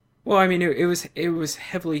Well, I mean, it was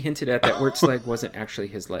heavily hinted at that Wirt's leg wasn't actually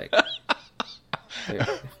his leg.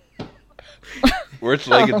 Wirt's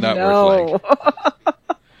leg is not Wirt's leg.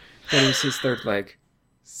 That was his third leg,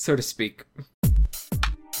 so to speak.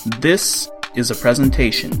 This is a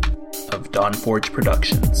presentation of Dawnforge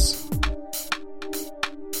Productions.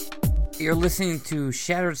 You're listening to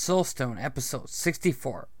Shattered Soulstone, episode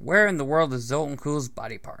 64, Where in the World is Zoltan Kuhl's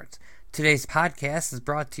Body Parts? Today's podcast is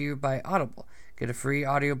brought to you by Audible. Get a free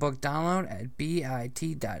audiobook download at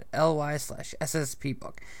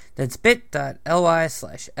bit.ly/sspbook. That's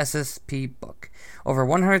bit.ly/sspbook. Over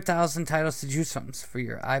 100,000 titles to choose from for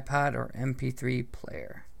your iPod or MP3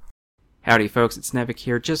 player. Howdy folks, it's Nevik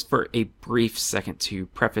here, just for a brief second to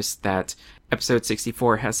preface that episode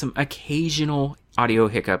 64 has some occasional audio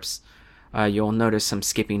hiccups. You'll notice some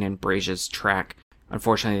skipping in Brazia's track.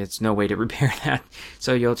 Unfortunately, there's no way to repair that,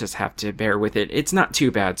 so you'll just have to bear with it. It's not too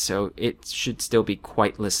bad, so it should still be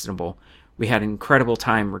quite listenable. We had an incredible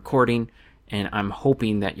time recording, and I'm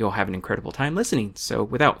hoping that you'll have an incredible time listening. So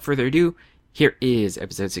without further ado, here is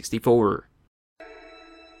episode 64.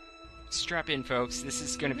 Strap in, folks. This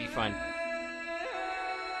is going to be fun.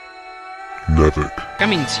 Nevik.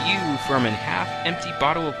 Coming to you from a half-empty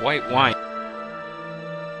bottle of white wine.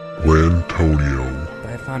 Lantonio.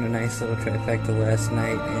 I found a nice little trifecta last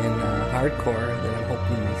night in hardcore that I'm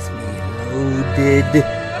hoping makes me loaded.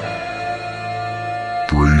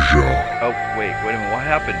 Brazia. Oh, wait a minute, what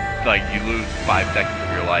happened? Like, you lose 5 seconds of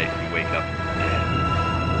your life, you wake up dead.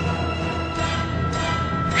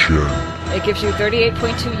 Jen. It gives you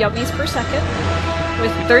 38.2 yummies per second,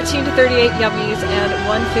 with 13 to 38 yummies and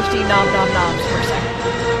 150 nom nom noms per second.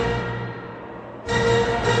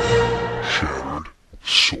 Shattered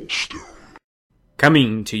Soulstone.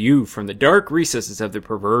 Coming to you from the dark recesses of the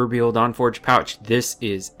proverbial Dawnforge pouch, this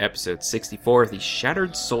is episode 64 of the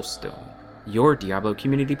Shattered Soulstone, your Diablo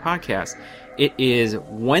community podcast. It is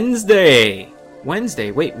Wednesday!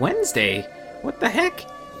 Wednesday? What the heck?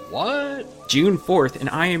 What? June 4th,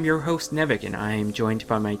 and I am your host, Nevik, and I am joined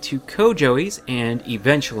by my two co-Joeys, and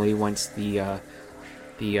eventually, once the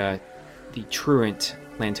truant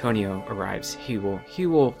Lantonio arrives, he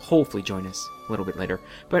will hopefully join us a little bit later.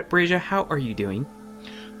 But Brazia, how are you doing?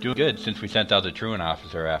 Doing good, since we sent out the truant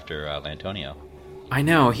officer after Lantonio. I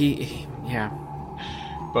know, yeah.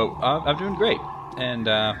 But I'm doing great, and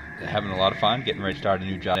having a lot of fun, getting ready to start a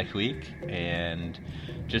new job next week, and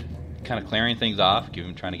just kind of clearing things off,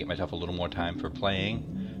 trying to get myself a little more time for playing.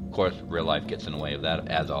 Of course, real life gets in the way of that,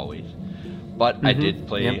 as always. But I did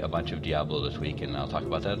play a bunch of Diablo this week, and I'll talk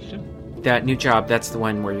about that soon. That new job, that's the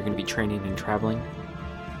one where you're going to be training and traveling?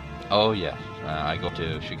 Oh, yes. I go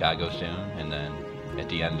to Chicago soon, and then at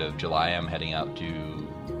the end of July, I'm heading out to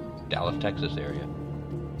Dallas, Texas area.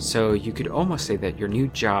 So you could almost say that your new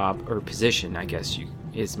job, or position, I guess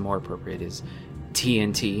is more appropriate, is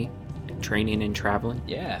TNT, training and traveling?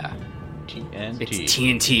 Yeah, TNT. It's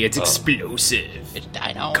TNT, it's explosive. It's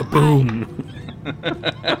dynamite. Kaboom!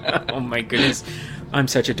 Oh my goodness. I'm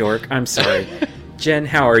such a dork. I'm sorry. Jen,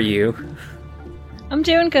 how are you? I'm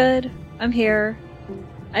doing good. I'm here.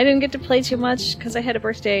 I didn't get to play too much because I had a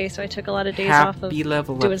birthday, so I took a lot of days off of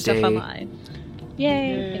level doing up stuff day. online.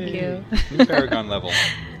 Yay. Thank you. New Paragon level.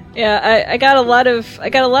 Yeah, I got a lot of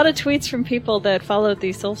tweets from people that followed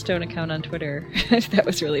the Soulstone account on Twitter. That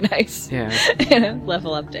was really nice. Yeah.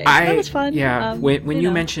 Level up day. That was fun. Yeah. When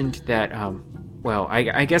you mentioned that, well,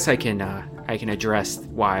 I guess I can address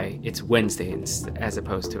why it's Wednesday as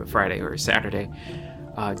opposed to a Friday or a Saturday.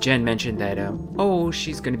 Jen mentioned that,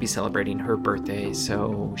 she's going to be celebrating her birthday,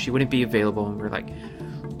 so she wouldn't be available. And we're like,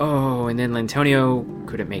 oh, and then Lantonio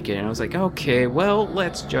couldn't make it. And I was like, okay, well,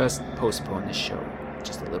 let's just postpone the show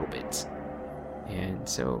just a little bit. And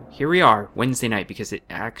so here we are, Wednesday night, because it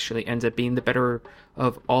actually ends up being the better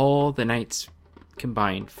of all the nights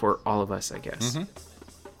combined for all of us, I guess. Mm-hmm.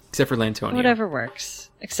 Except for Lantonio. Whatever works.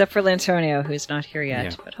 Except for Lantonio, who's not here yet.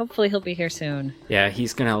 Yeah. But hopefully he'll be here soon. Yeah,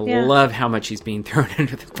 he's going to love how much he's being thrown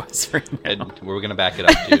under the bus right now. And we're going to back it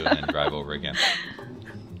up, too, and then drive over again.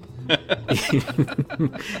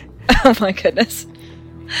 Oh, my goodness.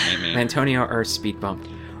 Lantonio, our speed bump.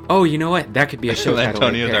 Oh, you know what? That could be a show title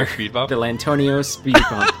right there. Our speed bump? The Lantonio speed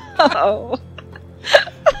bump. Oh.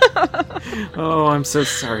 Oh, I'm so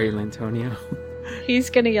sorry, Lantonio. He's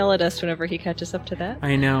gonna yell at us whenever he catches up to that.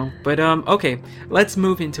 I know, but okay, let's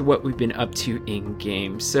move into what we've been up to in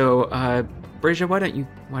game. So, Brazia, why don't you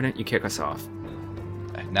kick us off?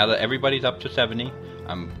 Now that everybody's up to 70,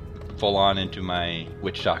 I'm full on into my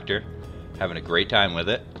Witch Doctor, having a great time with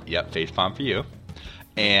it. Yep, facepalm for you.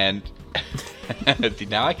 And see,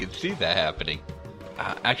 now I can see that happening.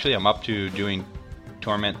 Actually, I'm up to doing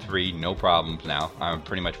Torment 3, no problems now. I'm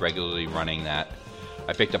pretty much regularly running that.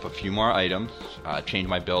 I picked up a few more items, changed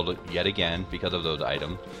my build yet again because of those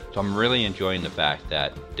items. So I'm really enjoying the fact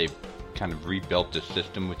that they've kind of rebuilt the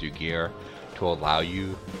system with your gear to allow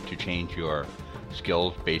you to change your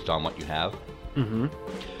skills based on what you have. Mm-hmm.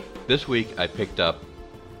 This week I picked up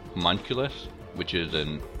Homunculus, which is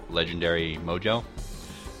a legendary mojo,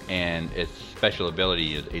 and its special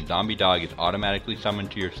ability is a zombie dog is automatically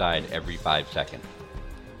summoned to your side every 5 seconds,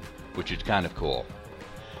 which is kind of cool.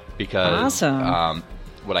 Because Awesome.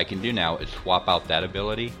 What I can do now is swap out that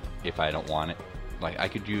ability if I don't want it. Like, I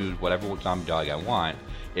could use whatever zombie dog I want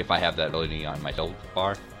if I have that ability on my skill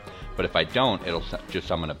bar. But if I don't, it'll just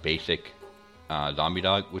summon a basic zombie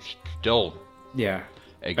dog, which still... Yeah,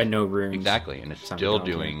 a no room. Exactly, and it's still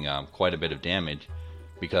doing quite a bit of damage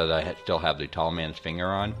because I still have the tall man's finger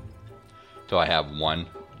on. So I have one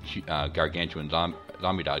gargantuan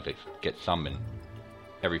zombie dog that gets summoned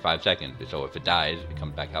every 5 seconds. So if it dies, it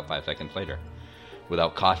comes back out 5 seconds later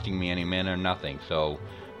without costing me any mana or nothing. So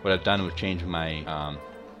what I've done was change my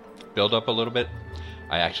build up a little bit.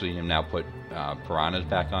 I actually have now put piranhas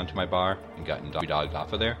back onto my bar and gotten zombie dogs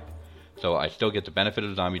off of there. So I still get the benefit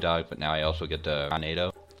of the zombie dog, but now I also get the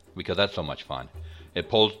tornado because that's so much fun. It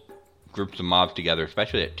pulls groups of mobs together,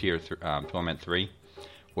 especially at tier Torment 3,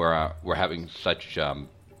 where we're having such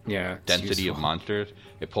density of monsters.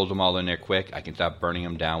 It pulls them all in there quick. I can start burning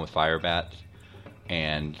them down with fire bats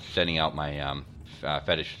and sending out my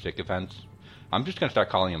fetish sycophants. I'm just going to start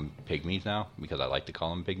calling them pygmies now because I like to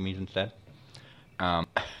call them pygmies instead.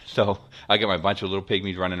 So I got my bunch of little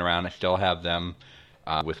pygmies running around. I still have them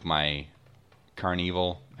with my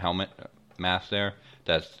Carnival helmet mask there.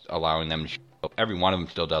 That's allowing them to every one of them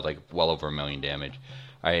still does like well over 1 million damage.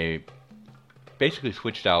 I basically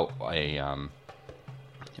switched out a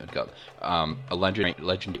legendary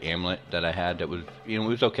amulet that I had that was, it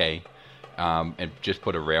was okay, and just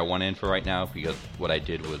put a rare one in for right now because what I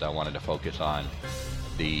did was I wanted to focus on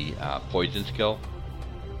the poison skill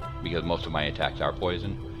because most of my attacks are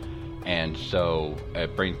poison, and so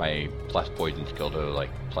it brings my plus poison skill to like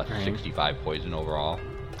plus 65 poison overall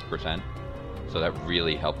 %. So that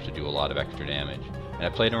really helps to do a lot of extra damage. And I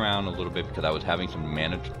played around a little bit because I was having some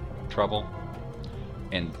mana trouble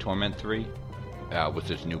in Torment 3 with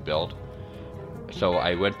this new build. So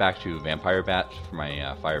I went back to Vampire Bats for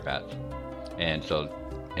my Fire Bats. And so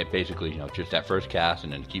it basically, just that first cast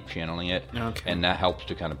and then keep channeling it. Okay. And that helps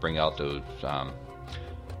to kind of bring out those,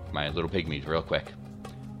 my little pygmies real quick.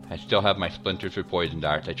 I still have my splinters for poison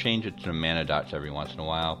darts. I change it to mana darts every once in a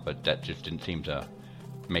while, but that just didn't seem to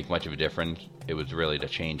make much of a difference. It was really the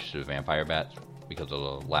change to Vampire Bats because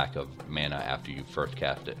of the lack of mana after you first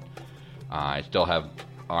cast it. I still have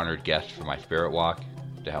Honored Guest for my Spirit Walk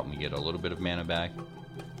to help me get a little bit of mana back.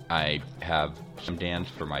 I have some Dance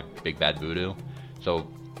for my Big Bad Voodoo. So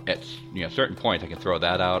at certain points I can throw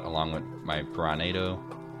that out along with my Piranado.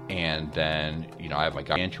 And then, I have my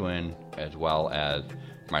Gargantuan as well as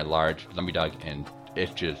my large zombie dog, and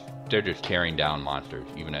they're just tearing down monsters,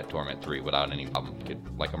 even at Torment 3 without any problem.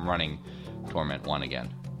 Like I'm running Torment 1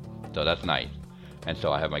 again. So that's nice. And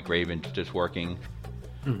so I have my Graven just working.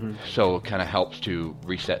 Mm-hmm. So it kind of helps to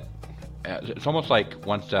reset. It's almost like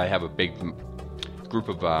once I have a big group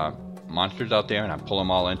of monsters out there and I pull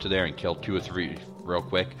them all into there and kill 2 or 3 real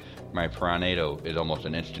quick, my Piranado is almost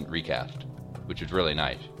an instant recast, which is really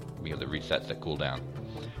nice because it resets that cooldown.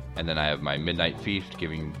 And then I have my Midnight Feast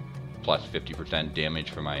giving plus 50%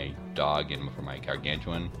 damage for my dog and for my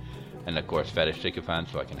Gargantuan. And of course Fetish Sycophant,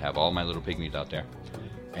 so I can have all my little pygmies out there.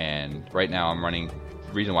 And right now I'm running,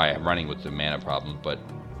 the reason why I'm running with the mana problem, but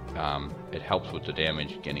it helps with the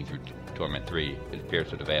damage getting through Torment 3 is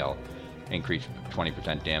Pierce of the Veil. Increase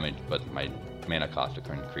 20% damage, but my mana cost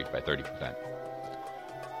will increase by 30%.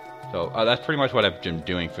 So that's pretty much what I've been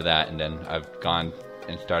doing for that, and then I've gone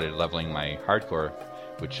and started leveling my Hardcore,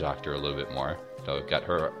 which shocked her a little bit more. So it got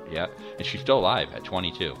her, and she's still alive at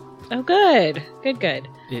 22. Oh, good. Good.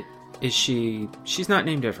 Is she's not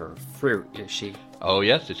named after a fruit, is she? Oh,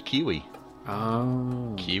 yes, it's Kiwi.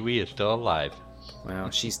 Oh. Kiwi is still alive. Well,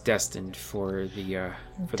 she's destined for the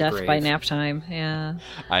Death grave. by nap time, yeah.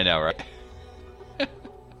 I know, right?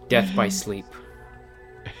 Death by sleep.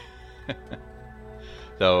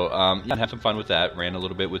 So, I had some fun with that. Ran a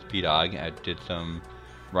little bit with P-Dog. I did some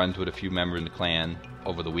runs with a few members in the clan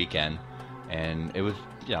over the weekend. And it was,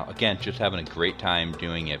 again, just having a great time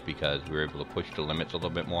doing it because we were able to push the limits a little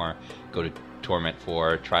bit more. Go to Torment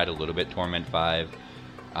 4, tried a little bit Torment 5.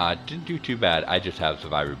 Didn't do too bad. I just have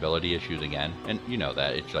survivability issues again. And you know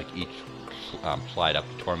that. It's like each slide up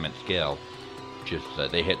the Torment scale, just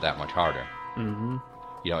they hit that much harder. Mm-hmm.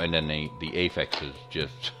 and then the affix is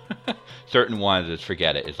just certain ones is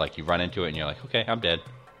forget it. It's like you run into it and you're like, okay, I'm dead.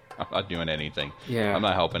 I'm not doing anything. Yeah. I'm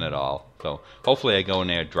not helping at all. So hopefully I go in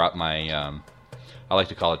there, drop my, I like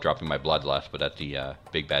to call it dropping my bloodlust, but that's the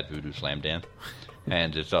Big Bad Voodoo Slam Dan.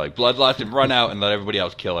 And it's like bloodlust and run out and let everybody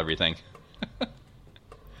else kill everything.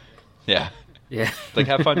 Yeah. Yeah. It's like,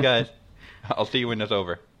 have fun, guys. I'll see you when it's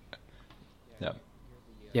over. Yeah.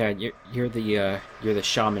 Yeah, you're the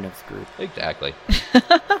shaman of the group. Exactly. I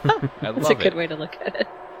love That's a good way to look at it.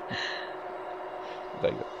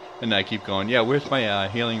 Like, and I keep going, yeah, where's my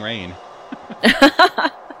healing rain?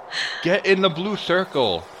 Get in the blue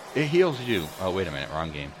circle. It heals you. Oh, wait a minute,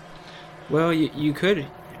 wrong game. Well, you could.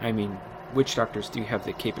 I mean, witch doctors do have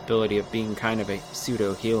the capability of being kind of a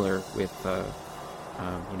pseudo healer with,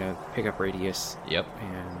 pickup radius. Yep.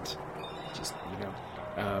 And just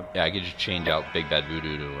yeah, I could just change out Big Bad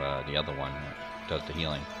Voodoo to the other one that does the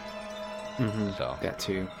healing. Mm-hmm, so that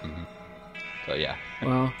too. Mm-hmm. So yeah.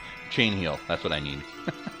 Well, chain heal. That's what I need.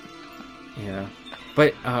 Yeah.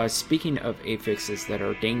 But speaking of affixes that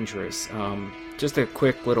are dangerous, just a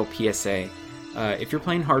quick little PSA. If you're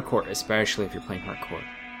playing hardcore, especially if you're playing hardcore,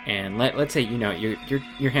 and let's say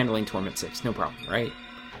you're handling Torment 6, no problem, right?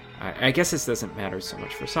 I guess this doesn't matter so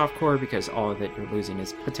much for softcore because all that you're losing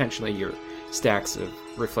is potentially your stacks of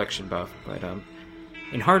reflection buff. But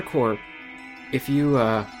in hardcore, if you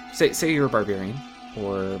say you're a barbarian,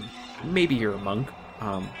 or maybe you're a monk,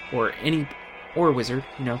 or a wizard,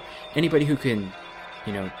 anybody who can,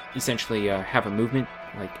 essentially have a movement,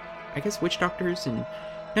 like I guess witch doctors, and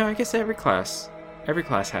no, I guess every class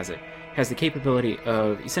has the capability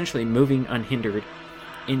of essentially moving unhindered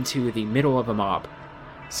into the middle of a mob.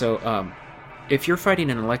 So if you're fighting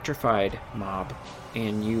an electrified mob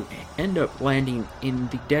and you end up landing in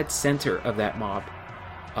the dead center of that mob,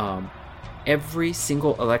 every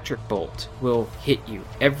single electric bolt will hit you,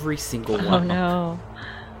 every single one. Oh no.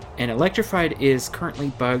 And electrified is currently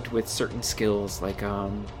bugged with certain skills, like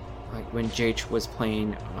when Jake was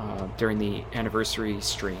playing during the anniversary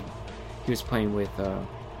stream. He was playing with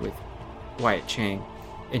Wyatt Chang,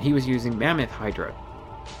 and he was using Mammoth Hydra.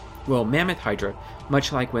 Well, Mammoth Hydra,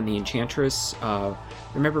 much like when the Enchantress,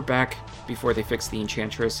 remember back before they fixed the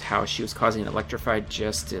Enchantress, how she was causing Electrified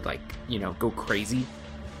just to, go crazy?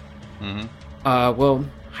 Mm-hmm. Well,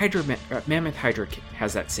 Mammoth Hydra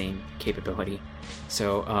has that same capability.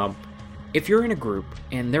 So, if you're in a group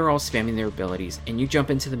and they're all spamming their abilities and you jump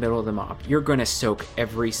into the middle of the mob, you're going to soak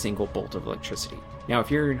every single bolt of electricity. Now, if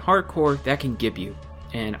you're in hardcore, that can give you.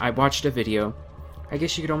 And I watched a video, I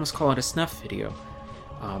guess you could almost call it a snuff video,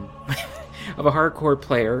 of a hardcore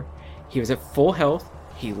player. He was at full health.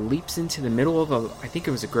 He leaps into the middle of I think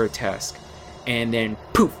it was a grotesque, and then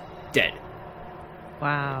poof, dead.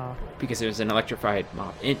 Wow. Because it was an electrified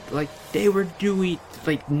mob. And, they were doing,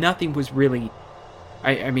 nothing was really...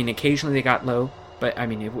 I mean, occasionally they got low, but, I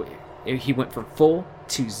mean, he went from full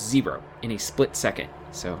to 0 in a split second.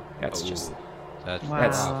 So, that's just...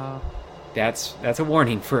 That's a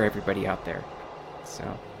warning for everybody out there.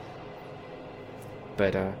 So...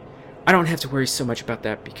 But, I don't have to worry so much about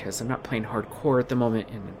that because I'm not playing hardcore at the moment,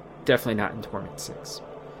 and definitely not in Torment 6.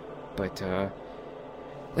 But,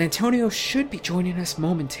 Lantonio should be joining us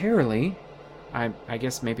momentarily. I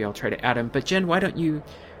guess maybe I'll try to add him. But Jen, why don't you...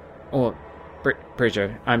 Oh,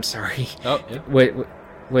 Bridget, I'm sorry. Oh, yeah.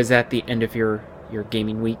 Was that the end of your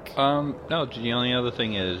gaming week? No, the only other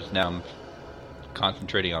thing is now I'm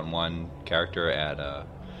concentrating on one character at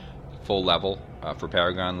full level for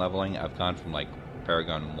Paragon leveling. I've gone from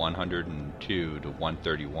Paragon 102 to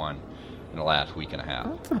 131 in the last week and a half.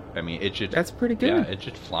 Oh, I mean, it's just... That's pretty good. Yeah, it's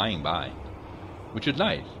just flying by. Which is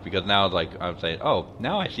nice, because now, I'm saying,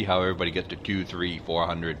 now I see how everybody gets to 200, 300,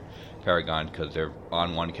 400 Paragon, because they're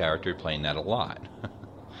on one character playing that a lot.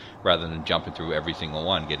 Rather than jumping through every single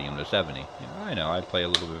one, getting them to 70. I know, I play a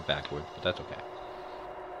little bit backward, but that's okay.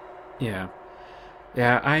 Yeah.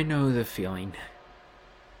 Yeah, I know the feeling.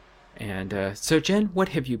 And, so Jen, what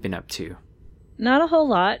have you been up to? Not a whole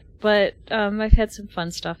lot, but I've had some fun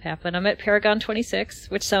stuff happen. I'm at Paragon 26,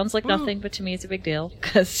 which sounds like nothing, but to me it's a big deal,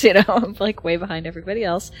 because, I'm way behind everybody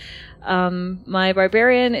else. My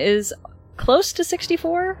Barbarian is close to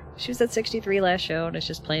 64. She was at 63 last show, and is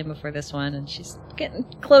just playing before this one, and she's getting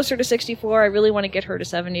closer to 64. I really want to get her to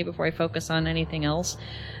 70 before I focus on anything else.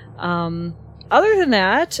 Other than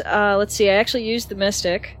that, let's see, I actually used the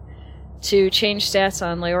Mystic to change stats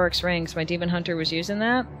on Leoric's rings. My Demon Hunter was using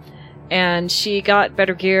that. And she got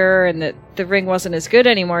better gear, and the ring wasn't as good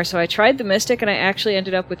anymore, so I tried the Mystic, and I actually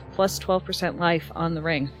ended up with plus 12% life on the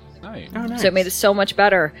ring. Nice. Oh, nice. So it made it so much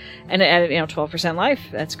better, and it added 12% life.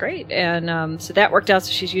 That's great, and so that worked out.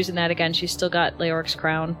 So she's using that again. She's still got Leoric's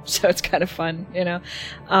crown, so it's kind of fun, And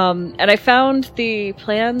I found the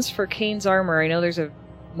plans for Kane's armor. I know there's a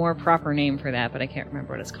more proper name for that, but I can't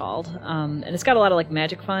remember what it's called. And it's got a lot of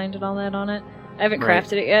magic find and all that on it. I haven't Right.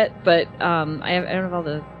 crafted it yet, but I don't have all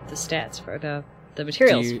the stats for the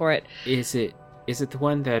materials for it. Is it the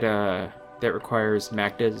one that requires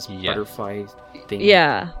Magda's Yes. butterfly thing?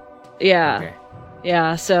 Yeah. Okay.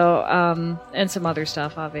 Yeah, so, and some other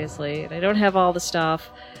stuff, obviously. And I don't have all the stuff,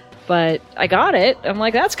 but I got it. I'm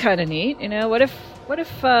like, that's kind of neat. What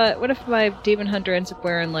if my demon hunter ends up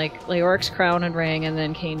wearing, Leoric's crown and ring and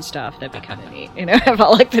then Kane's stuff? That'd be kind of neat. Have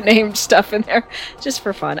all, the named stuff in there, just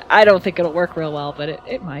for fun. I don't think it'll work real well, but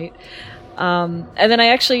it might. And then I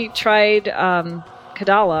actually tried,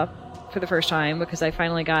 Kadala for the first time, because I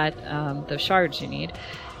finally got, the shards you need.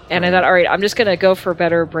 And I thought, all right, I'm just going to go for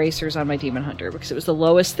better bracers on my Demon Hunter, because it was the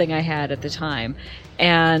lowest thing I had at the time.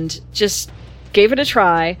 And just gave it a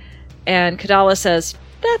try, and Kadala says,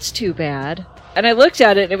 that's too bad. And I looked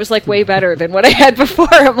at it, and it was, way better than what I had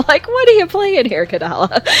before. I'm like, what are you playing here, Kadala?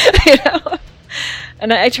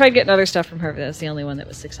 And I tried getting other stuff from her, but that's the only one that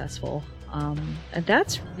was successful. And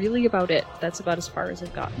that's really about it. That's about as far as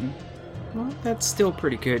I've gotten. Well, that's still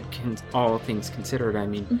pretty good, all things considered. I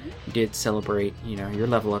mean, you did celebrate, your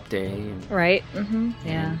level up day. And, Right? Mm-hmm.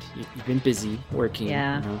 Yeah. And you've been busy working.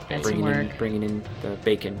 Yeah, had some work. Bringing in the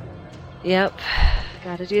bacon. Yep.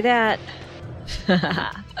 Gotta do that.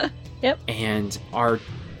 Yep. And our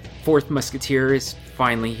fourth musketeer is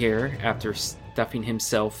finally here after stuffing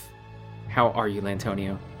himself. How are you,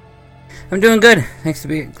 Lantonio? I'm doing good.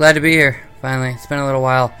 Glad to be here. Finally, it's been a little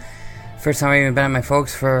while. First time I've even been at my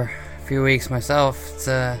folks for a few weeks myself. It's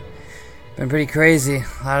been pretty crazy.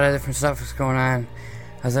 A lot of different stuff is going on.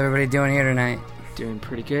 How's everybody doing here tonight? Doing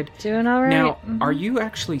pretty good. Doing all right. Now, are you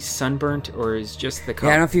actually sunburnt, or is just the color?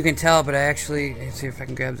 Yeah, I don't know if you can tell, but let's see if I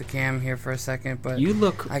can grab the cam here for a second. But You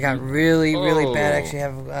look. I got really Oh. bad. Actually,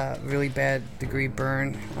 have a really bad degree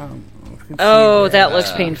burn. You can see Oh, there. that looks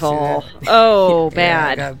See painful. that? Oh, Yeah, I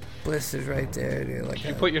bad. got blisters right there, dude.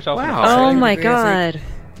 You put yourself in Wow. a Oh Second my degree, I think.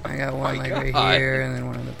 god. I got one my right God. here and then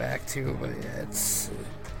one in the back too, but yeah, it's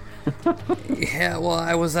yeah, well,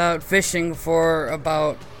 I was out fishing for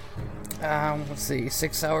about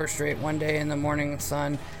 6 hours straight one day in the morning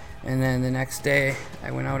sun, and then the next day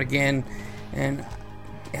I went out again, and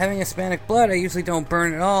having Hispanic blood, I usually don't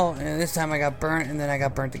burn at all, and this time I got burnt, and then I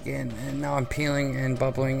got burnt again, and now I'm peeling and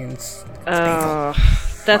bubbling, and it's Oh,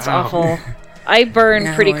 that's Wow. awful. I burn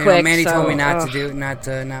Yeah, pretty well, quick. Mandy so, told me not ugh.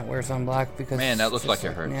 to not wear sunblock because Man, that it's looks just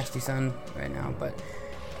like it hurts. nasty sun right now, but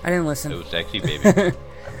I didn't listen. So sexy, baby. Oh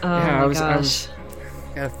Yeah, my I was- gosh.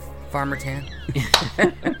 Got a farmer tan.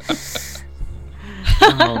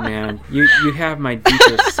 Oh man, you have my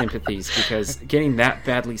deepest sympathies, because getting that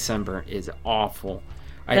badly sunburnt is awful.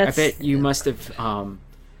 I That's- bet you must have.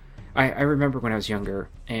 I remember when I was younger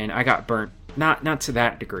and I got burnt, not to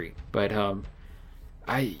that degree, but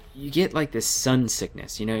you get this sun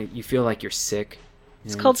sickness. You feel like you're sick.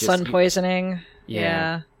 It's called sun poisoning.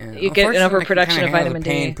 Yeah. Yeah. You get an Unfortunately, overproduction I can of kinda handle vitamin the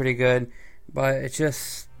pain D. pretty good, but it's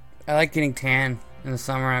just I like getting tan in the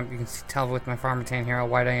summer. You can tell with my farmer tan here how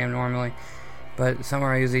white I am normally, but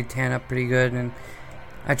summer I usually tan up pretty good. And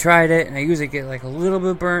I tried it, and I usually get a little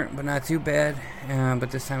bit burnt, but not too bad.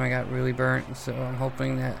 But this time I got really burnt, so I'm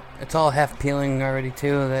hoping that it's all half peeling already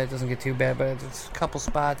too, that it doesn't get too bad. But there's a couple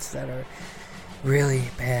spots that are really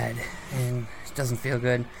bad, and it doesn't feel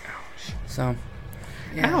good. So,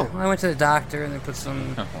 yeah, Ow. well, I went to the doctor, and they put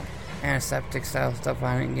some antiseptic style stuff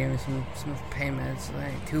on it and gave me some pain meds. So that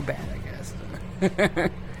ain't too bad, I guess.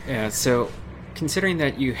 Yeah. So, considering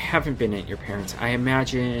that you haven't been at your parents', I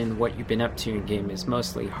imagine what you've been up to in game is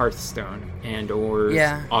mostly Hearthstone or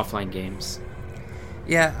Yeah. offline games.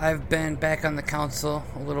 Yeah, I've been back on the console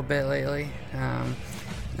a little bit lately.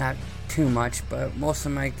 Not too much, but most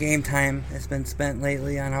of my game time has been spent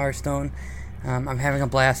lately on Hearthstone. I'm having a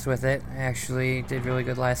blast with it. I actually did really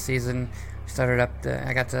good last season. Started up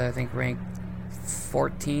I got to, I think, rank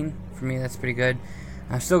 14. For me, that's pretty good.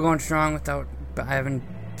 I'm still going strong I haven't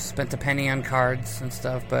spent a penny on cards and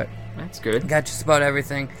stuff, but That's good. got just about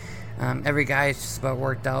everything. Every guy is just about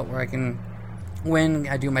worked out where I can win.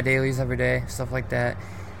 I do my dailies every day, stuff like that.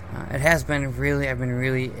 It has been I've been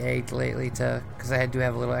really egged lately because I do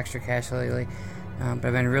have a little extra cash lately. But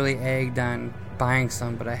I've been really egged on buying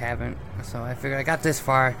some, but I haven't. So I figured I got this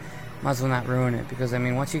far, might as well not ruin it, because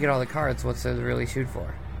once you get all the cards, what's there to really shoot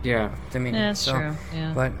for? Yeah. To me. Yeah, that's So, true.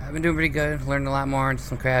 Yeah. But I've been doing pretty good. Learned a lot more into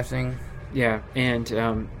some crafting. Yeah,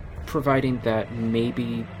 and providing that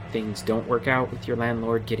maybe things don't work out with your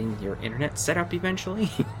landlord getting your internet set up eventually?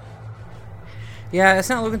 Yeah, it's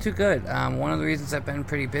not looking too good. One of the reasons I've been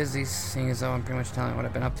pretty busy, seeing as though I'm pretty much telling what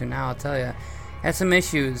I've been up to now, I'll tell you, had some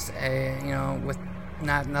issues, with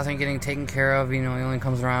nothing getting taken care of. He only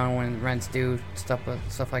comes around when rent's due, stuff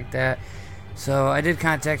like that. So I did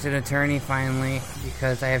contact an attorney finally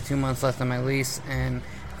because I have 2 months left on my lease, and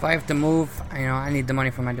if I have to move, I need the money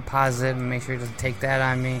for my deposit and make sure it doesn't take that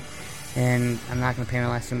on me. And I'm not going to pay my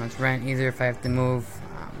last 2 months' rent either if I have to move.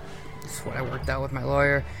 That's what I worked out with my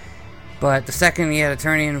lawyer. But the second he had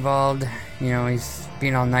attorney involved, he's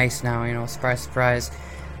being all nice now, surprise, surprise.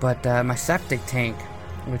 But my septic tank,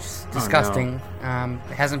 which is disgusting,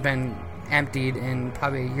 hasn't been emptied in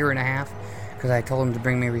probably a year and a half because I told him to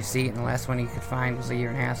bring me a receipt, and the last one he could find was a year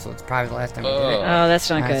and a half, so it's probably the last time he did it. Oh, that's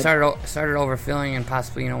not good. It started overfilling, and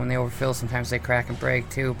possibly, when they overfill, sometimes they crack and break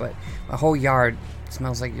too, but my whole yard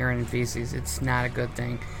smells like urine and feces. It's not a good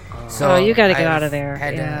thing. So you got to get out of there.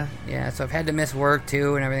 So I've had to miss work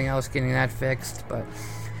too and everything else getting that fixed, but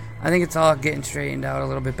I think it's all getting straightened out a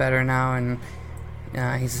little bit better now, and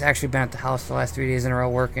he's actually been at the house the last 3 days in a row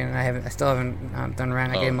working, and I still haven't done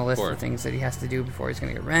rent. I gave him a list of things that he has to do before he's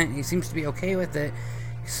going to get rent. He seems to be okay with it.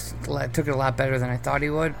 He took it a lot better than I thought he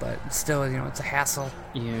would, but still, it's a hassle.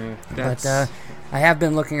 Yeah, But I have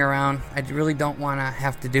been looking around. I really don't want to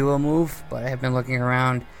have to do a move, but I have been looking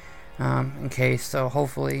around in case. So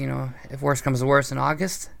hopefully, if worse comes to worse in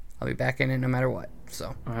August, I'll be back in it no matter what.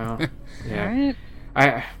 So. Well, yeah. All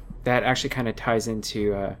right. That actually kind of ties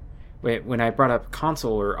into when I brought up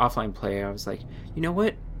console or offline play. I was like, you know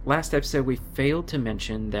what? Last episode we failed to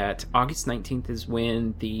mention that August 19th is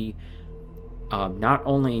when the not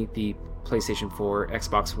only the PlayStation 4,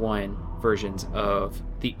 Xbox One versions of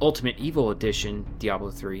the Ultimate Evil Edition Diablo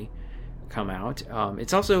 3 come out.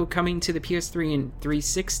 It's also coming to the PS3 and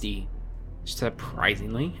 360,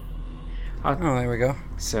 surprisingly. There we go.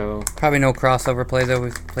 So probably no crossover play though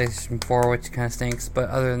with PlayStation 4, which kind of stinks. But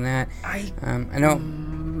other than that, I know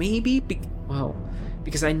maybe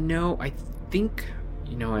because I think.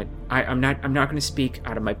 You know what? I'm not going to speak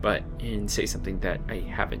out of my butt and say something that I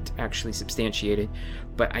haven't actually substantiated,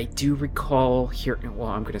 but I do recall hearing. Well,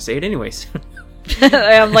 I'm going to say it anyways.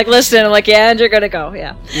 I'm like listening. I'm like, yeah, and you're gonna go,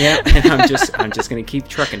 yeah. Yeah, and I'm just going to keep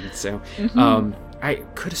trucking it. So, I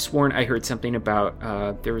could have sworn I heard something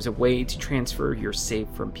about there was a way to transfer your save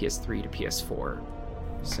from PS3 to PS4.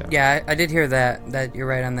 So. Yeah, I did hear that you're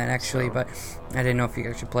right on that actually, but I didn't know if you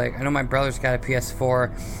actually play it. I know my brother's got a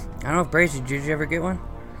PS4. I don't know if Brazy, did you ever get one?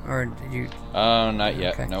 Or did you? Not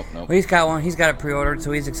yet. Okay. Nope. Well, he's got one. He's got it pre-ordered,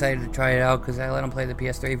 so he's excited to try it out because I let him play the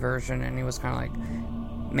PS3 version, and he was kind of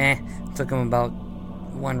like, meh. It took him about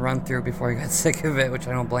one run through before he got sick of it, which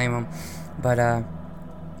I don't blame him. But, I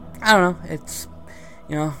don't know. It's,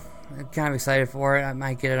 I'm kind of excited for it. I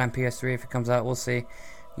might get it on PS3 if it comes out. We'll see.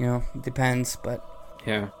 It depends, but...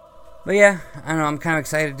 Yeah. But yeah, I don't know, I'm kind of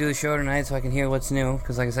excited to do the show tonight so I can hear what's new,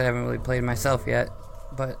 because like I said, I haven't really played myself yet.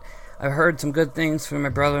 But I've heard some good things from my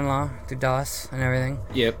brother-in-law through DOS and everything.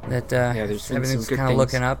 Yep. That there's been everything's some good kind of things.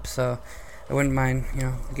 looking up, so I wouldn't mind,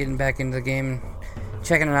 getting back into the game and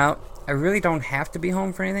checking it out. I really don't have to be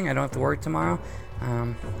home for anything. I don't have to work tomorrow.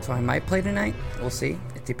 So I might play tonight. We'll see.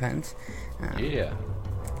 It depends. Yeah.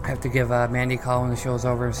 I have to give Mandy a call when the show's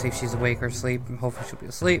over and see if she's awake or asleep. Hopefully she'll be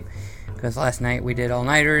asleep. Because last night we did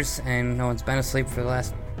all-nighters, and no one's been asleep for the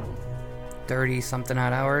last 30-something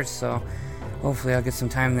odd hours, so hopefully I'll get some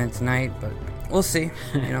time then tonight, but we'll see,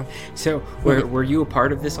 So, were you a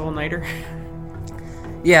part of this all-nighter?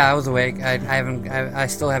 Yeah, I was awake. I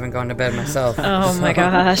still haven't gone to bed myself. Oh my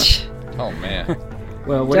gosh. Oh man.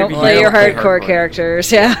 Well, Don't play your hardcore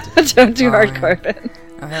characters, yeah. Don't do hardcore then.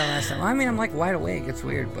 I've had last night. Well, I'm like wide awake. It's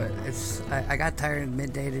weird, but I got tired at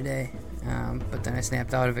midday today. But then I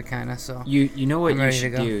snapped out of it kind of, so... You know what I'm you ready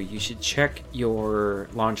should to go. do? You should check your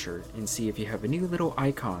launcher and see if you have a new little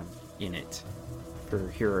icon in it for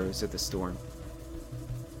Heroes of the Storm.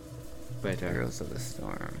 But, Heroes of the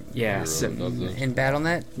Storm. yeah, Heroes so... of the- In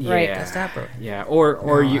Battle.net? Right. Yeah, Desktop or- yeah,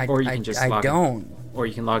 or you I can just I log don't. In, or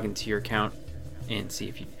you can log into your account and see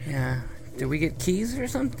if you... Yeah. Did we get keys or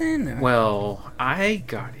something? Or? Well, I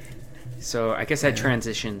got it. So I guess that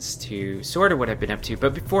transitions to sort of what I've been up to.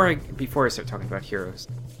 But before I start talking about Heroes,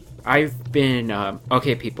 I've been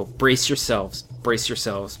okay. People, brace yourselves. Brace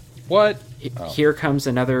yourselves. What? Here comes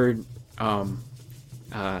another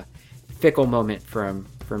fickle moment from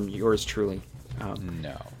yours truly.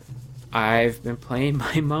 No. I've been playing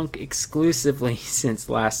my monk exclusively since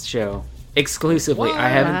last show. Exclusively. What?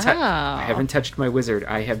 I Wow. haven't touched my wizard.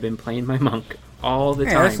 I have been playing my monk all the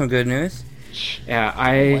Hey, time. that's some good news. Yeah, Oh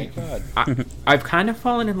my god. I've kind of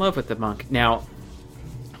fallen in love with the monk. Now,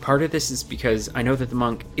 part of this is because I know that the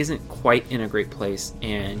monk isn't quite in a great place,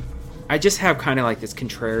 and I just have kind of like this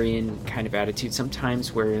contrarian kind of attitude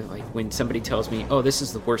sometimes where, like, when somebody tells me, oh, this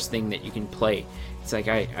is the worst thing that you can play, it's like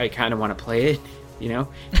I kind of want to play it, you know,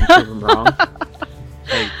 and prove them wrong.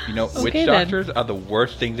 Hey, you know, witch doctors are the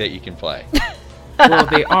worst thing that you can play. Well,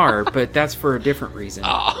 they are, but that's for a different reason.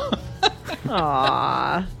 Aww.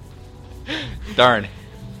 Darn.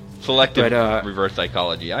 Selective reverse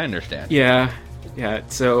psychology. I understand. Yeah.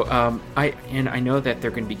 So I know that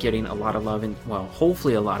they're going to be getting a lot of love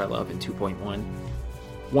hopefully a lot of love in 2.1.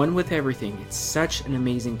 One with Everything. It's such an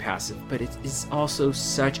amazing passive, but it is also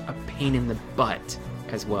such a pain in the butt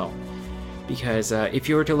as well. Because if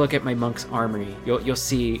you were to look at my monk's armory, you'll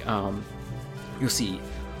see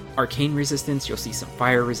arcane resistance, you'll see some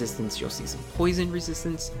fire resistance, you'll see some poison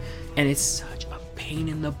resistance, and it's such a pain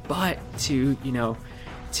in the butt to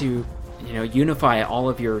unify all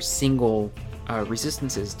of your single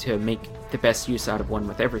resistances to make the best use out of One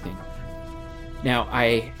with Everything. Now,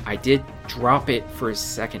 I did drop it for a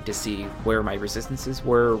second to see where my resistances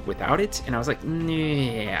were without it, and I was like,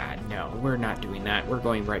 yeah, no, we're not doing that. We're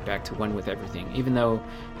going right back to One with Everything, even though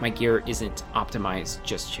my gear isn't optimized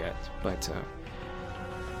just yet. But,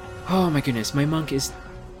 oh my goodness, my monk is,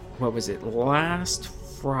 what was it, last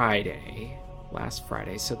Friday,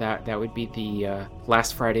 so that would be the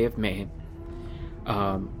last Friday of May.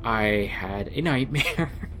 I had a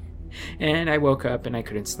nightmare. And I woke up and I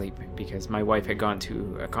couldn't sleep because my wife had gone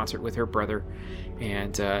to a concert with her brother,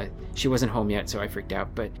 and she wasn't home yet, so I freaked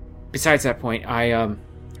out. But besides that point, I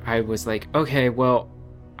was like, okay, well,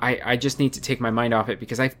 I just need to take my mind off it,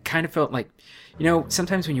 because I kind of felt like, you know,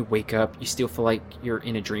 sometimes when you wake up, you still feel like you're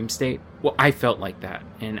in a dream state. Well, I felt like that,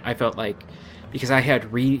 and I felt like, because I had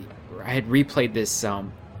replayed this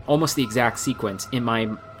almost the exact sequence in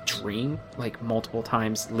my dream like multiple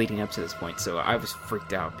times leading up to this point, so I was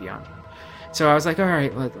freaked out beyond. So I was like, all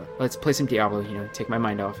right, let's play some Diablo, you know, take my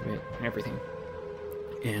mind off of it and everything.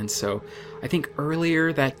 And so I think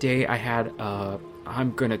earlier that day I had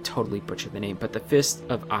I'm gonna totally butcher the name, but the Fist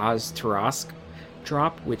of Az-Tarask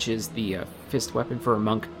drop, which is the fist weapon for a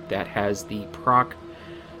monk that has the proc.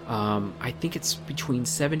 I think it's between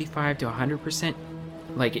 75 to 100%.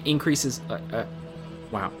 Like, it increases.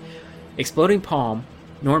 Wow. Exploding Palm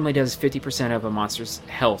normally does 50% of a monster's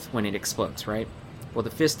health when it explodes, right? Well,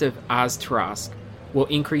 the Fist of Az-Tarask will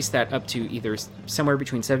increase that up to either somewhere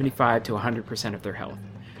between 75 to 100% of their health.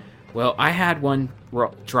 Well, I had one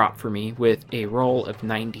drop for me with a roll of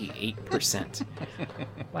 98%.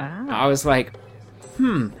 Wow. I was like,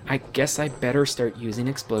 I guess I better start using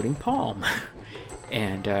Exploding Palm.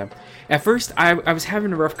 And at first, I was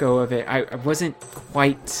having a rough go of it. I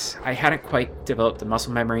hadn't quite developed the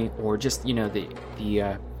muscle memory, or just, you know,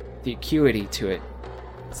 the acuity to it.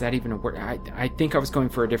 Is that even a word? I think I was going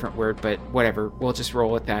for a different word, but whatever. We'll just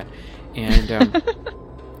roll with that. And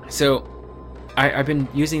so I've been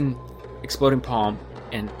using Exploding Palm,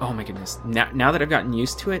 and oh my goodness, now that I've gotten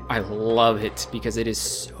used to it, I love it, because it is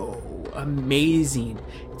so amazing.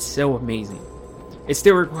 It's so amazing. It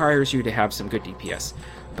still requires you to have some good DPS,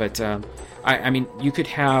 but I mean, you could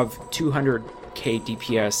have 200k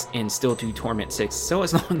DPS and still do Torment 6, so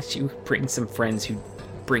as long as you bring some friends who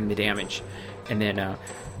bring the damage, and then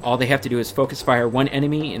all they have to do is focus fire one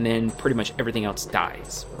enemy, and then pretty much everything else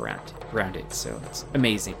dies around it. So it's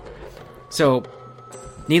amazing. So,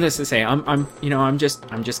 needless to say, I'm just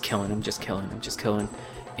killing,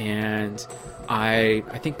 and I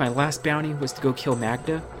think my last bounty was to go kill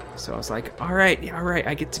Magda. So I was like, all right,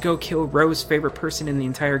 I get to go kill Rose's favorite person in the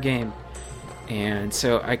entire game. And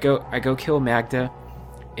so I go kill Magda,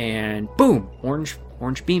 and boom, orange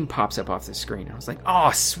beam pops up off the screen. I was like,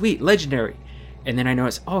 oh, sweet, legendary. And then I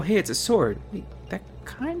noticed, oh, hey, it's a sword. Wait, that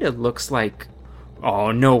kind of looks like,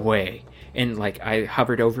 oh, no way. And like, I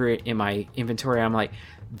hovered over it in my inventory. I'm like,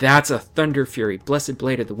 that's a Thunder Fury, Blessed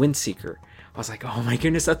Blade of the Windseeker. I was like, oh my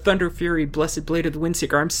goodness, a Thunder Fury, Blessed Blade of the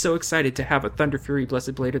Windseeker. I'm so excited to have a Thunder Fury,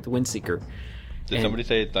 Blessed Blade of the Windseeker. Did somebody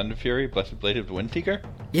say Thunder Fury, Blessed Blade of the Windseeker?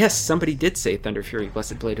 Yes, somebody did say Thunder Fury,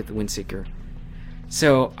 Blessed Blade of the Windseeker.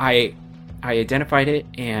 So I identified it,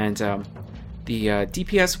 and the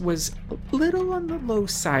DPS was a little on the low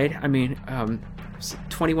side. I mean,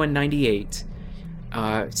 2198,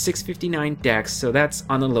 659 dex, so that's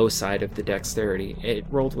on the low side of the dexterity. It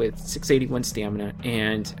rolled with 681 stamina,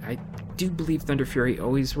 and I do believe Thunder Fury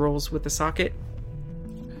always rolls with the socket.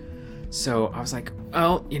 So I was like,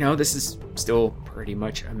 well, you know, this is still pretty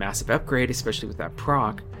much a massive upgrade, especially with that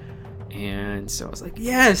proc. And so I was like,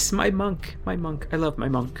 yes, my monk, I love my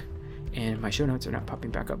monk. And my show notes are not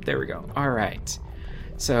popping back up. There we go. All right.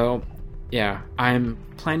 So yeah, I'm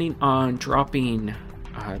planning on dropping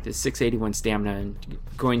the 681 stamina and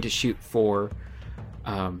going to shoot for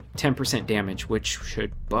 10% damage, which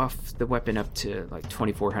should buff the weapon up to like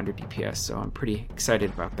 2400 DPS. So I'm pretty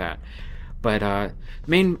excited about that. But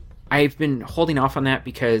I've been holding off on that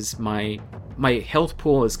because my health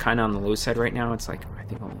pool is kind of on the low side right now. It's like, I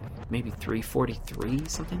think only maybe 343,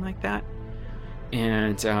 something like that.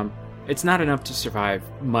 And it's not enough to survive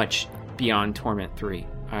much beyond Torment 3.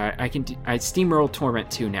 I steamroll Torment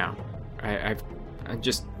 2 now. I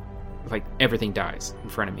just, like, everything dies in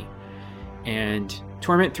front of me. And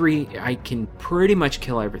Torment 3, I can pretty much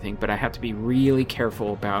kill everything, but I have to be really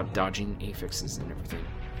careful about dodging affixes and everything.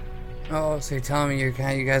 Oh, so you're telling me you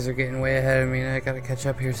guys are getting way ahead of me and I gotta catch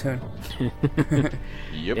up here soon.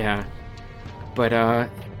 Yep. Yeah. But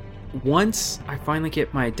once I finally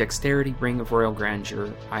get my Dexterity Ring of Royal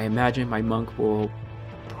Grandeur, I imagine my monk will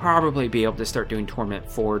probably be able to start doing Torment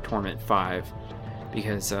 4, Torment 5,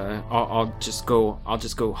 because I'll just go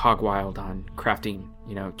hog wild on crafting,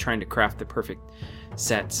 trying to craft the perfect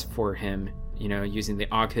sets for him, using the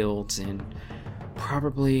Oghilds, and I'll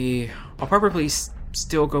probably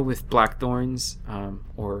still go with Blackthorns,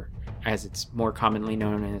 or as it's more commonly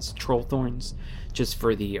known as Trollthorns, just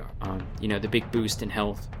for the the big boost in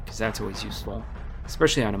health, because that's always useful,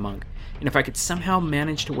 especially on a monk. And if I could somehow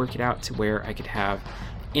manage to work it out to where I could have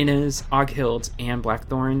Innas, Oghilds, and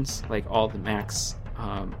Blackthorns, like all the max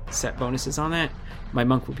set bonuses on that, my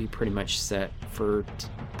monk would be pretty much set for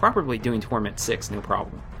probably doing Torment 6, no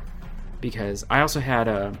problem. Because I also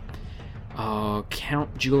had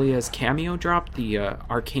Count Julia's cameo drop, the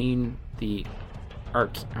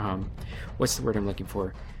what's the word I'm looking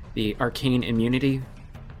for? The arcane immunity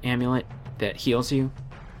amulet that heals you.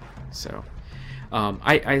 So,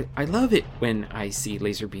 I love it when I see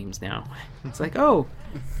laser beams now. It's like, oh,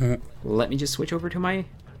 let me just switch over to my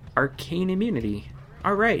arcane immunity.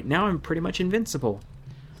 All right, now I'm pretty much invincible.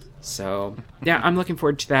 So, yeah, I'm looking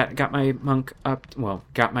forward to that. Got my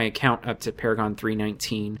account up to Paragon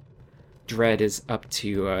 319. Dread is up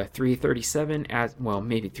to 337,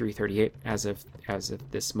 maybe 338 as of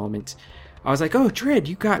this moment. I was like, oh, Dread,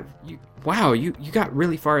 you got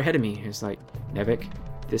really far ahead of me. He was like, Nevik,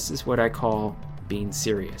 this is what I call being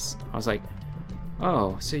serious. I was like,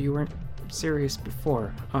 oh, so you weren't serious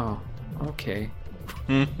before. Oh, okay.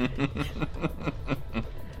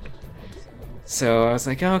 So I was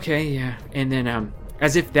like, okay, yeah. And then,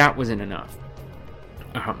 as if that wasn't enough,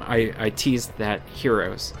 I teased that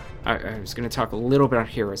heroes. I was going to talk a little bit about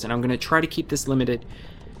heroes, and I'm going to try to keep this limited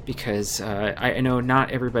because I know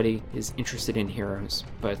not everybody is interested in heroes,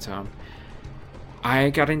 but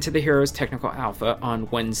I got into the Heroes Technical Alpha on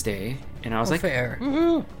Wednesday, and I was like, fair.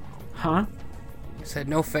 Woohoo! Huh? You said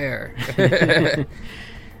no fair.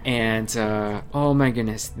 And oh my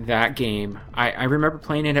goodness, that game, I remember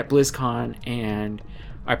playing it at BlizzCon, and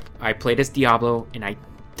I played as Diablo, and I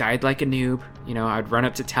died like a noob. I'd run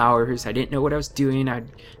up to towers, I didn't know what I was doing, I'd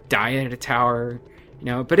die at a tower,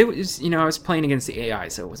 but it was, I was playing against the AI,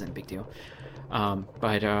 so it wasn't a big deal.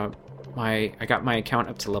 But I got my account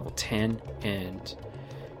up to level 10, and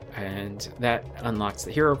that unlocks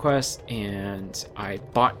the hero quest, and I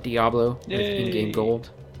bought Diablo with in-game gold.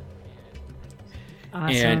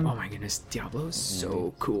 Awesome. And oh my goodness, Diablo is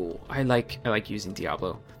so cool. I like using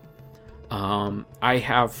Diablo. I'm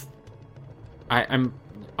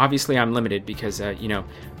obviously I'm limited because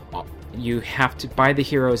you have to buy the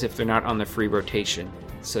heroes if they're not on the free rotation,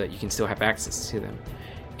 so that you can still have access to them.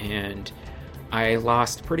 And I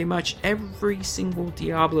lost pretty much every single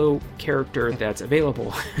Diablo character that's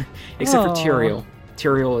available, except for Tyrael.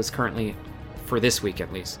 Tyrael is currently, for this week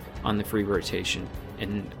at least, on the free rotation,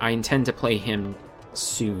 and I intend to play him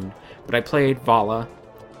soon. But I played Vala,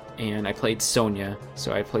 and I played Sonya,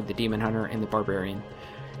 so I played the Demon Hunter and the Barbarian.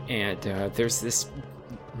 And there's this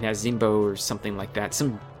Nazimbo or something like that,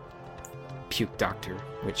 some puke doctor,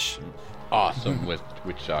 which... Awesome with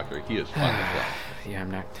Witch Doctor. He is fun to play. Yeah,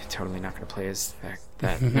 I'm totally not going to play as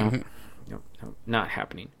that. No, not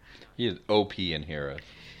happening. He is OP in Heroes.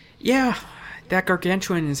 Yeah, that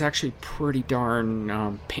Gargantuan is actually pretty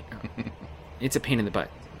darn... it's a pain in the butt.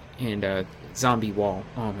 And zombie wall.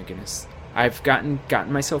 Oh my goodness. I've gotten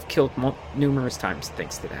myself killed numerous times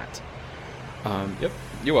thanks to that. Yep,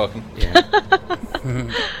 you're welcome. Yeah.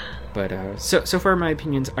 But so far, my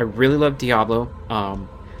opinions, I really love Diablo.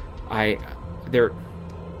 There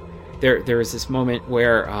is this moment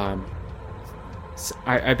where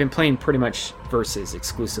I've been playing pretty much versus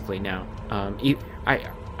exclusively now.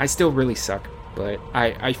 I still really suck, but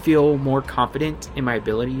I feel more confident in my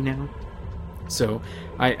ability now. So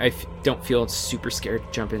I don't feel super scared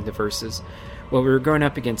to jump into versus. Well, we were going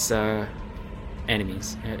up against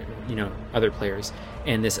enemies, other players.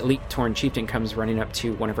 And this elite Tauren chieftain comes running up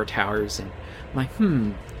to one of our towers, and I'm like,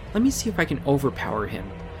 let me see if I can overpower him.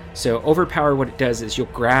 So overpower, what it does is you'll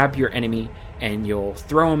grab your enemy and you'll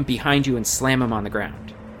throw him behind you and slam him on the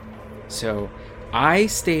ground. So I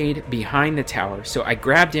stayed behind the tower, so I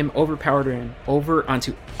grabbed him, overpowered him over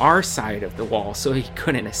onto our side of the wall so he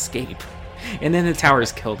couldn't escape. And then the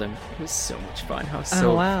towers killed him. It was so much fun.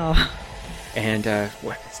 Oh, wow. And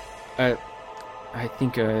I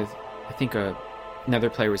think another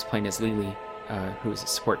player was playing as Lily, who was a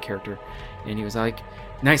support character, and he was like,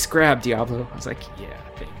 "Nice grab, Diablo." I was like, "Yeah,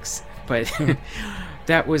 thanks." But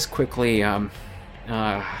that was quickly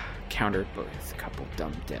countered with a couple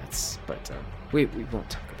dumb deaths. But we won't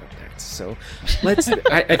talk about that. So let's.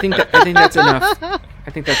 I think that's enough. I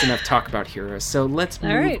think that's enough talk about heroes. So let's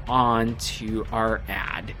move on to our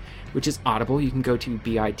ad, which is Audible. You can go to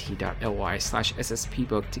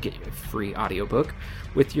bit.ly/sspbook to get your free audiobook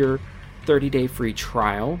with your 30-day free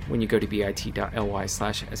trial. When you go to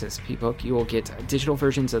bit.ly/sspbook, you will get digital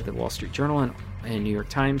versions of the Wall Street Journal and New York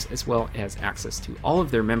Times, as well as access to all of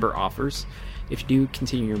their member offers. If you do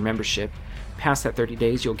continue your membership past that 30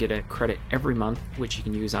 days, you'll get a credit every month, which you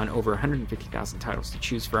can use on over 150,000 titles to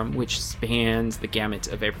choose from, which spans the gamut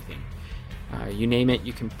of everything. You name it,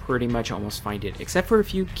 you can pretty much almost find it, except for a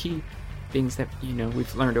few key things that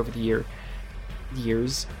we've learned over the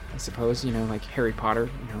years, I suppose. Like Harry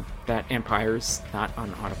Potter. That Empire's not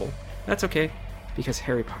on Audible. That's okay, because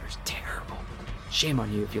Harry Potter's terrible. Shame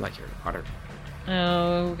on you if you like Harry Potter.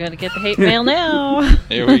 Oh, we gotta get the hate mail now.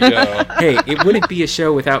 Here we go. Hey, it wouldn't be a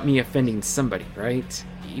show without me offending somebody, right?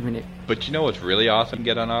 Even if. But you know what's really awesome to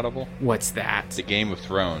get on Audible? What's that? The Game of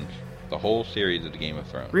Thrones. The whole series of the Game of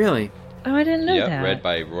Thrones. Really? Oh, I didn't know that. Yep, read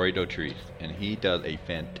by Roy Dotrice, and he does a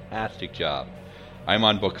fantastic job. I'm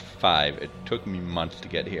on book 5. It took me months to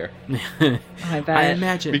get here. I bet. I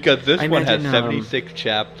imagine. Because this one has 76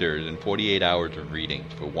 chapters and 48 hours of reading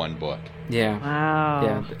for one book. Yeah. Wow.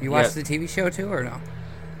 Yeah. You watched the TV show too, or no?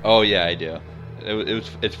 Oh yeah, I do.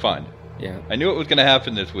 It's fun. Yeah. I knew it was going to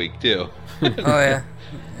happen this week too. Oh yeah.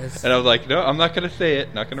 And I was like, no, I'm not going to say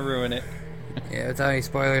it. Not going to ruin it. Yeah, without any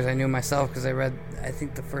spoilers, I knew myself because I read, I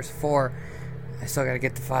think, the first 4. I still got to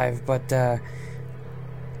get to 5, but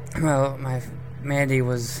well, my Mandy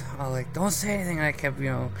was all like, "Don't say anything," and I kept,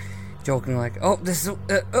 joking like, "Oh, this is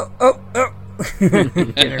get her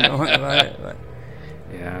going about it." But.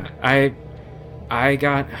 Yeah, I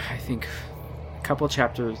got, I think, a couple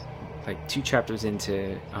chapters, like 2 chapters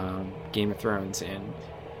into Game of Thrones, and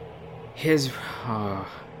his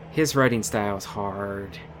writing style is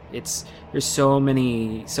hard. There's so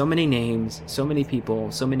many names, so many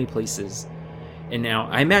people, so many places. And now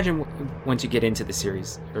I imagine once you get into the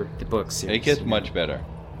series or the book series, it gets much better.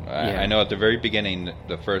 I know at the very beginning,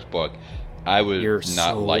 the first book, I was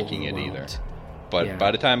not liking it either. But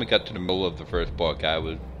by the time it got to the middle of the first book, I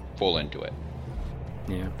was full into it.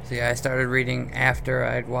 Yeah. See, I started reading after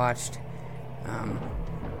I'd watched, I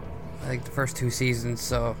think the first 2 seasons.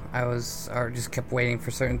 So I just kept waiting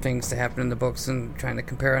for certain things to happen in the books and trying to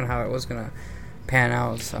compare on how it was gonna pan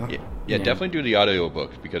out. So yeah, definitely do the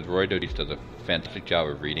audiobooks because Roy Dotrice does a fantastic job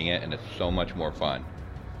of reading it, and it's so much more fun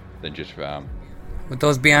than just. Would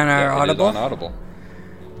those be on our Audible? It is on Audible.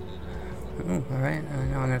 Oh, all right. Now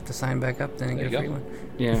I'm gonna have to sign back up then and get a free one.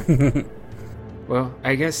 Yeah. Well,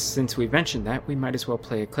 I guess since we mentioned that, we might as well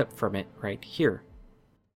play a clip from it right here.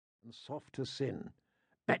 Soft to sin.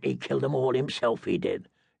 Bet he killed them all himself, he did.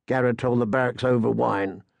 Garrett told the barracks over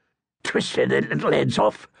wine. Twisted their little heads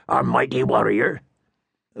off, our mighty warrior.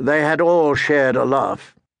 They had all shared a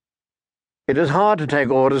laugh. It is hard to take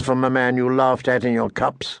orders from a man you laughed at in your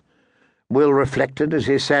cups. Will reflected as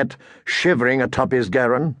he sat shivering atop his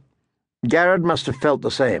garron. Garrett must have felt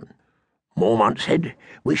the same. Mormont said,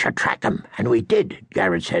 "We should track them," and we did,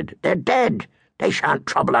 Garrett said. "They're dead. They shan't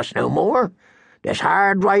trouble us no more. There's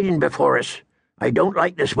hard riding before us. I don't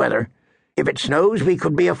like this weather. If it snows, we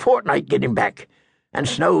could be a fortnight getting back, and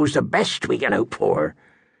snow's the best we can hope for.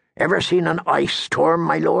 Ever seen an ice storm,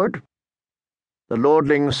 my lord?" The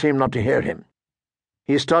lordling seemed not to hear him.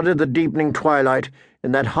 He studied the deepening twilight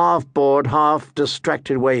in that half-bored,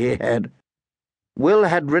 half-distracted way he had. Will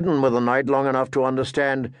had ridden with the knight long enough to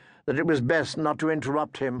understand that it was best not to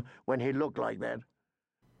interrupt him when he looked like that.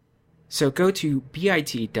 So go to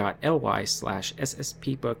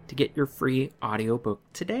bit.ly/sspbook to get your free audiobook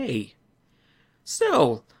today.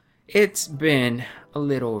 So, it's been a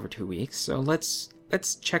little over 2 weeks, so let's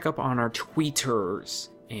check up on our tweeters.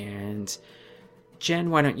 And Jen,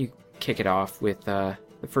 why don't you kick it off with the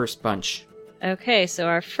first bunch Okay, so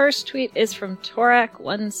our first tweet is from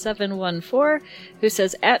Torak1714, who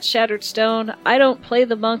says, at Shattered Stone, I don't play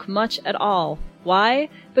the monk much at all. Why?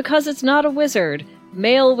 Because it's not a wizard.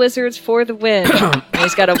 Male wizards for the win. And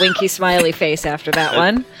he's got a winky smiley face after that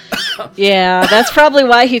one. Yeah, that's probably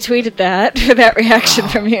why he tweeted that, for that reaction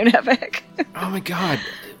from you, Nevik. Oh my god.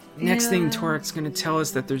 Next thing, Torak's going to tell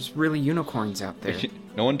us that there's really unicorns out there.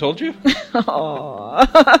 No one told you?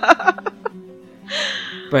 Aww.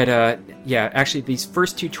 But, yeah, actually, these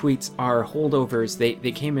first two tweets are holdovers.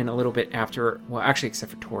 They came in a little bit after, well, actually,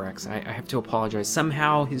 except for Torax. I have to apologize.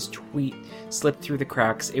 Somehow his tweet slipped through the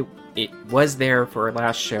cracks. It was there for our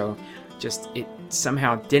last show. Just, it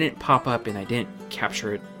somehow didn't pop up, and I didn't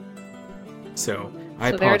capture it. So, I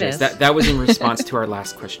apologize. That was in response to our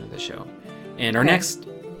last question of the show. And our next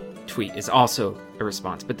tweet is also a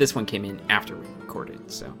response, but this one came in after we recorded,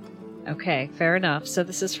 so... Okay, fair enough. So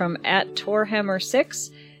this is from @Torhammer6,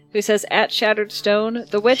 who says, at Shattered Stone,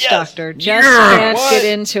 the Witch Doctor just can't get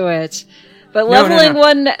into it. But leveling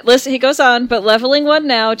one... Listen, he goes on, but leveling one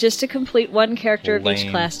now just to complete one character of each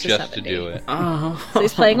class to just 70. to do it. Oh. So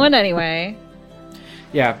he's playing one anyway.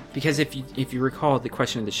 Yeah, because if you recall, the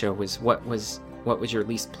question of the show was, what was your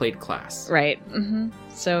least played class? Right. Mm-hmm.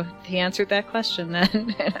 So he answered that question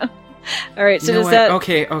then. All right, so you know does what? that...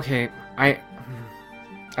 Okay.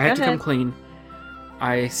 I had to come clean.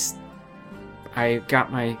 I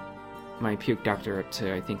got my puke doctor up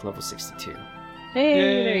to, I think, level 62.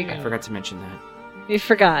 Hey, there you go. I forgot to mention that. You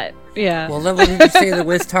forgot. Yeah. What level did you say the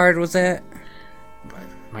Wizard was at?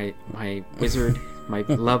 My wizard, my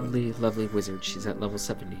lovely wizard, she's at level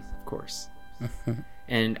 70, of course.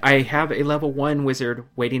 And I have a level 1 wizard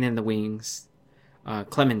waiting in the wings,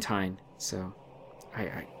 Clementine. So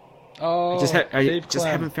I just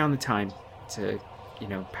haven't found the time to,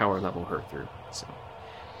 power level her through. So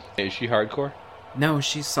Is she hardcore? no,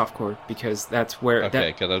 she's softcore because that's where.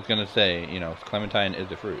 Okay, because I was going to say, Clementine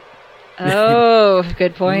is a fruit. Oh,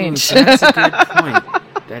 good point. That's a good point.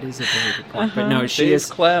 That is a very good point. But no, she is.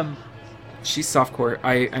 Clem. She's softcore.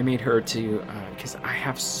 I made her to because I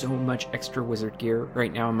have so much extra wizard gear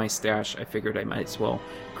right now in my stash. I figured I might as well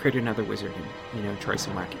create another wizard and try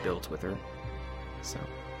some wacky builds with her. So,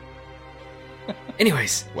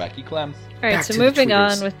 anyways, Wacky Clem. All right, Back so to the moving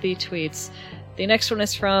on tweeters. with the tweets. The next one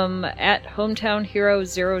is from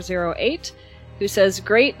 @HometownHero008, who says,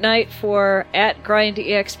 great night for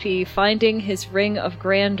 @GrindEXP finding his Ring of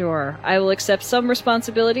Grandeur. I will accept some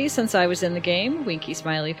responsibility since I was in the game. Winky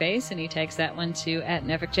smiley face, and he tags that one to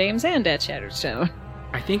 @NevicJames and @Shatterstone.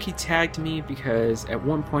 I think he tagged me because at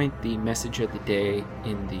one point the message of the day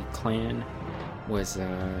in the clan was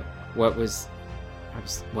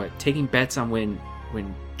taking bets on when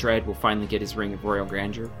Dredd will finally get his Ring of Royal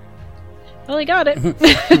Grandeur. Well, he got it.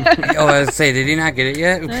 Oh, I was to say, did he not get it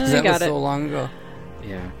yet? Because he that was got it. so long ago.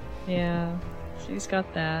 Yeah. Yeah, so he's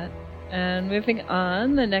got that. And moving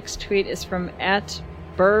on, the next tweet is from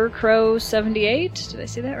 @Burcrow78. Did I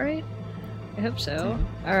say that right? I hope so.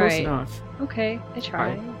 All Close right. enough. Okay, I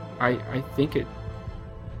try. I think it.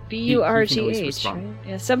 BURGH, right? respond.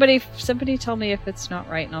 Yeah, somebody tell me if it's not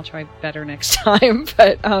right, and I'll try better next time.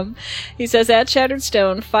 But he says, @Shattered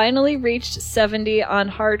Stone finally reached 70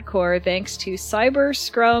 on hardcore thanks to Cyber,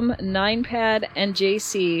 Scrum, 9pad, and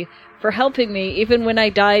JC for helping me even when I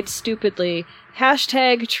died stupidly.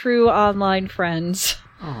 #true online friends.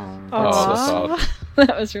 Oh, Oh, that's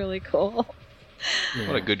That was really cool. yeah.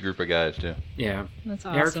 What a good group of guys, too. Yeah. That's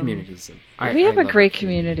Yeah, our awesome. communities. We have a love great our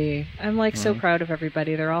community. I'm so proud of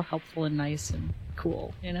everybody. They're all helpful and nice and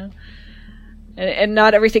cool, And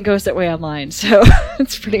not everything goes that way online, so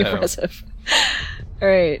it's pretty impressive. All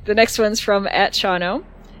right, the next one's from @Shano.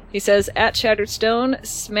 He says, @Shattered Stone,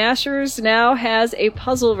 Smashers now has a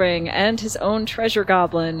puzzle ring and his own treasure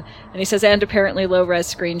goblin. And he says, and apparently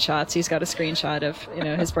low-res screenshots. He's got a screenshot of,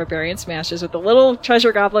 his barbarian smashes with the little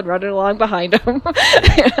treasure goblin running along behind him.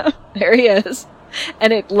 There he is.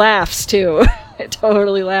 And it laughs, too. It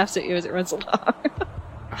totally laughs at you as it runs along.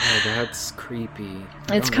 Oh, that's creepy.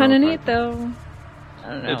 It's kind of neat, though. I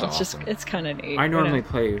don't know. It's It's awesome. kind of neat. I normally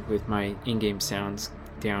play with my in-game sounds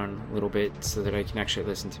down a little bit so that I can actually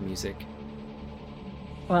listen to music.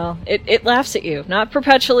 Well, it laughs at you. Not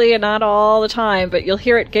perpetually and not all the time, but you'll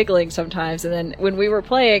hear it giggling sometimes. And then when we were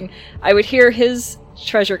playing, I would hear his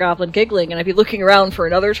treasure goblin giggling, and I'd be looking around for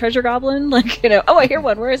another treasure goblin. Oh, I hear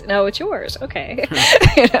one. Where is it? No, it's yours. Okay.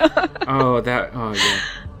 Oh, yeah.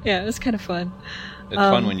 Yeah, it was kind of fun. It's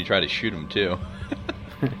fun when you try to shoot him, too.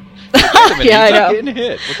 Yeah, I He's not know. getting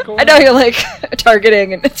hit. What's going I know you're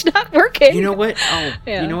targeting, and it's not working. You know what? Oh,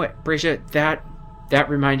 Yeah. you know what, Bridget? That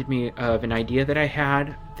reminded me of an idea that I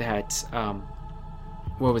had. That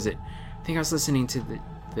what was it? I think I was listening to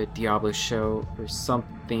the Diablo show or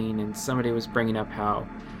something, and somebody was bringing up how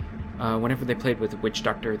whenever they played with the Witch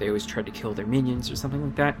Doctor, they always tried to kill their minions or something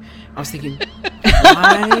like that. I was thinking,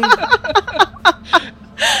 why?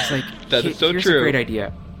 It's like, That is so here's true. a great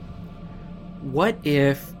idea. What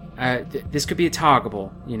if this could be a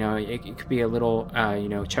toggable? You know, it could be a little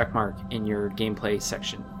check mark in your gameplay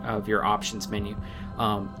section of your options menu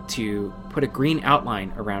to put a green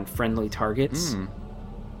outline around friendly targets.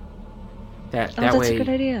 That that's way, a good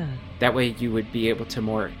idea. that way you would be able to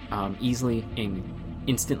more easily and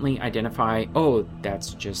instantly identify, oh,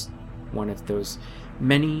 that's just one of those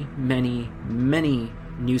many, many, many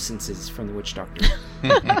nuisances from the Witch Doctor.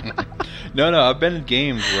 No, I've been in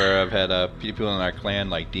games where I've had people in our clan,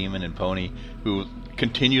 like Demon and Pony, who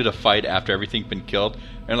continue to fight after everything's been killed,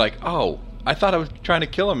 and like, oh, I thought I was trying to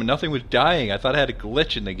kill him and nothing was dying. I thought I had a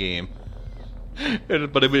glitch in the game. But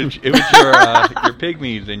it was your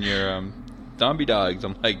pygmies and your zombie dogs.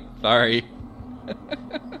 I'm like, sorry.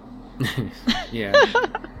 Yeah.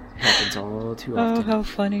 Happens all too Oh, often. how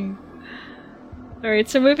funny. Alright,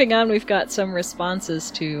 so moving on, we've got some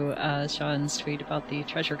responses to Sean's tweet about the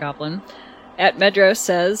treasure goblin. At Medros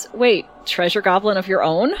says, wait, treasure goblin of your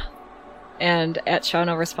own? And at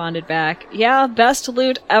Shauno responded back, yeah, best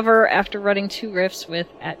loot ever after running 2 rifts with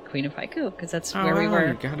at Queen of Haiku, because that's where we were.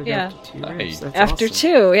 You got it yeah. after 2 Nice. rifts. That's After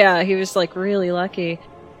awesome. 2, yeah, he was like really lucky.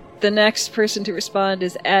 The next person to respond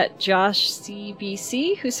is at Josh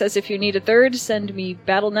CBC, who says, if you need a third, send me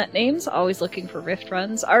BattleNet names. Always looking for Rift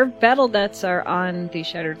runs. Our BattleNets are on the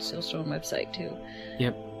Shattered Steelstone website, too.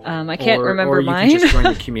 Yep. I can't remember or you mine. can just join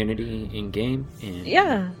the community in game and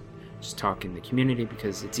Yeah. just talk in the community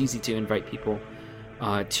because it's easy to invite people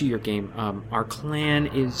to your game. Our clan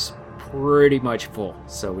is pretty much full,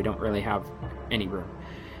 so we don't really have any room.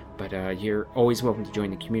 But you're always welcome to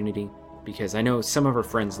join the community because I know some of our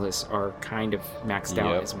friends lists are kind of maxed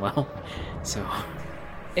out Yep. as well. So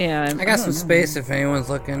Yeah, I got some space if anyone's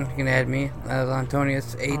looking. You can add me.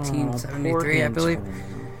 Antonius 1873, I believe.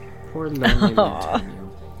 Poor lonely Aw. Antonio.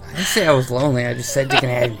 I didn't say I was lonely. I just said you can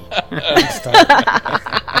add me.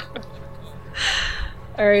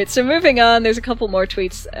 Alright, so moving on, there's a couple more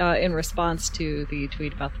tweets in response to the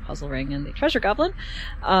tweet about the puzzle ring and the treasure goblin.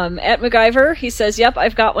 At MacGyver, he says, yep,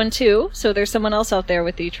 I've got one too. So there's someone else out there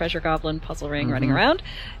with the treasure goblin puzzle ring running around.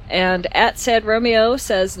 And at Sad Romeo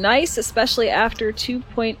says, nice, especially after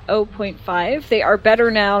 2.0.5. They are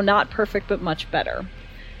better now, not perfect, but much better.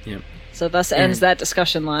 Yep. So thus ends And- that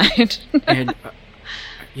discussion line. And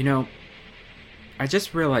I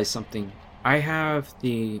just realized something. I have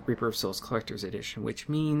the Reaper of Souls Collector's Edition, which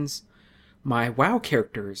means my WoW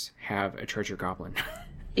characters have a treasure goblin.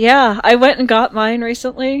 Yeah, I went and got mine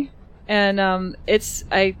recently, and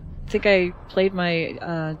I think I played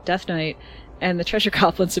my Death Knight, and the treasure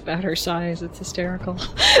goblin's about her size. It's hysterical.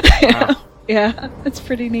 Wow. Yeah, it's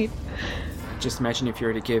pretty neat. Just imagine if you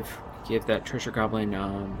were to give that treasure goblin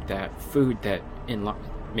that food that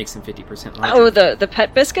makes them 50% larger. Oh, the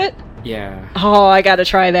pet biscuit? Yeah. Oh, I gotta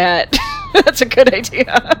try that. That's a good idea.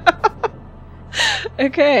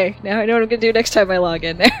 Okay, now I know what I'm gonna do next time I log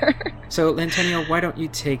in there. So, Lantenio, why don't you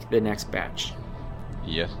take the next batch?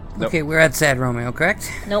 Yes. Nope. Okay, we're at Sad Romeo, correct?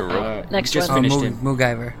 Nope. Next just one. finished Oh, it.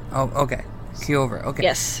 MacGyver. Oh, okay. Key over. Okay.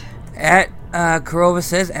 Yes. At Kurova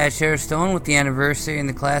says, at Shadowstone, with the anniversary and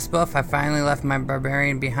the class buff, I finally left my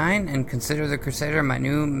barbarian behind and consider the Crusader my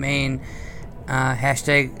new main.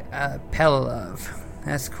 Hashtag Pelilove.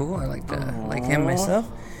 That's cool. I like him myself.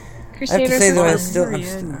 I have to say though,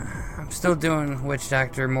 I'm still doing Witch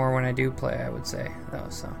Doctor more when I do play. I would say though.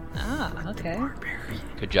 So Okay.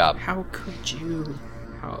 Good job. How could you?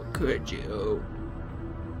 How could you?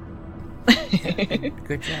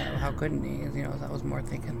 good job. How couldn't he? You know, that was more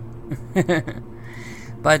thinking.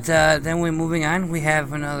 But then we're moving on. We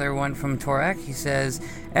have another one from Torak. He says,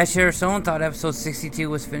 as Shadowstone thought episode 62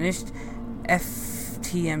 was finished.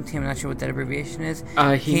 FTMT, I'm not sure what that abbreviation is.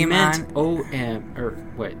 He came meant on. OM or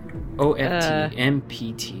what? OFT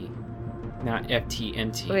MPT, not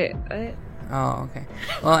FTMT. Wait, what? Oh, okay.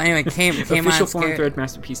 Well, anyway, came Official on forum scared, thread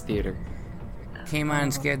Masterpiece Theater. came on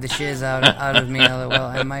and scared the shiz out of me. LOL.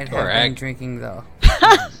 I might have been Correct. drinking though.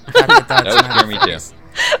 That That would scare me too.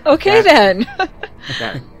 Okay then.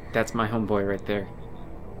 That's my homeboy right there.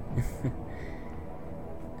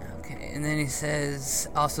 Okay, and then he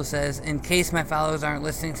also says, in case my followers aren't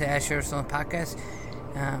listening to Ash Shadowstone podcast,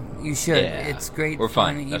 you should. Yeah, It's great we're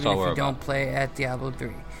fun, fine. even That's if all you we're don't about. play at Diablo 3.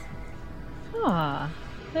 Aw,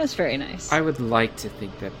 that's very nice. I would like to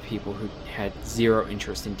think that people who had zero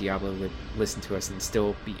interest in Diablo would listen to us and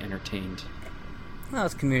still be entertained. Well,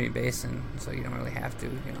 it's community based, and so you don't really have to,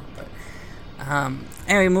 you know. But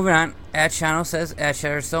Anyway, moving on. At Shano says, at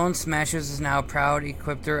Shadowstone, Smashers is now a proud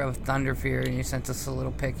equipter of Thunder Fury, and he sent us a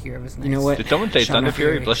little pic here of his nice. You know what? Did someone say Shauna Thunder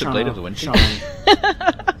Fury, Blessed Shauna, Blade of the Wind? Sean,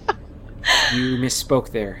 you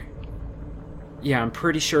misspoke there. Yeah, I'm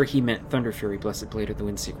pretty sure he meant Thunder Fury, Blessed Blade of the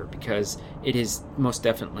Windseeker, because it is most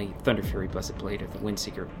definitely Thunder Fury, Blessed Blade of the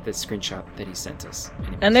Windseeker, the screenshot that he sent us.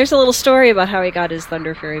 Anyways. And there's a little story about how he got his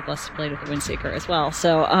Thunder Fury Blessed Blade of the Windseeker as well.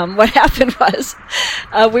 So what happened was,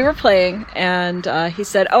 we were playing, and he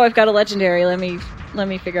said, "Oh, I've got a legendary. Let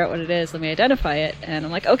me figure out what it is. Let me identify it." And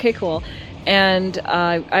I'm like, "Okay, cool." And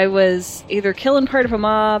I was either killing part of a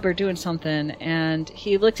mob or doing something, and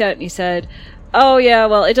he looked at it and he said, "Oh, yeah,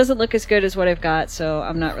 well, it doesn't look as good as what I've got, so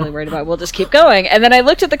I'm not really worried about it. We'll just keep going." And then I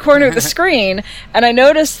looked at the corner of the screen, and I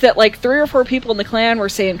noticed that, like, 3 or 4 people in the clan were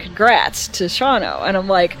saying congrats to Shano. And I'm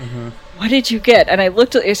like, what did you get? And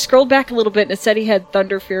I scrolled back a little bit, and it said he had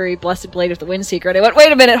Thunder Fury, Blessed Blade of the Windseeker. And I went,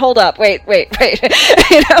 wait a minute, hold up, wait.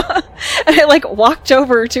 You know? And I, like, walked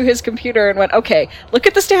over to his computer and went, okay, look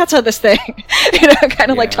at the stats on this thing. You know,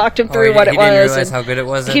 kind of, like, talked him through what it was. He didn't realize how good it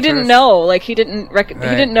was. He didn't know. Like, he didn't he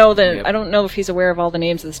didn't know that. Yep. I don't know if he's aware of all the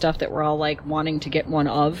names of the stuff that we're all, like, wanting to get one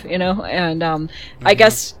of, you know? And I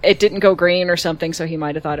guess it didn't go green or something, so he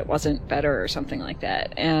might have thought it wasn't better or something like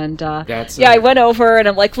that. And I went over and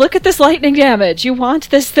I'm like, look at this lightning damage. You want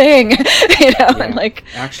this thing. You know? And, like,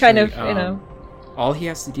 actually, kind of, you know. All he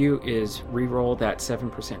has to do is re-roll that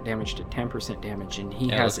 7% damage to 10% damage, and he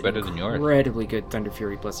has an incredibly good Thunder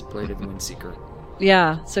Fury, Blessed Blade of the Windseeker.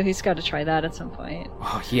 Yeah, so he's got to try that at some point.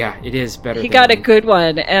 Oh, yeah, it is better. He got a good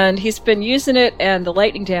one, and he's been using it, and the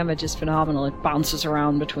lightning damage is phenomenal. It bounces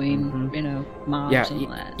around between, you know, mobs and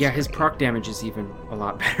all that. Yeah, his proc damage is even a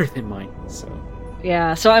lot better than mine, so...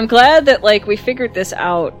 Yeah, so I'm glad that, like, we figured this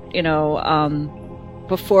out, you know,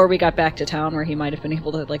 before we got back to town, where he might have been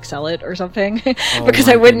able to, like, sell it or something. Because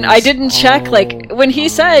I didn't check, like, when he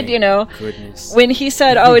said, you know, when he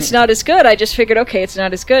said, oh, it's not as good, I just figured, okay, it's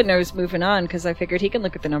not as good, and I was moving on, because I figured he can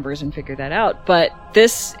look at the numbers and figure that out. But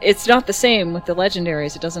it's not the same with the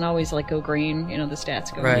legendaries. It doesn't always, like, go green, you know, the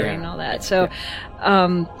stats go green and all that. So,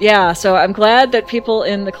 so I'm glad that people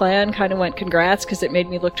in the clan kind of went congrats, because it made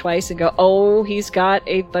me look twice and go, oh, he's got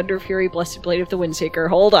a Thunder Fury Blessed Blade of the Windseeker,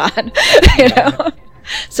 hold on. You know?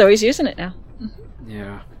 So he's using it now.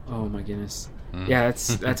 Yeah. Oh my goodness. Yeah,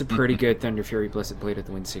 that's a pretty good Thunder Fury Blessed Blade of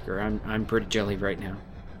the Windseeker. I'm pretty jelly right now.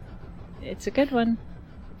 It's a good one.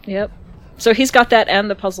 Yep. So he's got that and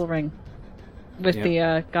the puzzle ring with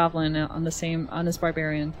the goblin on his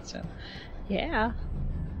barbarian. So yeah.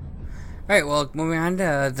 Alright, well, moving on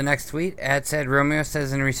to the next tweet. Said Romeo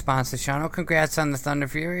says in response to Shano, congrats on the Thunder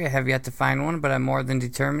Fury. I have yet to find one, but I'm more than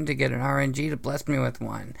determined to get an RNG to bless me with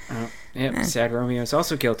one. Sad Romeo is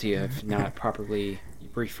also guilty of not properly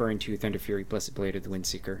referring to Thunder Fury, Blessed Blade of the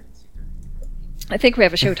Windseeker. I think we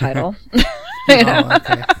have a show title.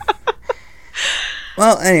 Okay.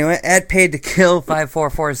 Well, anyway, Paid to Kill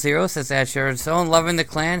 5440 says at Shadowstone, loving the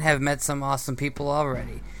clan, have met some awesome people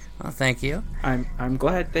already. Well, thank you. I'm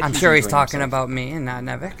glad that I'm sure he's talking about me and not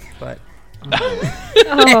Nevik, but...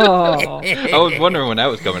 Oh. I was wondering when that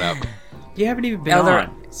was coming up. You haven't even been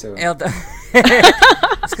on, so...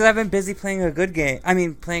 It's because I've been busy playing a good game. I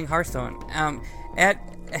mean, playing Hearthstone. At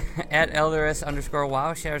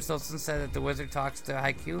Elderus_WoW, Shadowstone said that the wizard talks to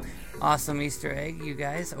Haiku. Awesome Easter egg, you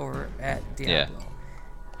guys, over at Diablo. Yeah.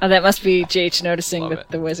 Oh, that must be JH noticing that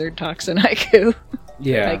the wizard talks in Haiku.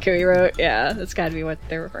 Yeah. Haiku he wrote. Yeah, that's got to be what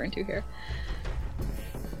they're referring to here.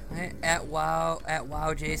 At WoW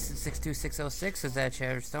Jason 62606 is at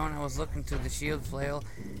Shadowstone. I was looking through the shield flail.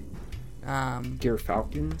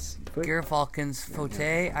 Gerfalcon's Fote.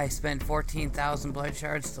 I spent 14,000 blood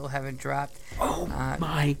shards, still haven't dropped. Oh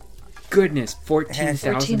my goodness,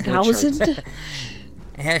 14,000 blood shards.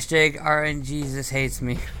 Hashtag RNGesus hates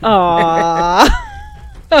me. Aww.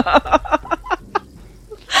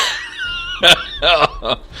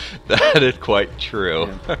 That is quite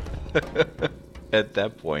true. At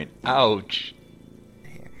that point. Ouch.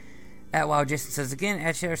 At WoW Jason says again,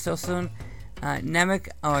 at Share so soon. Nevik,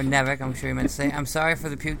 I'm sure you meant to say, I'm sorry for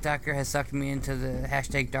the puke doctor has sucked me into the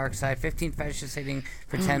hashtag dark side. 15 fetishes hitting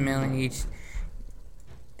for 10 million each.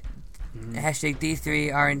 Hashtag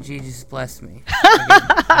D3 RNG just blessed me.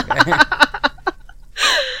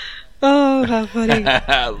 Oh, how funny.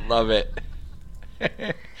 I love it.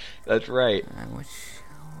 That's right.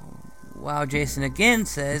 Wow, Jason again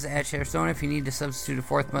says, at Sharestone, if you need to substitute a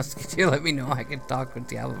fourth musketeer, let me know. I can talk with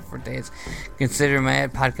Diablo for days. Consider my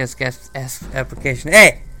podcast guest application.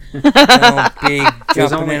 Hey! Don't be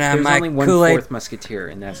jumping in on my Kool-Aid. There's only one fourth musketeer,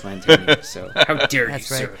 and that's Lantagne, so how dare you, right.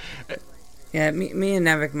 sir? Yeah, me and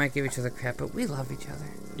Nevik might give each other crap, but we love each other.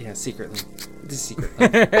 Yeah, secretly. This is secret.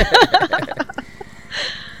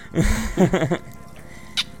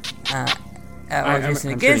 Jason I'm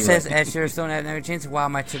again sure says, you at Sherstone, I've never changed. Wow,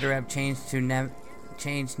 my Twitter app changed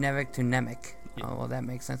Nevik to Nemec. Oh, well, that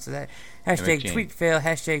makes sense. So that hashtag Nemec tweet fail,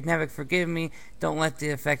 hashtag Nevik forgive me. Don't let the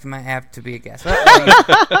effect of my app to be a guest. Sorry,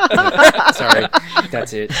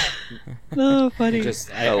 that's it. Oh, funny.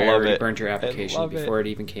 I love already it. burned your I application love before it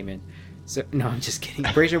even came in. So no, I'm just kidding.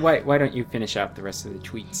 Brazier, why don't you finish out the rest of the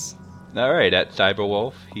tweets? All right, at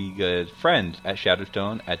Cyberwolf, he goes, friends at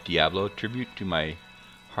Shadowstone at Diablo, tribute to my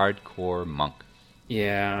hardcore monk.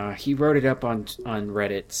 Yeah, he wrote it up on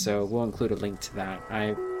Reddit, so we'll include a link to that.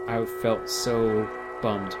 I felt so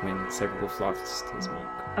bummed when Cyberwolf lost his monk.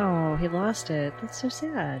 Oh, he lost it. That's so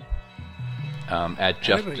sad. At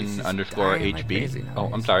Everybody's Justin just _HB. dying like crazy Oh,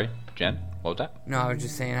 nowadays. I'm sorry, Jen. What was that? No, I was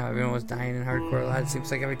just saying how everyone was dying in hardcore a lot. It seems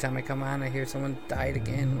like every time I come on, I hear someone died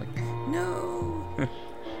again. I'm like, no.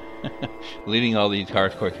 Leading all these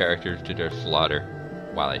hardcore characters to their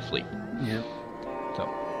slaughter while I sleep. Yeah. So,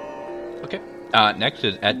 okay. Next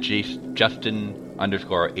is at Justin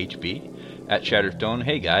 _HB. At Shatterstone,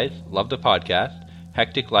 hey guys, love the podcast.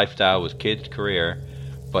 Hectic lifestyle with kids' career,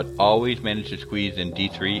 but always manage to squeeze in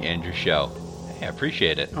D3 and your show. Hey, I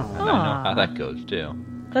appreciate it. I know how that goes too.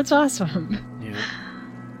 That's awesome. Yeah.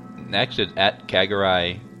 Next is at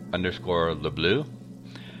Kagarai _LeBlue.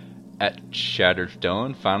 At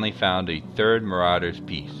Shatterstone, finally found a third Marauders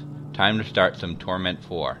piece. Time to start some Torment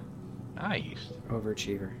 4. Nice.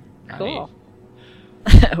 Overachiever. Cool.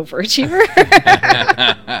 Overachiever?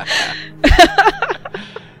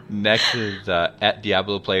 Next is at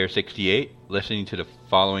Diablo Player 68, listening to the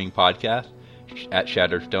following podcast at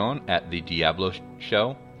Shatterstone at the Diablo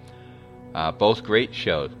Show. Both great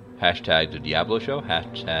shows. Hashtag the Diablo Show.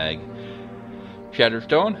 Hashtag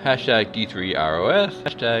Shatterstone. Hashtag D3ROS.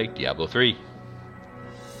 Hashtag Diablo 3.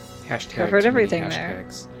 Hashtag Covered too many everything there.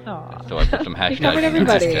 hashtags. Aw. So I put some hashtags. covered in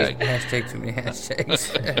everybody. hashtag. Hashtag too many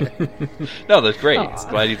hashtags. No, that's great. Aw.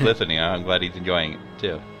 Glad he's listening. I'm glad he's enjoying it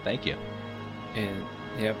too. Thank you. And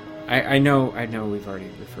yep, I know we've already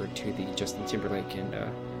referred to the Justin Timberlake and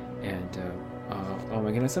oh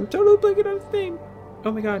my goodness, I'm totally blanking on his name.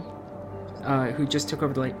 Oh my god, who just took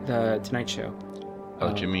over the Tonight Show?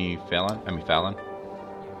 Oh, Jimmy Fallon. Fallon.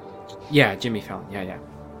 Yeah, Jimmy Fallon. Yeah.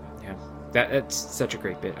 That's such a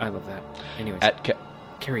great bit. I love that. Anyways,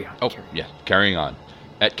 carry on. Carrying on.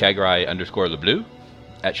 At Kagarai _LeBlue.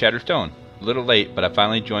 At Shatterstone. A little late, but I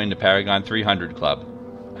finally joined the Paragon 300 Club.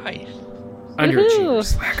 Nice. Underachiever, Woohoo.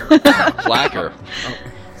 slacker. Slacker.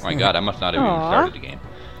 Oh my god, I must not have even Aw. started the game.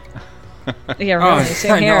 Yeah, really.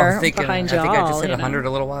 Same I know, here. I'm thinking, Behind I think I y'all, just hit you know. 100 a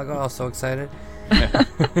little while ago. I was so excited. Yeah.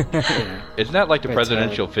 Isn't that like the But,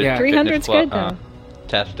 presidential yeah. fitness 300's club, good, though.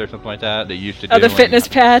 test or something like that they used to do? Oh, the in fitness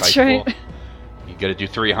high patch, school? right? You gotta do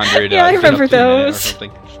 300 Yeah, I sit-ups remember in a minute or those.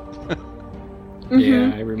 something. Yeah, I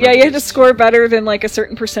remember. Yeah, you had to this. score better than like a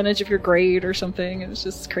certain percentage of your grade or something. It was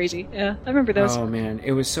just crazy. Yeah, I remember those. Oh man,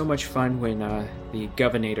 it was so much fun when the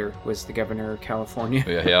governor was the governor of California.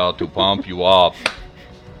 We're here to pump you up.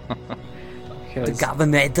 The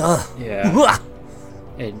governor. Yeah.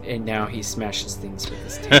 And now he smashes things with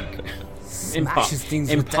his tank. Smashes things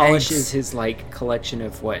and with polishes tanks. his like collection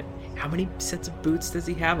of what? How many sets of boots does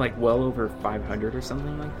he have? Like well over 500 or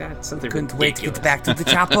something like that. Something Couldn't ridiculous. wait to get back to the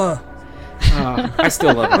chopper. I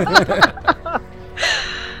still love it.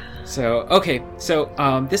 So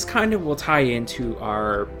this kind of will tie into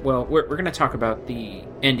our. Well, we're going to talk about the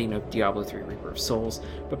ending of Diablo 3: Reaper of Souls,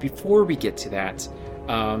 but before we get to that,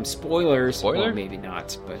 spoilers. Spoiler? Well, maybe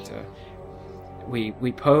not, but we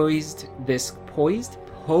posed this this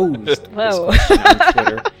Whoa. question on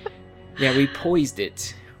Twitter. Yeah, we poised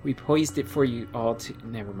it. We poised it for you all to.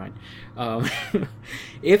 Never mind.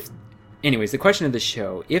 Anyways, the question of the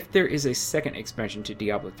show: if there is a second expansion to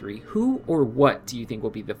Diablo 3, who or what do you think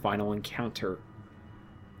will be the final encounter?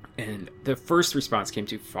 And the first response came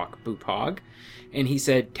to Fuck Boopog, and he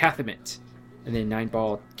said Tathamit. And then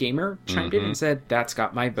Nineball Gamer chimed in and said, "That's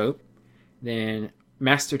got my vote." Then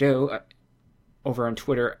Master Doe, over on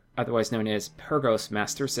Twitter, otherwise known as Pergos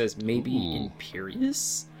Master, says maybe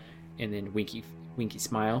Imperius. And then Winky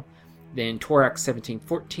Smile. Then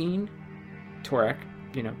Torak1714, Torak,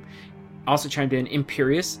 also chimed in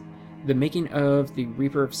Imperius. The making of the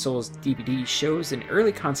Reaper of Souls DVD shows an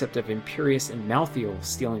early concept of Imperius and Malthael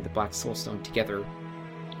stealing the Black Soulstone together.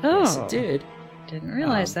 Yes, Oh, it did. didn't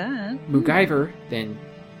realize that. Mugaiver then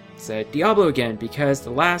said Diablo again because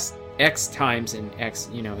the last X times, and X,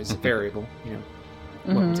 is a variable,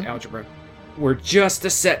 welcome to algebra, were just a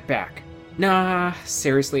setback. Nah,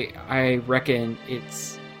 seriously, I reckon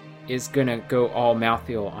it's is gonna go all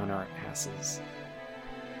Malthael on our asses.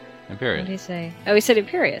 What did he Imperious. say? Oh, he said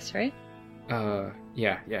Imperious, right?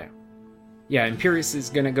 Yeah. Imperious is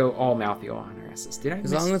gonna go all Malthael on our asses. Did I?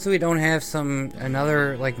 As long as we don't have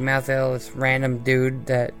another like Malthael, this random dude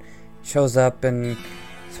that shows up and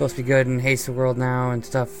is supposed to be good and hates the world now and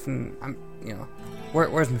stuff. And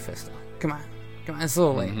where's Mephisto? Come on, it's a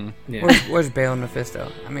little late. Mm-hmm. Yeah. Where's Bale and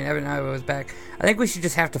Mephisto? I mean, every night was back. I think we should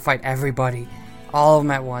just have to fight everybody, all of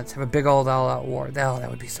them at once. Have a big old all-out war. That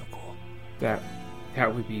would be so cool. That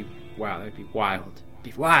would be wow. That'd be wild.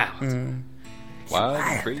 Be wild. Wild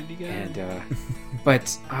and pretty together. And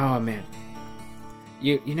but oh man,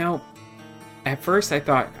 you know, at first I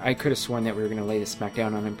thought I could have sworn that we were gonna lay the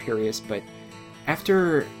smackdown on Imperious, but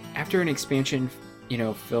after an expansion,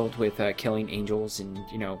 filled with killing angels and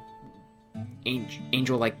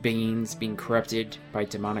angel-like beings being corrupted by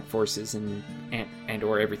demonic forces and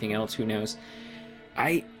or everything else, who knows?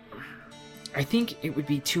 I think it would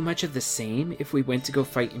be too much of the same if we went to go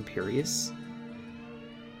fight Imperious.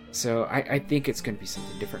 So I think it's going to be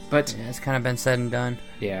something different. But Yeah, it's kind of been said and done.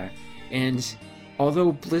 yeah, and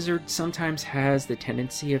although Blizzard sometimes has the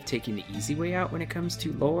tendency of taking the easy way out when it comes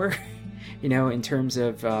to lore, in terms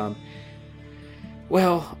of,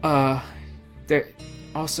 there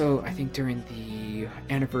also, I think during the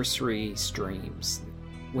anniversary streams,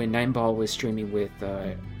 when Nineball was streaming with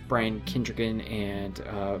Brian Kindrigan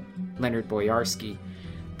and Leonard Boyarsky,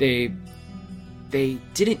 they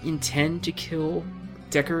didn't intend to kill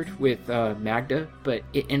Deckard with Magda, but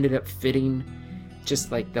it ended up fitting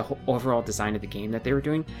just like the whole overall design of the game that they were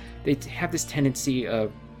doing. They have this tendency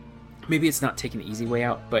of, maybe it's not taking the easy way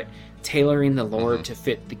out, but tailoring the lore to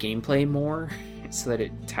fit the gameplay more so that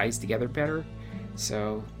it ties together better.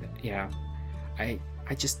 So yeah, I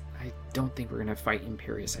don't think we're gonna fight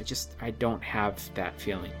Imperious. I don't have that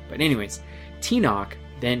feeling. But anyways, Tenoch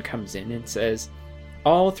then comes in and says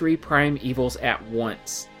all 3 prime evils at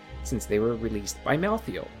once, since they were released by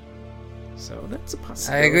Malthael. So that's a I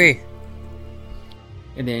possibility. agree.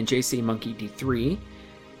 And then JC Monkey D3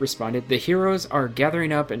 responded, the heroes are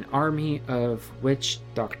gathering up an army of witch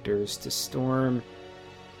doctors to storm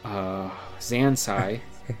Zansai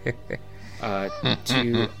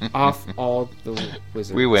to off all the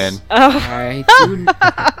wizards. We win. I do not.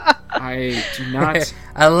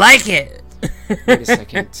 I like it. Wait a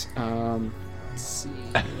second. Let's see.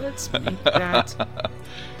 Let's make that.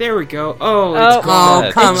 There we go. Oh, it's gone.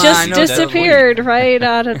 Oh, come It just on. No, disappeared right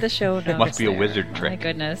out of the show notes. Must be a there. wizard Oh, my trick.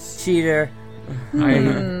 goodness. Cheater.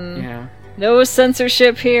 Yeah. No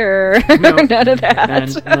censorship here. No, None of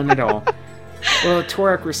that. None at all. Well,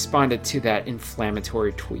 Torak responded to that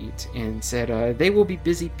inflammatory tweet and said, they will be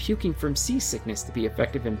busy puking from seasickness to be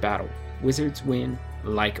effective in battle. Wizards win,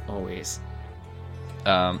 like always.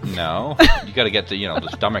 No. You got to get the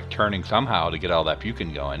stomach turning somehow to get all that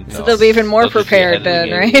puking going. So they'll be even more they'll just be prepared ahead of then,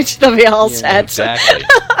 the game. right? They'll be all Yeah, set. Exactly.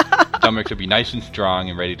 Stomachs will be nice and strong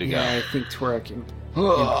and ready to go. Yeah, I think Torak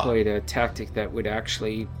employed a tactic that would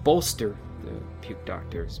actually bolster the puke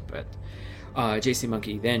doctors, but JC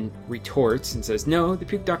Monkey then retorts and says, no, the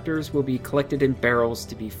puke doctors will be collected in barrels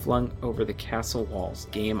to be flung over the castle walls.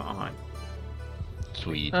 Game on.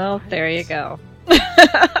 Sweet. Well, there you go.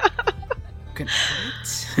 Good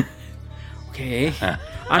night. Okay.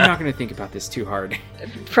 I'm not going to think about this too hard.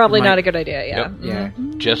 Probably Might- not a good idea, yeah. Yep. Yeah.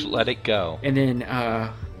 Just let it go. And then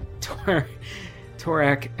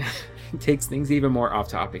Torak takes things even more off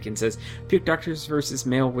topic and says, puke doctors versus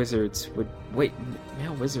male wizards would... Wait,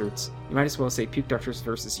 male wizards? You might as well say puke doctors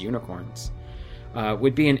versus unicorns.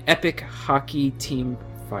 Would be an epic hockey team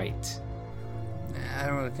fight. I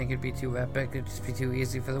don't really think it'd be too epic. It'd just be too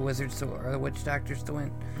easy for the wizards or the witch doctors to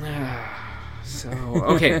win. So,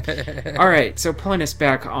 okay. Alright, so pulling us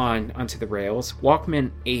back onto the rails,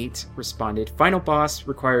 Walkman 8 responded, final boss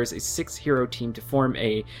requires a 6-hero team to form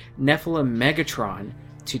a Nephilim Megatron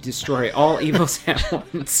to destroy all evils at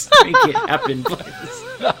once. Make it happen, please.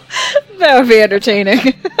 That would be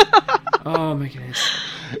entertaining. Oh my goodness.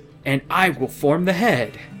 And I will form the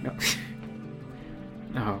head. No.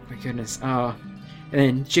 Oh my goodness. And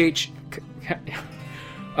then JH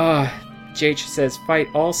says, fight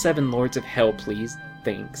all 7 Lords of Hell, please.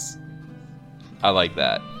 Thanks. I like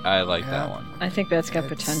that. I like Yeah. that one. I think that's got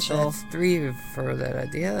potential. That's 3 for that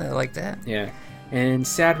idea. I like that. Yeah. And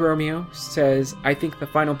Sad Romeo says, I think the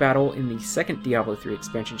final battle in the second Diablo 3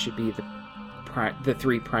 expansion should be the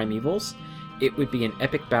 3 Primevals. It would be an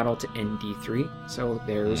epic battle to end D3. So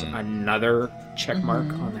there's another check mark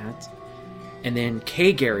on that. And then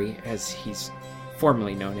K. Gary, as he's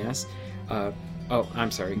formerly known as,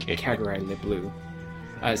 Kagrai Le Bleu,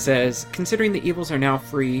 says, considering the evils are now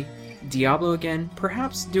free Diablo again,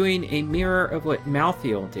 perhaps doing a mirror of what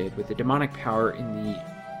Malthael did with the demonic power in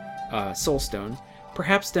the Soul Stone,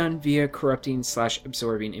 perhaps done via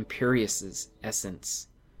corrupting/absorbing Imperius's essence.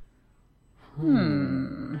 We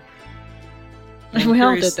all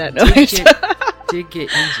Imperius did that noise. did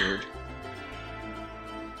get injured.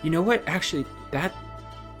 You know what? Actually, that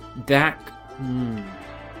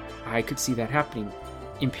I could see that happening.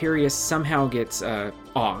 Imperius somehow gets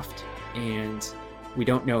offed, and we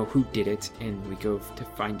don't know who did it, and we go to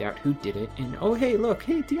find out who did it, and oh hey, look,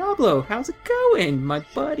 hey Diablo, how's it going, my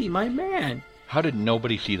buddy, my man? How did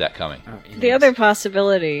nobody see that coming? The other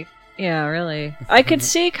possibility, yeah, really. I could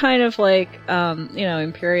see kind of like,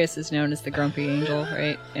 Imperius is known as the grumpy angel,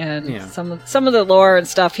 right? And Yeah. some of the lore and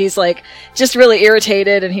stuff, he's like just really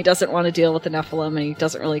irritated, and he doesn't want to deal with the Nephilim, and he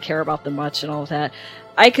doesn't really care about them much, and all of that.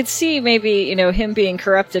 I could see maybe, him being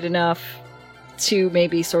corrupted enough to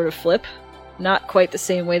maybe sort of flip, not quite the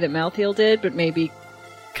same way that Malthael did, but maybe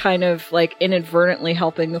kind of like inadvertently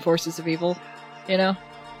helping the forces of evil,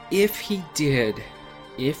 If he did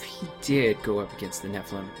go up against the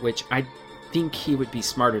Nephilim, which I think he would be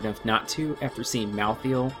smart enough not to after seeing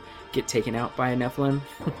Malthael get taken out by a Nephilim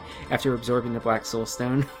after absorbing the Black Soul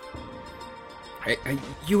Stone.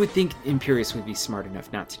 You would think Imperius would be smart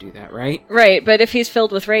enough not to do that, right? Right, but if he's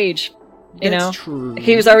filled with rage, That's true.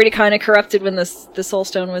 he was already kind of corrupted when the Soul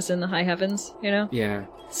Stone was in the high heavens, Yeah.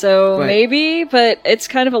 So But- maybe, but it's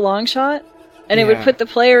kind of a long shot, and it would Yeah. put the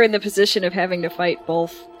player in the position of having to fight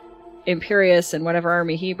both Imperius and whatever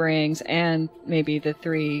army he brings, and maybe the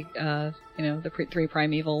three, three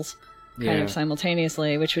primevals. Kind of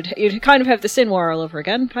simultaneously, which you'd kind of have the Sin War all over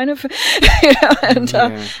again, kind of. And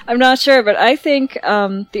Yeah. I'm not sure, but I think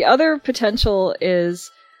the other potential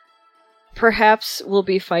is perhaps we'll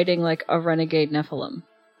be fighting like a renegade Nephilim.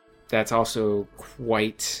 That's also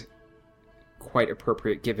quite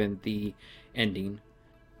appropriate given the ending.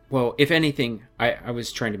 Well, if anything, I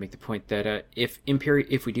was trying to make the point that if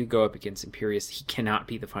we do go up against Imperius, he cannot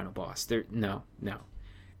be the final boss. No.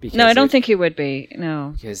 Because No, I don't think he would be.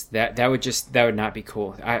 No. Because that would not be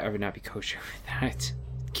cool. I would not be kosher with that.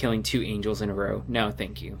 Killing 2 angels in a row. No,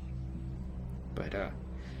 thank you. But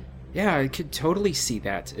yeah, I could totally see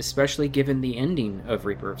that, especially given the ending of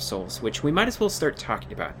Reaper of Souls, which we might as well start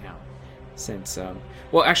talking about now. Since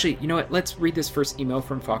well, actually, you know what? Let's read this first email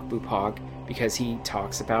from Fokbupog because he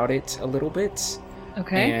talks about it a little bit.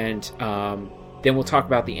 Okay. And then we'll talk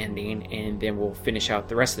about the ending, and then we'll finish out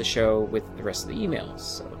the rest of the show with the rest of the emails.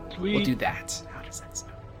 So we'll Sweet. do that. How does that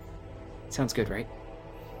sound? Sounds good, right?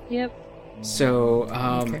 Yep. So,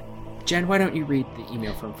 Okay. Jen, why don't you read the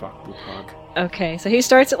email from Fokbupog? Okay, so he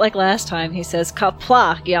starts it like last time. He says,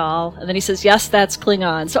 Kapla, y'all. And then he says, yes, that's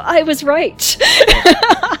Klingon. So I was right.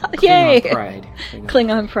 Yay! Klingon Pride.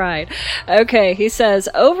 Klingon pride. Okay, he says,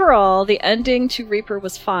 overall, the ending to Reaper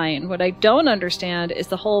was fine. What I don't understand is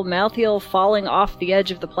the whole Malthael falling off the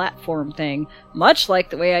edge of the platform thing, much like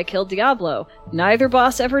the way I killed Diablo. Neither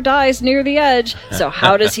boss ever dies near the edge, so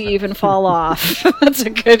how does he even fall off? That's a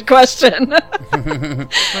good question. Well,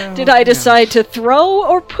 Did I decide to throw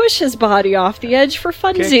or push his body off the edge for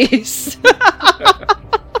funsies?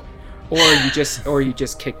 Or you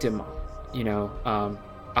just kicked him,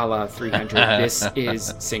 a la 300. This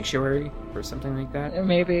is Sanctuary or something like that.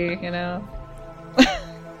 Maybe,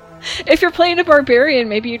 If you're playing a barbarian,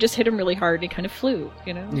 maybe you just hit him really hard and he kind of flew,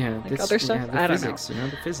 Yeah, Like other stuff. the I don't physics, know.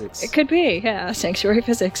 the physics. It could be, yeah, sanctuary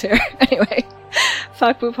physics here. Anyway,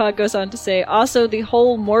 Fokbupog goes on to say, also the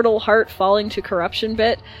whole mortal heart falling to corruption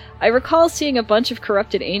bit. I recall seeing a bunch of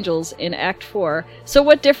corrupted angels in Act 4, so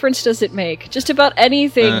what difference does it make? Just about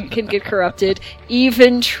anything can get corrupted,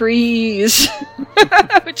 even trees.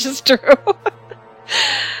 Which is true.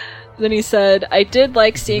 Then he said, I did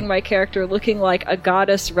like seeing my character looking like a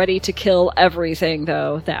goddess ready to kill everything,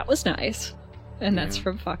 though. That was nice. And that's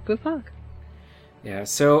from Fokbupog. Yeah,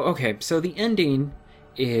 so the ending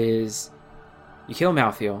is you kill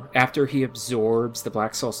Malthael after he absorbs the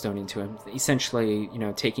Black Soul Stone into him, essentially,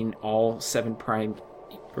 taking all 7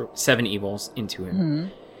 evils into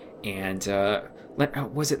him. And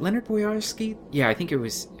was it Leonard Boyarsky? Yeah, I think it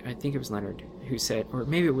was Leonard who said, or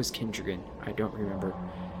maybe it was Kindrigan, I don't remember.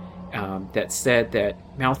 That said that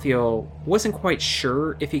Malthael wasn't quite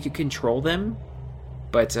sure if he could control them,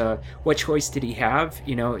 but what choice did he have?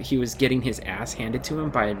 He was getting his ass handed to him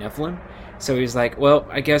by a Nephilim, so he was like, well,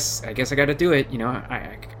 I guess I gotta do it,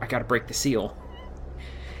 I gotta break the seal.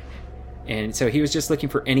 And so he was just looking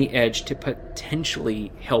for any edge to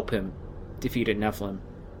potentially help him defeat a Nephilim.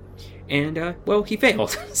 And, well, he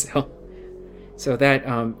failed, so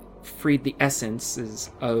that freed the essences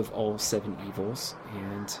of all 7 evils,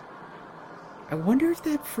 and I wonder if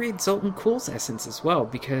that freed Zoltan Kuhl's essence as well,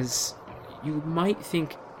 because you might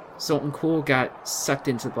think Zoltan Kuhl got sucked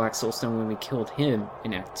into the Black Soulstone when we killed him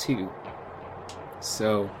in Act 2.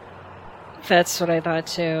 So... That's what I thought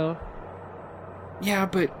too. Yeah,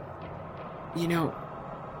 but...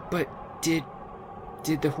 But did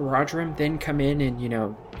the Horadrim then come in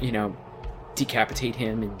and, decapitate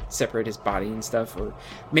him and separate his body and stuff? Or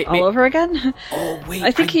all over again? Oh, wait,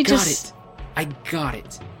 I think I got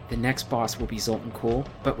it. The next boss will be Zoltan Kuhl,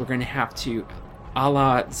 but we're going to have to, a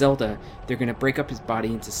la Zelda, they're going to break up his body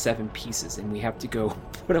into 7 pieces, and we have to go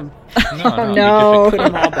put them, no. put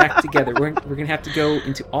them all back together. We're going to have to go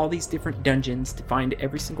into all these different dungeons to find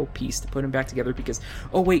every single piece to put them back together, because,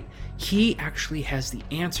 oh wait, he actually has the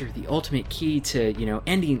answer, the ultimate key to,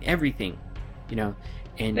 ending everything,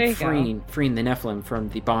 and freeing the Nephilim from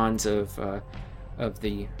the bonds of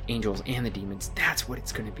the angels and the demons. That's what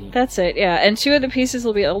it's going to be. That's it, yeah. And 2 of the pieces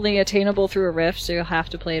will be only attainable through a rift, so you'll have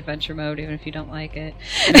to play adventure mode even if you don't like it.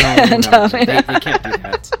 No, they can't do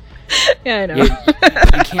that. Yeah, I know. You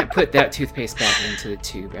can't put that toothpaste back into the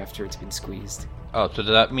tube after it's been squeezed. Oh, so does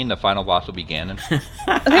that mean the final boss will be Ganon?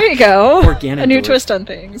 There you go. Or Ganondorf. A new twist on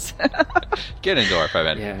things. Ganondorf, I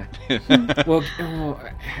meant. Yeah. Well,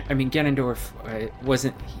 I mean, Ganondorf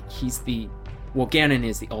wasn't... He's the... Well, Ganon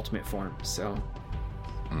is the ultimate form, so...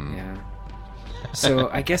 Yeah. So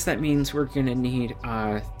I guess that means we're gonna need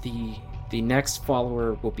the next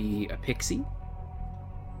follower will be a pixie,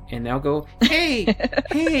 and they'll go, hey,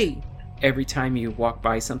 hey, every time you walk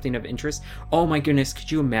by something of interest. Oh my goodness, could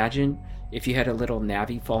you imagine if you had a little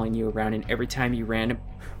Navi following you around, and every time you ran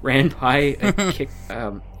by a kick?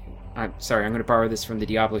 I'm sorry, I'm going to borrow this from the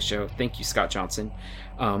Diablo show. Thank you, Scott Johnson,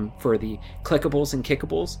 for the clickables and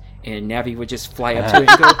kickables, and Navi would just fly up to it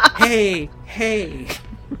and go, hey, hey.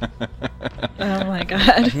 Oh my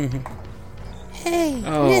god. Hey,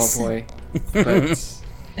 oh listen. Boy. But,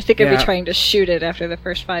 I think I'd be trying to shoot it after the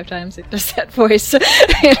first 5 times it does that voice.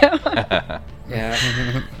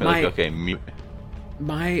 Yeah. Mute.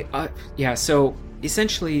 So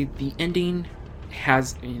essentially the ending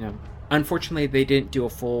has, unfortunately they didn't do a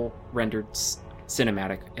full rendered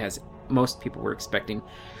cinematic as most people were expecting.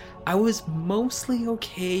 I was mostly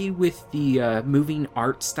okay with the moving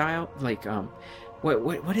art style, like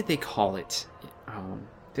what did they call it?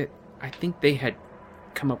 I think they had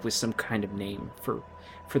come up with some kind of name for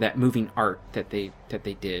that moving art that they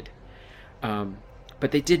did.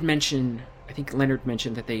 But they did mention, I think Leonard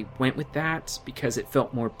mentioned that they went with that because it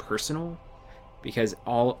felt more personal. Because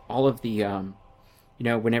all of the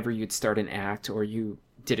whenever you'd start an act or you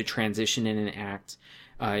did a transition in an act,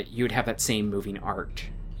 you would have that same moving art.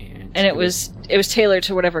 And it was tailored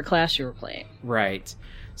to whatever class you were playing. Right.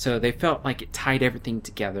 So they felt like it tied everything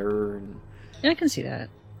together. And I can see that.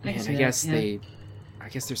 I guess their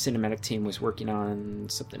cinematic team was working on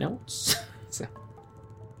something else. So.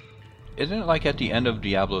 Isn't it like at the end of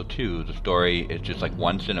Diablo 2, the story is just like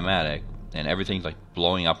one cinematic, and everything's like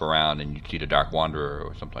blowing up around, and you see the Dark Wanderer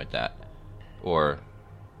or something like that? Or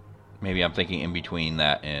maybe I'm thinking in between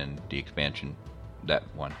that and the expansion, that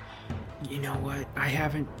one. You know what? I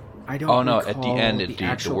don't. Oh no! At the end,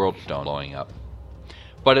 it's the World Stone blowing up.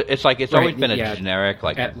 But it's like it's always been a generic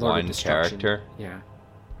like one character. Yeah.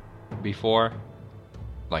 Before,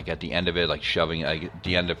 like at the end of it, like shoving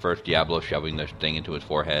the end of first Diablo, shoving this thing into his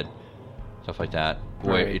forehead, stuff like that.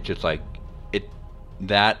 Where it's just like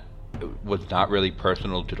that was not really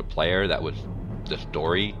personal to the player. That was the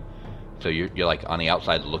story. So you're like on the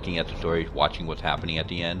outside looking at the story, watching what's happening at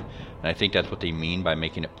the end. And I think that's what they mean by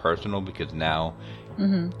making it personal, because now,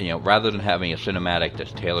 rather than having a cinematic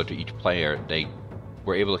that's tailored to each player, they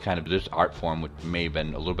were able to kind of this art form, which may have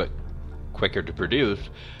been a little bit quicker to produce,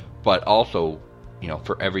 but also,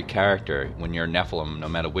 for every character, when you're Nephilim, no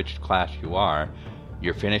matter which class you are,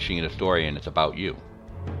 you're finishing the story and it's about you.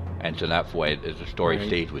 And so that way, the story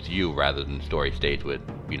stays with you rather than the story stays with,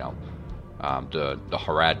 the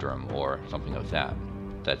Horadrim or something like that.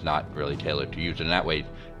 That's not really tailored to you. So in that way,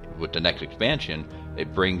 with the next expansion,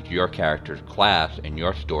 it brings your character's class and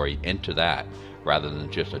your story into that, rather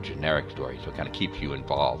than just a generic story. So it kind of keeps you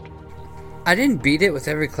involved. I didn't beat it with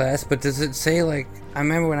every class, but does it say, like, I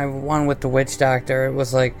remember when I won with the Witch Doctor, it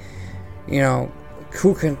was like,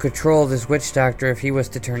 who can control this Witch Doctor if he was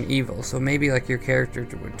to turn evil? So maybe, like, your character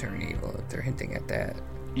would turn evil, if they're hinting at that.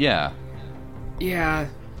 Yeah. Yeah,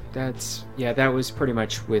 that was pretty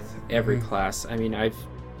much with every class. I mean, I've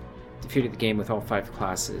defeated the game with all 5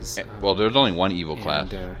 classes. Well, there's only one evil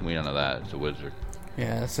class. We don't know that. It's a wizard.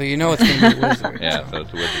 Yeah, so it's going to be a wizard. Yeah, so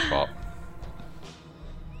it's a wizard's fault.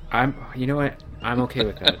 You know what? I'm okay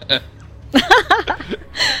with that.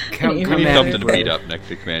 Come We at need it something to with- beat up next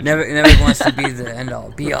expansion. Nevik wants to be the end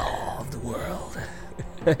all, be all of the world.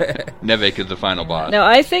 Nevik is the final boss. No,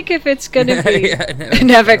 I think if it's going to be Yeah,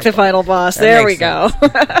 Nevik, the final boss, That there we makes go.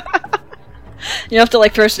 You have to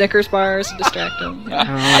like throw Snickers bars and distract him. Yeah.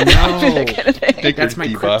 Oh no! That kind of thing. Snickers That's my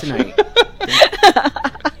debuff. kryptonite.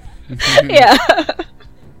 Yeah.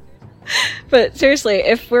 But seriously,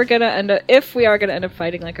 if we are gonna end up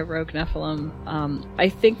fighting like a rogue Nephilim, I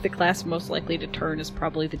think the class most likely to turn is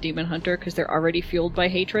probably the Demon Hunter because they're already fueled by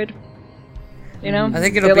hatred. You know, I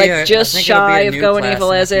think it'll they're be like just shy of going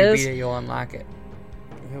evil as is. You'll unlock it.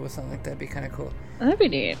 If it was something like that, it'd be kind of cool. That'd be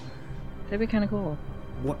neat. That'd be kind of cool.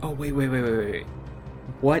 What, oh wait.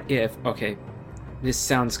 What if? Okay, this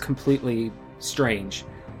sounds completely strange.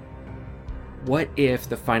 What if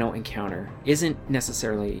the final encounter isn't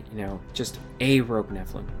necessarily, just a rogue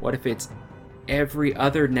Nephilim? What if it's every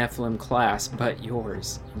other Nephilim class but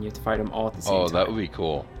yours, and you have to fight them all at the same time? Oh, that would be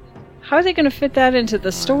cool. How are they going to fit that into the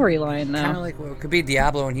storyline, Kind of though? like what it could be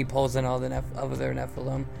Diablo when he pulls in all the other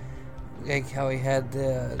Nephilim, like how he had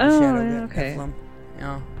the Shadow yeah, okay.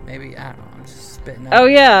 Nephilim. Maybe I don't know. I'm just spitting. Oh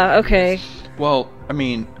yeah, okay. Well, I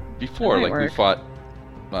mean, before, That might we work. fought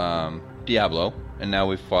Diablo, and now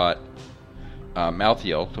we fought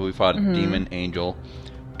Malthael, so we fought Mm-hmm. Demon, Angel,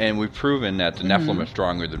 and we've proven that the Nephilim are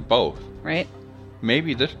stronger than both. Right.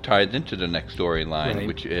 Maybe this ties into the next storyline, Right.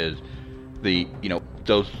 which is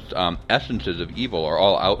those essences of evil are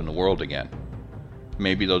all out in the world again.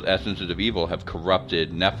 Maybe those essences of evil have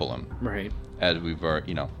corrupted Nephilim, Right. as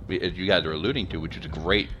as you guys are alluding to, which is a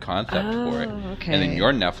great concept for it. Okay. And then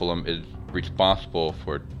your Nephilim is responsible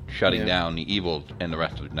for shutting Yeah. down the evils and the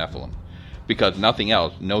rest of the Nephilim. Because nothing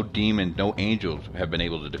else, no demon, no angels have been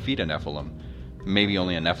able to defeat a Nephilim. Maybe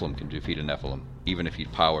only a Nephilim can defeat a Nephilim, even if he's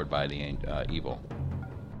powered by the evil.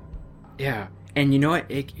 Yeah. And you know what?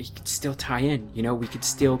 It could still tie in. We could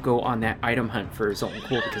still go on that item hunt for Zoltan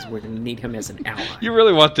Cool because we're going to need him as an ally. You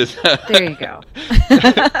really want this There you go.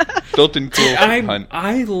 Zoltan Cool hunt?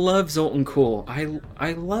 I love Zoltan Cool.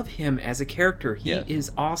 I love him as a character. He Yes.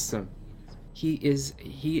 is awesome. He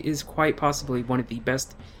is quite possibly one of the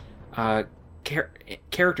best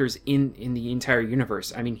characters in the entire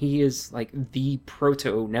universe. I mean, he is like the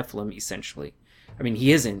proto Nephilim essentially. I mean,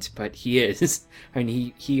 he isn't, but he is. I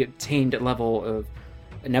mean, he attained a level of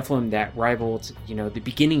Nephilim that rivaled, the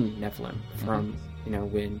beginning Nephilim from,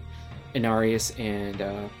 when Inarius and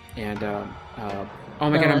oh my god,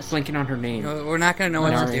 I'm Lilith. blanking on her name. We're not gonna know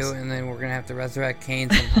what to Nice. do, and then we're gonna have to resurrect Cain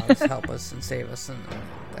somehow to help us and save us. And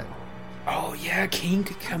that. Oh yeah, Cain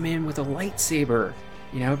could come in with a lightsaber,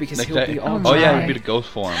 because Like he'll that- be all oh yeah, my. it'd be the ghost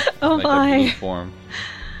form. Oh like my. that blue form.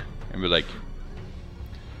 And be like,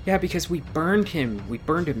 Yeah, because we burned him.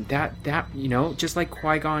 That just like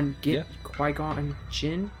Qui-Gon Yeah. Qui-Gon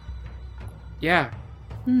Jinn. Yeah.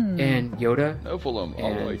 Hmm. And Yoda. Nephilim,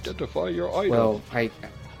 And- I'll identify your item. Well,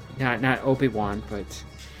 not Obi-Wan, but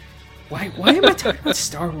why am I talking about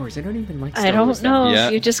Star Wars? I don't even like Star I Wars. don't know. Yeah.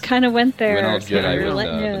 You just kind of went there. we went all so Jedi we were with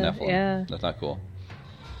letting the you- Nephilim. Yeah. That's not cool.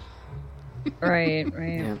 Right.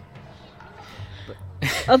 Yeah.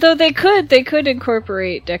 Although they could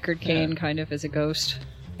incorporate Deckard Cain kind of as a ghost.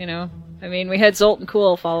 I mean, we had Zoltan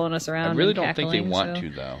Cool following us around. I really and don't think they cackling, want so- to,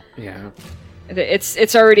 though. Yeah.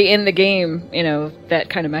 It's already in the game. That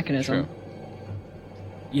kind of mechanism. True.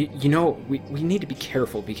 We need to be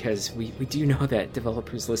careful because we do know that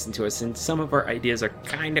developers listen to us and some of our ideas are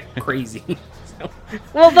kind of crazy. So,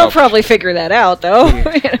 Well, they'll probably figure that out, though.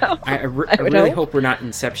 Yeah. I would really hope. hope we're not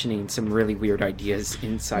inceptioning some really weird ideas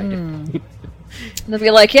inside it. They'll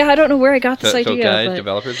be like, "Yeah, I don't know where I got this So idea." guys, but...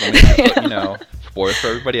 developers, let me just let you know. Spoilers for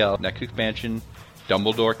everybody else. Next expansion,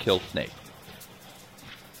 Dumbledore kills Snape.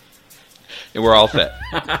 And we're all set.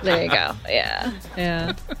 There you go. Yeah.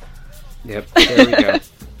 Yep, there we go.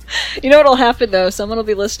 You know what'll happen though? Someone will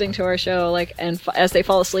be listening to our show, as they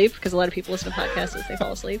fall asleep, because a lot of people listen to podcasts as they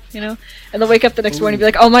fall asleep, and they'll wake up the next morning and be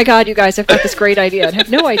like, "Oh my god, you guys, I've got this great idea," and have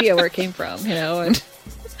no idea where it came from, and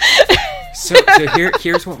So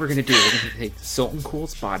here's what we're gonna do. We're gonna take Zoltan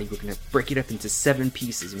Cool's body. We're gonna break it up into 7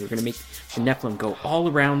 pieces, and we're gonna make the Nephilim go all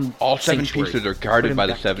around. All 7 Sanctuary. pieces are Put guarded 'em by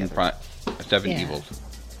the back 7 together. Yeah. evils.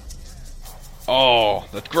 Oh,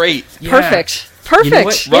 that's great. Yeah. perfect. You know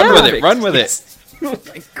what? Run yeah. with it. Run with it. Oh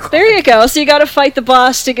my god. There you go. So you got to fight the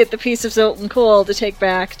boss to get the piece of Zoltan Cool to take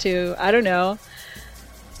back to, I don't know.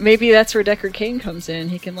 Maybe that's where Deckard Cain comes in.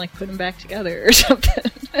 He can put them back together or something.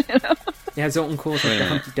 Yeah, Zoltan Cool's like the Yeah.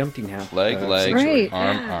 Humpty Dumpty now. Leg, leg, Right,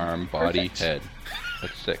 arm, yeah. arm, body, Perfect. head.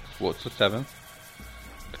 That's 6. What's the 7th?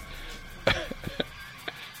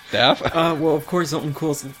 Staff? Well, of course, Zoltan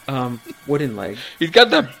Cool's wooden leg. He's got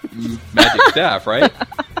the magic staff, right?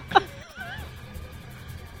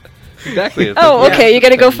 Exactly. It's Oh, like, okay. yeah, You got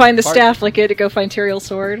to go it's find the part- staff like you had to go find Tyrael's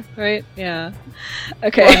sword, right? Yeah.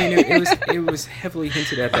 Okay. Well, I mean, it was heavily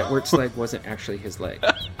hinted at that Wirt's leg wasn't actually his leg.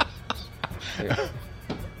 Yeah.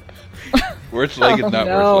 Wirt's leg is not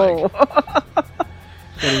no. Wirt's leg.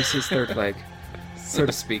 That was his third leg, so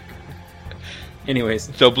to speak. Anyways.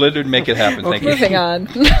 So Blizzard, make it happen. Thank you. Moving on.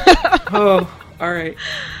 Oh, all right.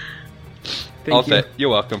 Thank All you. set. You're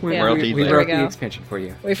welcome. Yeah. Royalties We There later. wrote we go. the expansion for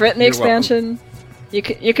you. We've written the You're welcome. expansion.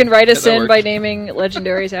 You can write us Yeah, that in by works. naming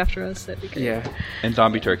legendaries after us. That'd be good. Yeah. And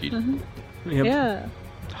zombie turkey. Yep. Yeah.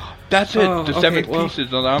 That's it. Oh, The okay, seven well-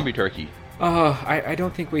 pieces of zombie turkey. I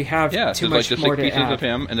don't think we have Yeah, too there's like much the more 6 to pieces add. of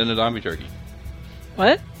him and then the zombie turkey.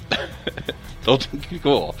 What? Sultan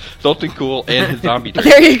Cool. Sultan Cool and his zombie turkey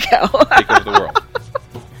There you go. take over the world.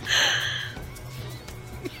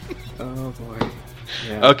 Oh boy.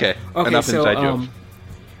 Yeah. Okay, Okay, enough so inside jokes.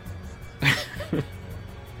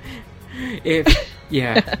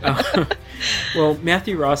 Well,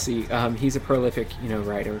 Matthew Rossi, he's a prolific,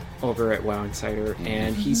 writer over at WoW Insider,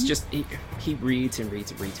 and he's just he reads and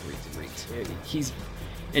reads and reads and reads and reads.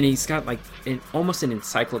 He's got like almost an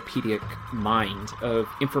encyclopedic mind of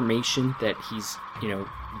information that he's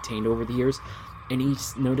obtained over the years, and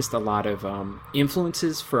he's noticed a lot of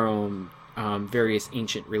influences from various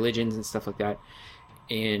ancient religions and stuff like that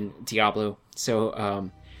in Diablo. So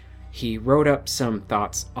he wrote up some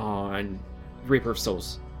thoughts on Reaper of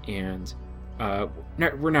Souls, and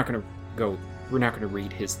we're not going to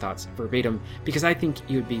read his thoughts verbatim because I think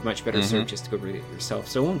you would be much better served just to go read it yourself.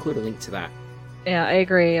 So we'll include a link to that. Yeah, I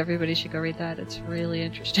agree. Everybody should go read that. It's really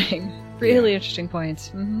interesting. Really interesting points.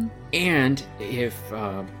 Mm-hmm. And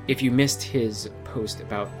if you missed his post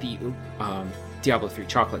about the Diablo 3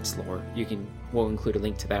 Chocolates lore, we'll include a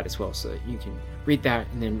link to that as well, so that you can read that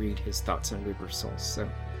and then read his thoughts on Reaper of Souls. So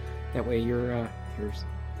that way you're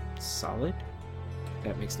solid.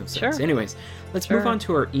 That makes no sense. Sure. Anyways, let's move on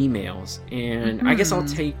to our emails, and I guess I'll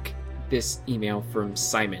take this email from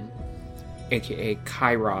Simon, aka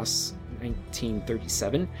Kairos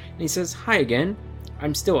 1937, and he says, "Hi again.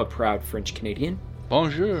 I'm still a proud French Canadian.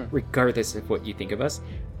 Bonjour. Regardless of what you think of us."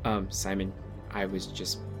 Simon, I was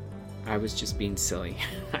just being silly.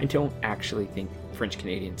 I don't actually think French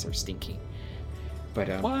Canadians are stinky. But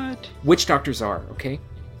What? witch doctors are, okay?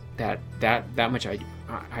 That much I do.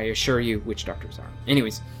 I assure you, witch doctors are.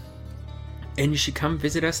 Anyways, and you should come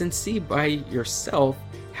visit us and see by yourself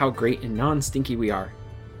how great and non-stinky we are.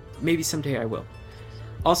 Maybe someday I will.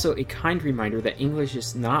 Also, a kind reminder that English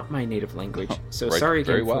is not my native language, so Right, sorry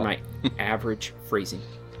very again for well. my average phrasing.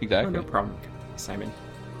 Exactly. Oh, no problem, Simon.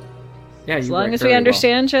 Yeah, As you long write as we very well.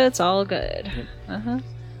 understand you, it's all good. Uh-huh.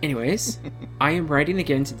 Anyways, I am writing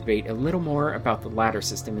again to debate a little more about the ladder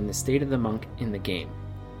system and the state of the monk in the game.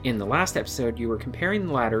 In the last episode, you were comparing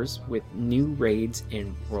the ladders with new raids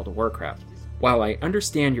in World of Warcraft. While I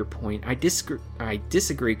understand your point, I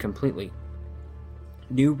disagree completely.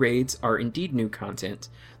 New raids are indeed new content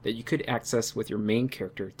that you could access with your main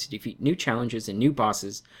character to defeat new challenges and new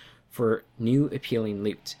bosses for new appealing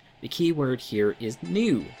loot. The key word here is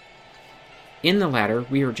new. In the latter,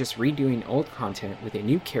 we are just redoing old content with a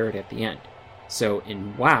new carrot at the end. So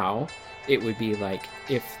in WoW, it would be like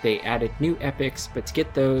if they added new epics, but to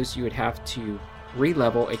get those, you would have to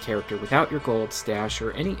re-level a character without your gold stash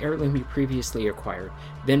or any heirloom you previously acquired,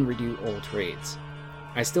 then redo old raids.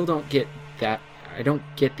 I still don't get that. I don't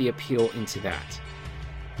get the appeal into that.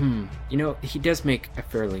 He does make a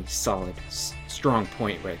fairly solid, strong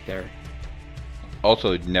point right there.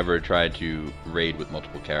 Also, never tried to raid with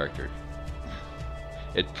multiple characters.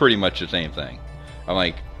 It's pretty much the same thing. I'm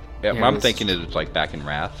like, what I'm thinking is it's like back in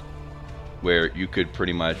Wrath, where you could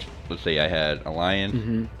pretty much, let's say I had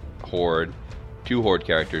Alliance, Horde, 2 Horde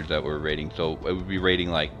characters that were raiding, so it would be raiding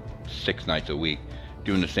like 6 nights a week,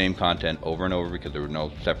 doing the same content over and over because there were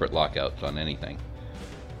no separate lockouts on anything.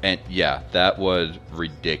 And yeah, that was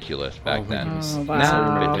ridiculous back then. Oh, Now it's a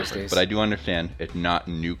wow. bit Those different, days. but I do understand it's not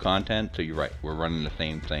new content, so you're right, we're running the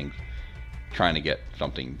same things, trying to get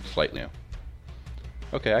something slightly new.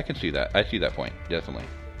 Okay, I can see that. I see that point, definitely.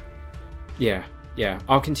 Yeah.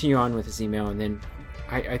 I'll continue on with his email, and then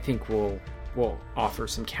I think we'll offer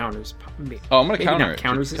some counters. Oh, I'm gonna Maybe counter not it,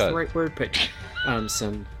 counters just is the 'cause. right word, but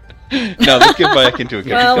some No, let's get back into it.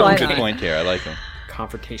 Well, why Good not? point here. I like him.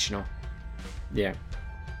 confrontational.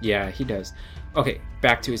 Yeah, he does. Okay,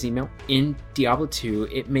 back to his email. In Diablo 2,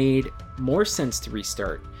 it made more sense to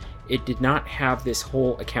restart. It did not have this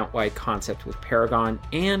whole account-wide concept with Paragon,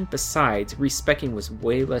 and besides, respecking was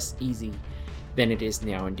way less easy than it is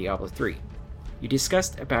now in Diablo 3. You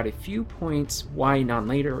discussed about a few points why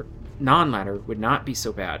non-ladder would not be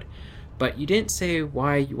so bad, but you didn't say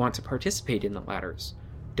why you want to participate in the ladders.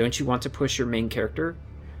 Don't you want to push your main character?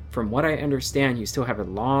 From what I understand, you still have a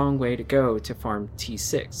long way to go to farm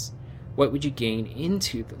T6. What would you gain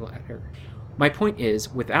into the ladder? My point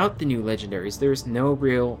is, without the new legendaries, there's no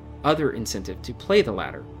real other incentive to play the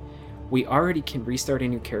ladder. We already can restart a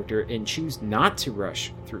new character and choose not to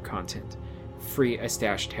rush through content, free a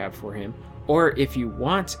stash tab for him, or if you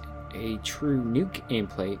want a true new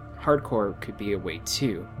gameplay, hardcore could be a way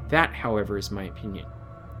too. That, however, is my opinion.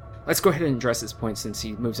 Let's go ahead and address this point since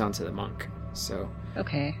he moves on to the monk. So,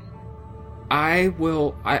 Okay. I'll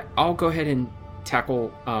go ahead and tackle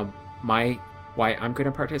why I'm going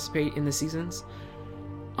to participate in the seasons.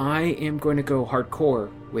 I am going to go hardcore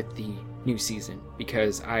with the new season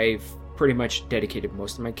because I've pretty much dedicated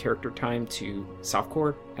most of my character time to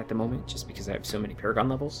softcore at the moment, just because I have so many Paragon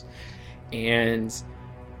levels. And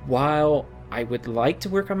while I would like to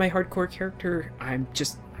work on my hardcore character,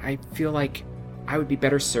 I feel like I would be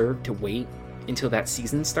better served to wait until that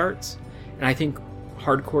season starts. And I think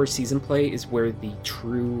hardcore season play is where the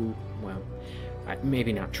true, well,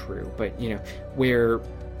 maybe not true, but where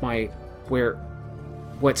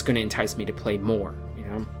what's going to entice me to play more,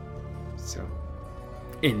 So,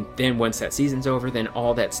 and then once that season's over, then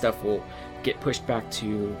all that stuff will get pushed back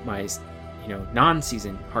to my,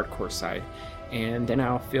 non-season hardcore side, and then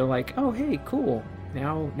I'll feel like, oh, hey, cool.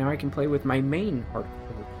 Now I can play with my main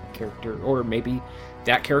hardcore character, or maybe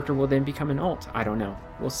that character will then become an alt. I don't know.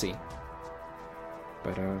 We'll see.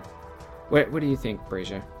 But what do you think,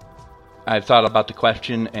 Brazia? I've thought about the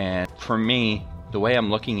question, and for me, the way I'm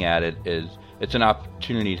looking at it is it's an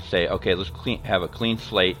opportunity to say, okay, let's have a clean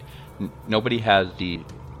slate. Nobody has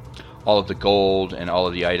all of the gold and all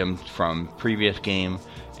of the items from previous game,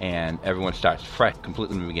 and everyone starts fresh,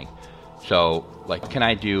 completely from the beginning. So, can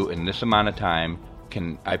I do in this amount of time?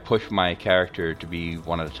 Can I push my character to be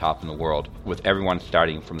one of the top in the world with everyone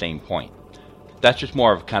starting from the same point? That's just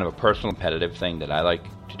more of kind of a personal competitive thing that I like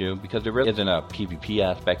to do, because there really isn't a PvP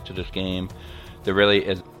aspect to this game. There really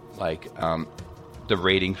is, the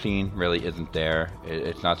raiding scene really isn't there.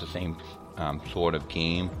 It's not the same sort of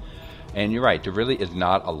game. And you're right, there really is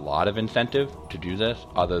not a lot of incentive to do this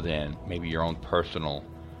other than maybe your own personal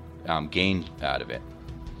gains out of it.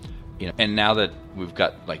 And now that we've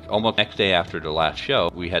got, almost next day after the last show,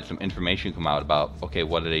 we had some information come out about, okay,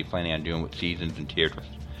 what are they planning on doing with seasons and tiered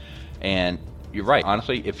lists? And you're right,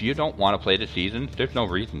 honestly, if you don't want to play the seasons, there's no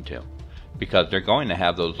reason to, because they're going to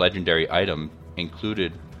have those legendary items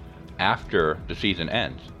included after the season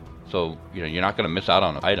ends. So, you're not going to miss out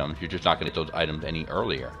on items, you're just not going to get those items any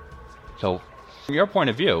earlier. So, from your point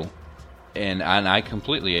of view, and I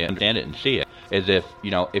completely understand it and see it, is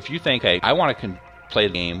if you think, hey, I want to play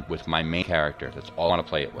the game with my main character, that's all I want to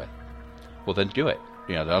play it with, well then do it.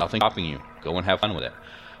 There's nothing stopping you. Go and have fun with it.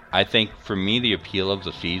 I think for me the appeal of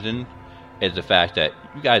the season is the fact that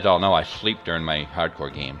you guys all know I sleep during my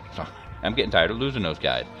hardcore game. So I'm getting tired of losing those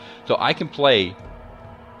guys. So I can play,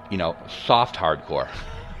 soft hardcore.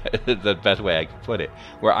 The best way I could put it.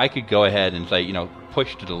 Where I could go ahead and say,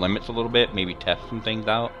 push to the limits a little bit, maybe test some things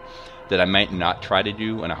out that I might not try to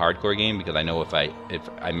do in a hardcore game, because I know if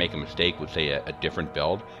I make a mistake with, say, a different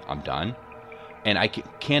build, I'm done. And I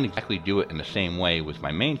can't exactly do it in the same way with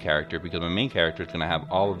my main character, because my main character is going to have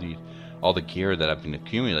all the gear that I've been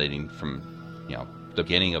accumulating from, the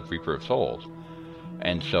beginning of Reaper of Souls.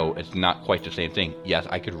 And so it's not quite the same thing. Yes,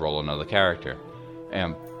 I could roll another character,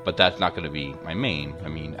 but that's not going to be my main. I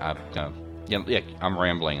mean, I'm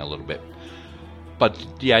rambling a little bit. But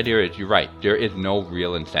the idea is, you're right, there is no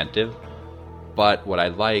real incentive. But what I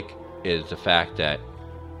like is the fact that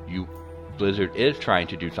Blizzard is trying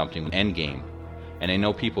to do something with endgame. And I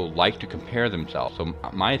know people like to compare themselves. So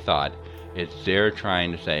my thought is they're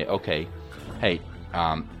trying to say, okay, hey,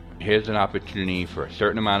 here's an opportunity for a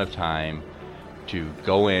certain amount of time to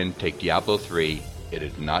go in, take Diablo 3. It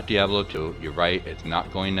is not Diablo 2. You're right, it's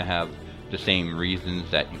not going to have the same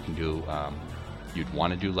reasons that you can do, you'd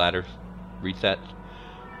want to do ladder resets.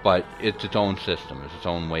 But it's its own system. It's its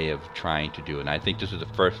own way of trying to do it. And I think this is the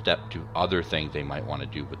first step to other things they might want to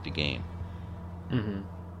do with the game. Mm-hmm.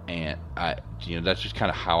 And that's just kind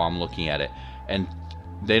of how I'm looking at it. And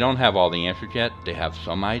they don't have all the answers yet. They have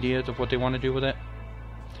some ideas of what they want to do with it.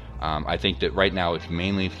 I think that right now it's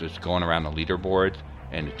mainly just going around the leaderboards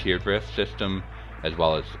and the tiered rift system, as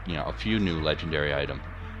well as a few new legendary items.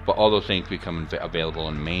 But all those things become available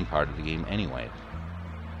in the main part of the game anyway.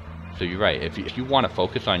 So you're right. If you want to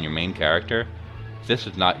focus on your main character, this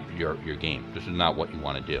is not your game. This is not what you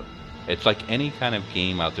want to do. It's like any kind of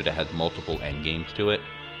game out there that has multiple end games to it.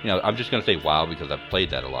 I'm just going to say WoW because I've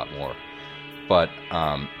played that a lot more. But,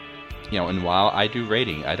 in WoW I do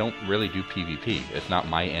raiding. I don't really do PvP. It's not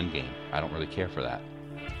my end game. I don't really care for that.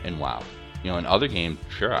 in WoW. In other games,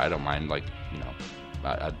 sure, I don't mind, like,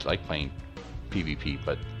 I'd like playing PvP,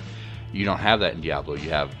 but you don't have that in Diablo. You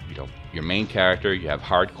have, your main character, you have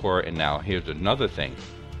hardcore, and now here's another thing,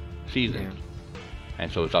 seasons. Yeah.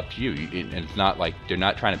 And so it's up to you. And it's not like they're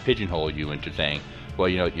not trying to pigeonhole you into saying, well,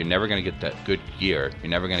 you're never going to get that good gear. You're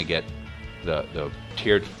never going to get the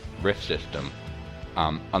tiered rift system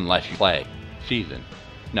unless you play season.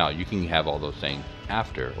 No, you can have all those things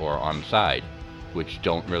after or on the side, which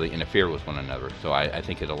don't really interfere with one another. So I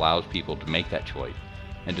think it allows people to make that choice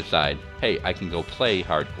and decide, hey, I can go play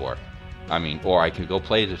hardcore. Or I can go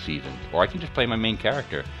play the seasons, or I can just play my main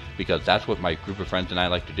character, because that's what my group of friends and I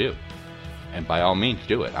like to do. And by all means,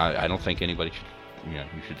 do it. I don't think anybody should, you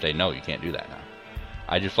should say, no, you can't do that now.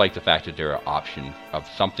 I just like the fact that there are options of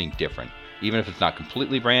something different. Even if it's not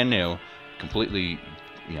completely brand new, completely,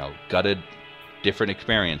 gutted, different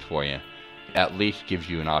experience for you, at least gives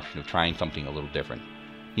you an option of trying something a little different.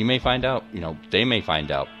 You may find out, they may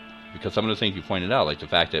find out, because some of the things you pointed out, like the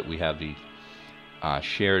fact that we have these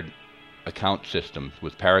shared account systems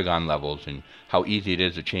with Paragon levels and how easy it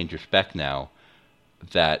is to change your spec now,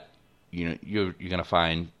 that you're going to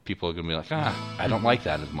find people are going to be like, I don't like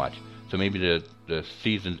that as much. So maybe the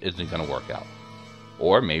season isn't going to work out.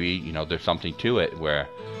 Or maybe, there's something to it where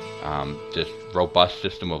this robust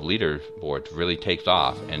system of leaderboards really takes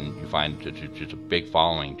off and you find just a big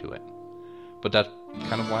following to it. But that's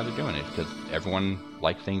kind of why they're doing it, because everyone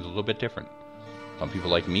likes things a little bit different. Some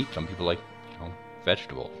people like meat, some people like,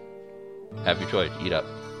 vegetables. Have your choice, eat up.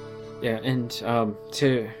 Yeah, and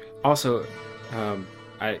to also...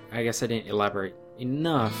 I guess I didn't elaborate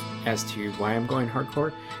enough as to why I'm going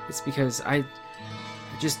hardcore. It's because I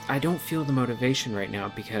don't feel the motivation right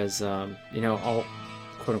now, because all,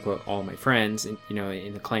 quote unquote, all my friends in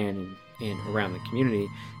the clan and around the community,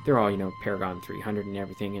 they're all Paragon 300 and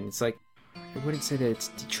everything, and it's like, I wouldn't say that it's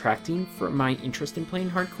detracting from my interest in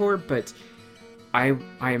playing hardcore, but I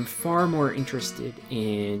am far more interested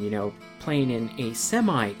in playing in a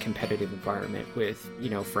semi-competitive environment with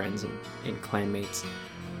friends and clanmates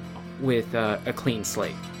with a clean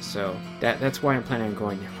slate. So that's why I'm planning on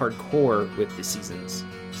going hardcore with the seasons.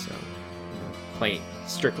 So playing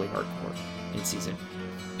strictly hardcore in season,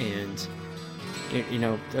 and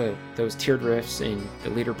those tiered rifts and the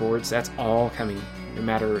leaderboards, that's all coming no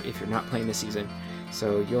matter if you're not playing the season.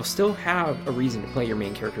 So you'll still have a reason to play your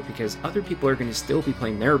main character, because other people are going to still be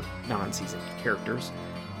playing their non-season characters,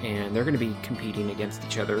 and they're going to be competing against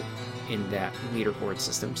each other in that leaderboard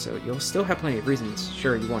system. So you'll still have plenty of reasons.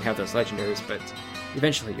 Sure, you won't have those legendaries, but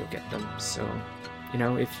eventually you'll get them. So,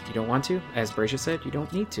 if you don't want to, as Bracia said, you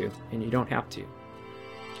don't need to, and you don't have to.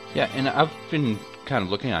 Yeah, and I've been kind of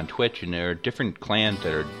looking on Twitch, and there are different clans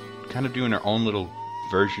that are kind of doing their own little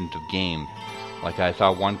versions of games. Like I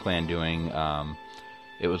saw one clan doing...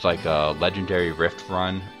 it was like a legendary rift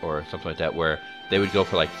run or something like that, where they would go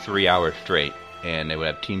for like 3 hours straight, and they would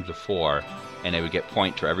have teams of 4, and they would get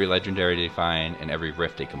points for every legendary they find and every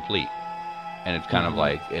rift they complete. And it's kind of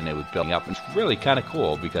like, and it was building up. It's really kind of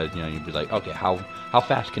cool, because you'd be like, okay, how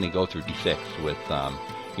fast can they go through D6 with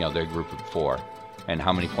their group of 4, and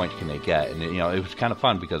how many points can they get? And it was kind of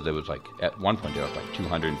fun, because there was like, at one point there was like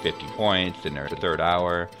 250 points in their third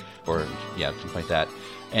hour, or something like that.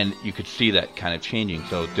 And you could see that kind of changing.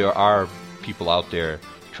 So there are people out there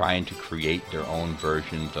trying to create their own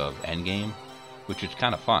versions of Endgame, which is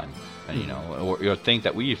kind of fun. And, or things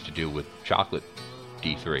that we used to do with Chocolate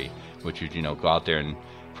D3, which is, go out there and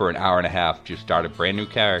for an hour and a half just start a brand new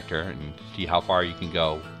character and see how far you can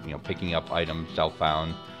go, picking up items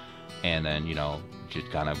self-found. And then, just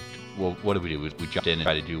kind of, well, what did we do? We jumped in and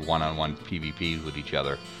tried to do one-on-one PvPs with each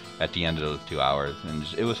other at the end of those 2 hours. And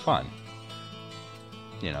it was fun.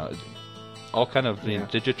 All kind of,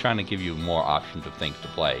 they're just trying to give you more options of things to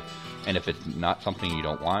play. And if it's not something you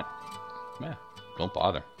don't want, don't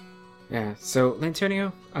bother. Yeah, so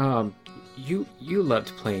Lantonio, you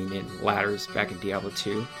loved playing in ladders back in Diablo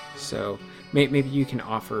 2, so maybe you can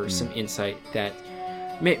offer some insight that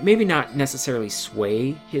maybe not necessarily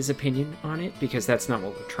sway his opinion on it, because that's not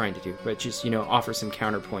what we're trying to do, but just, offer some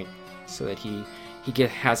counterpoint so that he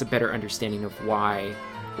has a better understanding of why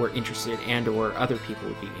we're interested, and or other people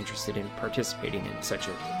would be interested in participating in such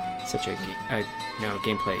a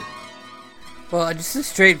gameplay. Well, just a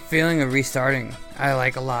straight feeling of restarting I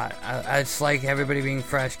like a lot. I just like everybody being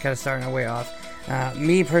fresh, kind of starting our way off.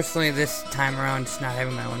 Me personally, this time around, just not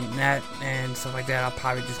having my own net and stuff like that, I'll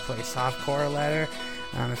probably just play softcore ladder.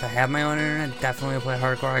 If I have my own internet, definitely play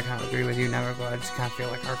hardcore. I kind of agree with you, Neverglade. I just kind of feel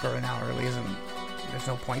like hardcore right now really isn't, there's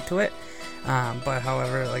no point to it. But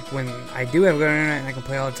however, like when I do have good internet and I can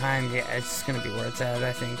play all the time, yeah, it's just going to be where it's at,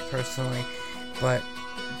 I think, personally. But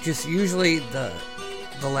just usually the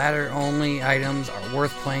ladder only items are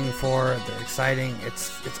worth playing for. They're exciting.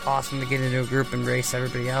 It's awesome to get into a group and race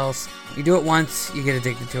everybody else. You do it once, you get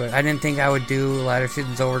addicted to it. I didn't think I would do ladder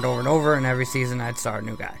seasons over and over and over, and every season I'd start a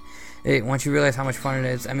new guy. Once you realize how much fun it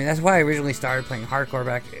is, I mean, that's why I originally started playing hardcore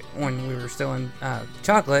back when we were still in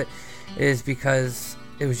Chocolate, is because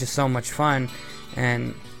it was just so much fun,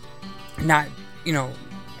 and not,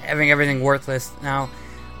 having everything worthless. Now,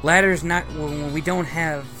 ladder's not, when we don't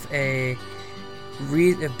have a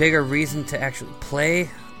bigger reason to actually play,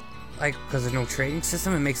 like, because there's no trading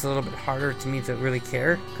system, it makes it a little bit harder to me to really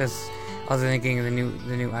care, because other than getting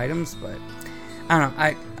the new items. But I don't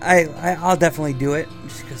know, I'll definitely do it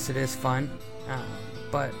just because it is fun,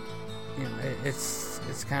 but it's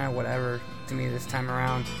kind of whatever to me this time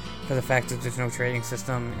around, for the fact that there's no trading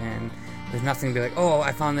system and there's nothing to be like, oh,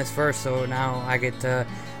 I found this first, so now I get to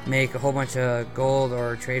make a whole bunch of gold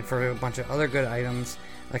or trade for a bunch of other good items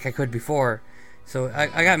like I could before. So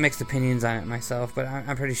I got mixed opinions on it myself, but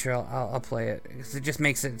I'm pretty sure I'll play it, because it just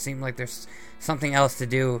makes it seem like there's something else to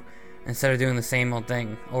do instead of doing the same old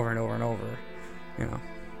thing over and over and over,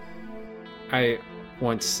 I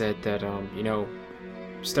once said that,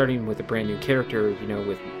 starting with a brand new character,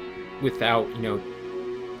 without,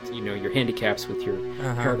 your handicaps with your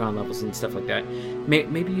Paragon levels and stuff like that,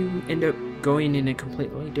 maybe you end up going in a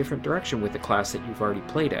completely different direction with the class that you've already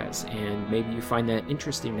played as, and maybe you find that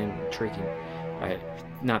interesting and intriguing.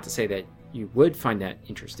 Not to say that you would find that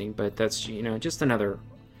interesting, but that's, just another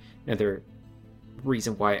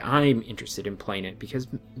reason why I'm interested in playing it, because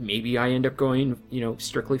maybe I end up going,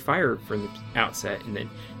 strictly fire from the outset and then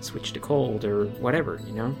switch to cold or whatever,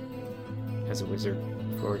 as a wizard,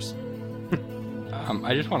 of course.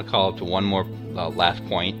 I just want to call out to one more last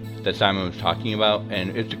point that Simon was talking about,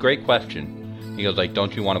 and it's a great question. He goes,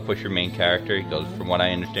 don't you want to push your main character? He goes, from what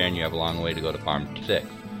I understand, you have a long way to go to farm 6,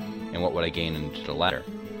 and what would I gain into the ladder?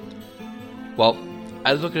 Well,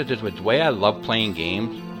 I look at it this way. The way I love playing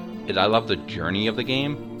games is I love the journey of the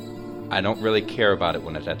game. I don't really care about it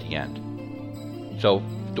when it's at the end. So,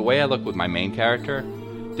 the way I look with my main character,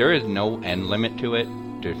 there is no end limit to it.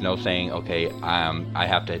 There's no saying, okay, I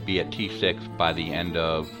have to be at T6 by the end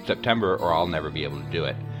of September or I'll never be able to do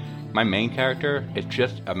it. My main character, it's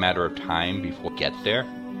just a matter of time before it gets there.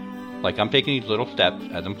 Like, I'm taking these little steps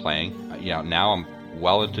as I'm playing. Now I'm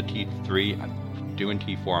well into T3. I'm doing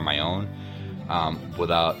T4 on my own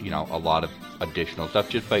without, a lot of additional stuff,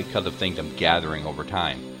 just because of things I'm gathering over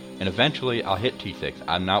time. And eventually I'll hit T6.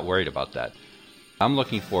 I'm not worried about that. I'm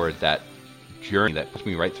looking for that journey that puts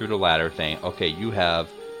me right through the ladder, saying, okay, you have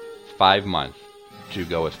 5 months to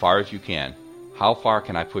go as far as you can. How far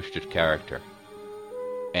can I push this character?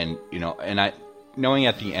 And I knowing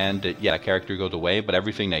at the end that that character goes away, but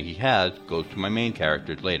everything that he has goes to my main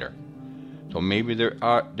characters later. So maybe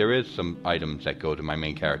there is some items that go to my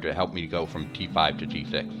main character to help me go from T5 to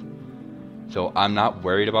T6. So I'm not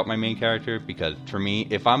worried about my main character, because for me,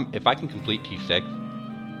 if I can complete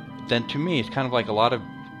T6, then to me it's kind of like a lot of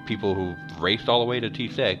people who raced all the way to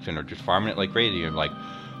T6 and are just farming it like crazy and like,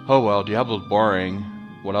 oh well, Diablo's boring,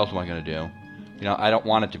 what else am I going to do? I don't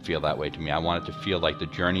want it to feel that way to me. I want it to feel like the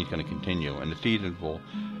journey's going to continue, and the seasons will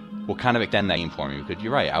kind of extend that game for me, because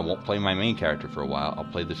you're right, I won't play my main character for a while.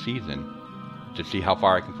 I'll play the season to see how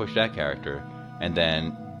far I can push that character, and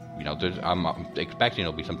then I'm expecting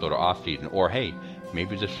it'll be some sort of off season, or hey,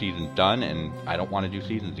 maybe this season's done and I don't want to do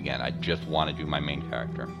seasons again. I just want to do my main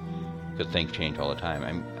character, because things change all the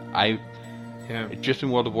time. Just in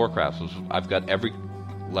World of Warcraft, I've got every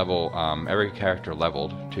level, every character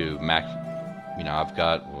leveled to max. I've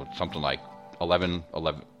got something like 11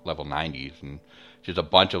 level 90s, and just a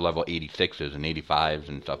bunch of level 86s and 85s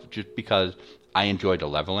and stuff, just because I enjoy the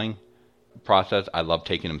leveling process. I love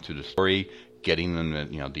taking them through the story, getting them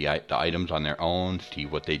the items on their own, see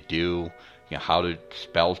what they do, how the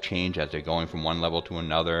spells change as they're going from one level to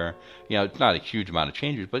another. It's not a huge amount of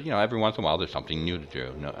changes, but every once in a while there's something new to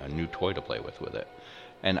do, a new toy to play with it.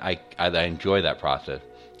 And I enjoy that process.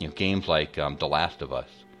 Games like The Last of Us,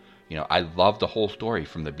 I love the whole story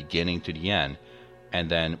from the beginning to the end, and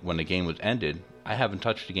then when the game was ended, I haven't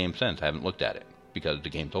touched the game since. I haven't looked at it, because the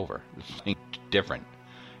game's over. It's different.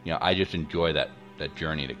 I just enjoy that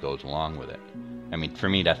journey that goes along with it. I mean, for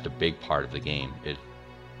me, that's the big part of the game, is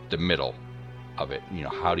the middle of it.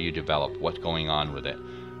 How do you develop what's going on with it?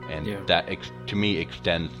 And that, to me,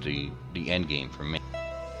 extends the end game for me.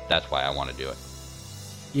 That's why I want to do it.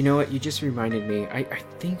 You know what? You just reminded me. I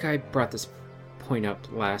think I brought this point up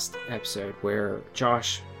last episode, where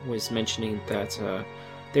Josh was mentioning that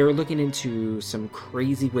they were looking into some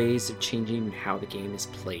crazy ways of changing how the game is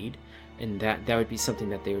played. and that would be something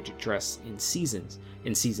that they would address in seasons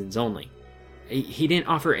only. He didn't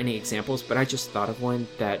offer any examples, but I just thought of one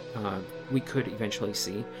that we could eventually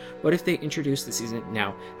see. What if they introduced the season?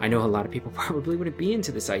 Now, I know a lot of people probably wouldn't be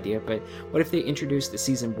into this idea, but what if they introduced the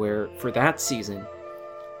season where, for that season,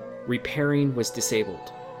 repairing was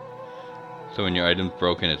disabled? So when your item's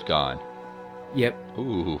broken, it's gone. Yep.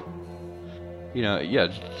 Ooh. You know, yeah,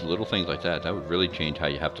 just little things like that. That would really change how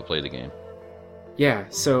you have to play the game. Yeah,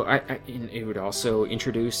 so and it would also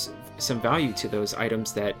introduce some value to those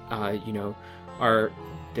items that, that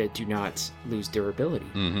do not lose durability.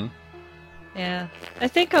 Mm-hmm. Yeah, I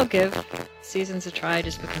think I'll give Seasons a try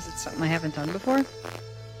just because it's something I haven't done before.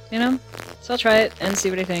 So I'll try it and see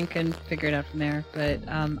what I think and figure it out from there. But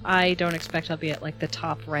I don't expect I'll be at like the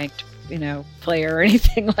top ranked, player or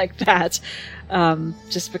anything like that,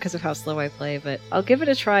 just because of how slow I play. But I'll give it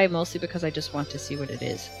a try mostly because I just want to see what it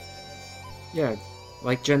is. Yeah,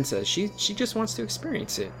 like Jen says, she just wants to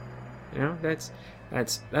experience it.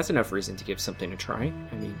 That's enough reason to give something a try.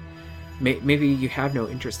 I mean, maybe you have no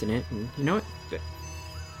interest in it, and you know what?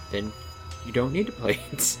 Then you don't need to play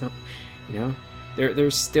it. So,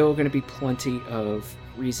 there's still going to be plenty of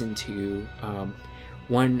reason to.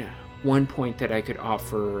 One point that I could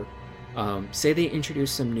offer, say they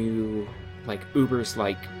introduce some new like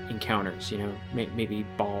Ubers-like encounters. Maybe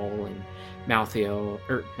Ball and Malthael,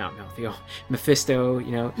 or not Malthael, Mephisto.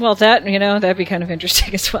 Well, that'd be kind of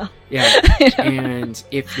interesting as well. Yeah, and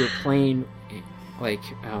if you're playing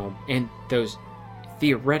and those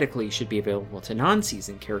theoretically should be available to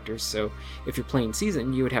non-season characters. So if you're playing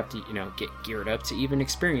season, you would have to, get geared up to even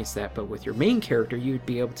experience that. But with your main character, you would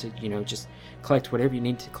be able to, just collect whatever you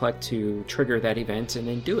need to collect to trigger that event and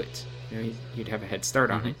then do it. You'd have a head start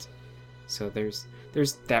on it. So there's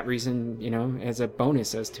that reason, as a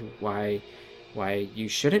bonus as to why you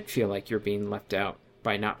shouldn't feel like you're being left out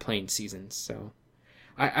by not playing seasons. So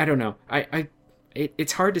I don't know.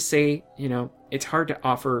 It's hard to say, it's hard to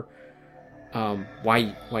offer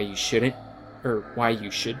why you shouldn't, or why you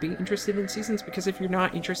should be interested in seasons, because if you're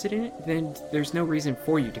not interested in it, then there's no reason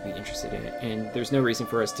for you to be interested in it, and there's no reason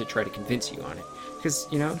for us to try to convince you on it, because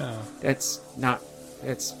it's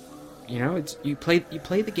you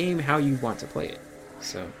play the game how you want to play it.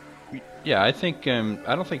 So yeah, I think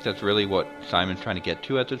I don't think that's really what Simon's trying to get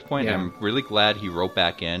to at this point. Yeah. I'm really glad he wrote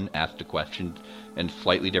back in, asked the question in a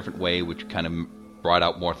slightly different way, which kind of brought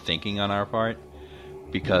out more thinking on our part.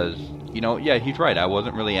 Because, he's right. I was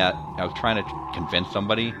trying to convince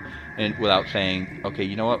somebody, and without saying, okay,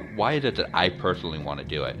 you know what, why is it that I personally want to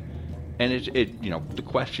do it? And the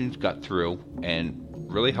questions got through and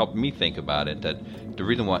really helped me think about it, that the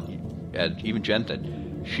reason why, as even Jen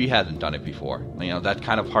said, she hasn't done it before. That's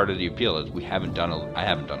kind of part of the appeal, is I haven't done a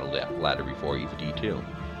ladder before, Eve D2.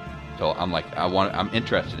 So I'm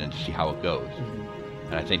interested in to see how it goes.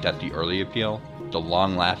 And I think that's the early appeal. The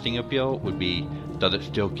long-lasting appeal would be, does it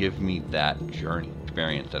still give me that journey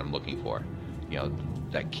experience that I'm looking for?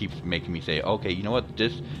 That keeps making me say, okay, you know what,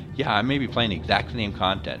 I may be playing the exact same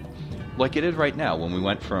content. Like it is right now, when we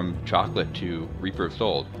went from Chocolate to Reaper of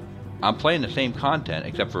Souls. I'm playing the same content,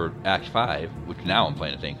 except for Act 5, which now I'm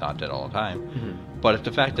playing the same content all the time. But it's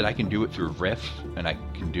the fact that I can do it through rifts, and I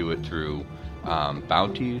can do it through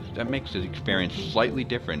bounties, that makes the experience slightly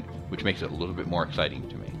different, which makes it a little bit more exciting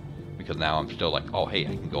to me. Because now I'm still like, oh, hey,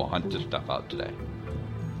 I can go hunt this stuff out today.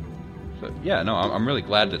 So, yeah, no, I'm really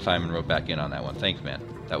glad that Simon wrote back in on that one. Thanks, man.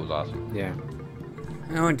 That was awesome. Yeah.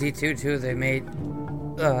 I know in D2, too, they made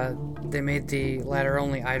the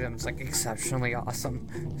ladder-only items, exceptionally awesome.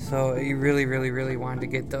 So you really, really, really wanted to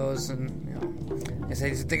get those, and,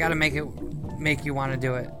 they gotta make you want to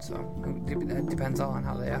do it. So that depends all on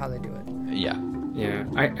how they do it. Yeah. Yeah.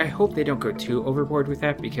 I hope they don't go too overboard with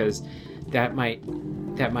that, because that might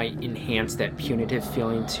enhance that punitive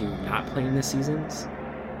feeling to not playing the seasons.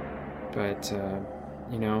 But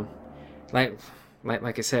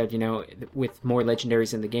like I said, with more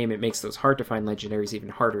legendaries in the game, it makes those hard to find legendaries even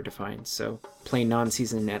harder to find. So playing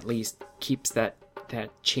non-season at least keeps that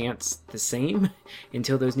chance the same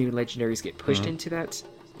until those new legendaries get pushed into that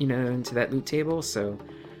into that loot table. So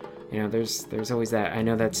there's always that. I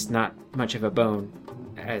know that's not much of a bone,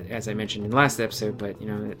 as I mentioned in the last episode, but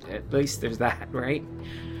at least there's that, right?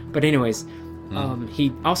 But anyways,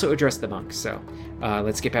 he also addressed the monk. So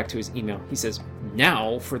let's get back to his email. He says,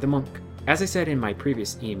 "Now for the monk. As I said in my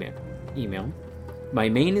previous email, my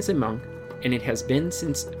main is a monk, and it has been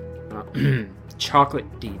since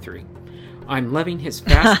Chocolate D3. I'm loving his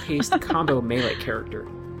fast-paced combo melee character.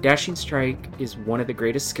 Dashing Strike is one of the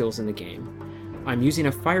greatest skills in the game. I'm using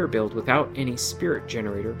a fire build without any spirit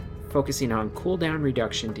generator, focusing on cooldown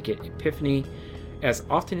reduction to get Epiphany as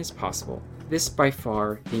often as possible. This by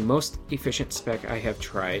far the most efficient spec I have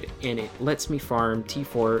tried, and it lets me farm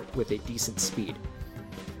T4 with a decent speed.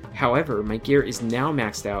 However, my gear is now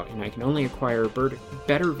maxed out and I can only acquire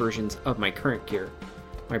better versions of my current gear.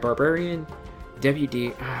 My Barbarian,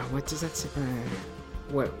 WD, what does that say?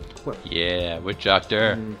 What? Yeah, Witch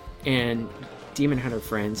Doctor. And Demon Hunter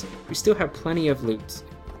friends, who still have plenty of loot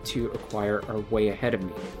to acquire, are way ahead of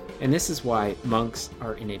me. And this is why monks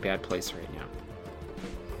are in a bad place right now.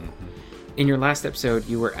 In your last episode,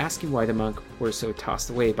 you were asking why the monk were so tossed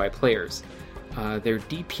away by players. Their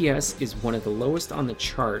DPS is one of the lowest on the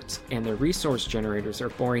charts, and their resource generators are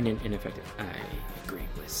boring and ineffective. I agree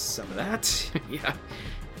with some of that. Yeah.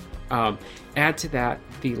 Add to that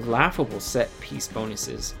the laughable set piece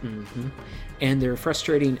bonuses, and their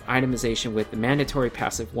frustrating itemization with the mandatory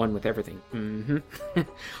passive one with everything.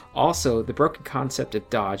 Also, the broken concept of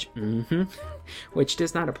dodge, which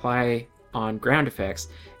does not apply on ground effects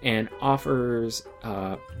and offers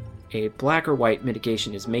a black or white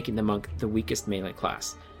mitigation, is making the monk the weakest melee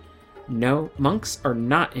class. No, monks are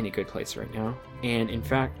not in a good place right now, and in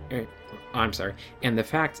fact, and the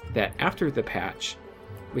fact that after the patch,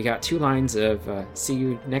 we got 2 lines of see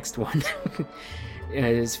you next one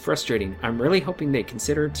is frustrating. I'm really hoping they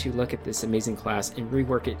consider to look at this amazing class and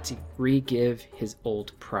rework it to re-give his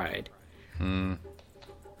old pride.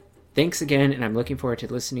 Thanks again, and I'm looking forward to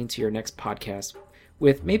listening to your next podcast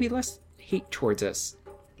with maybe less hate towards us.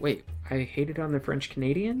 Wait, I hated on the French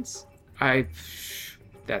Canadians?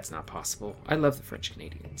 That's not possible. I love the French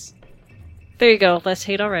Canadians. There you go. Less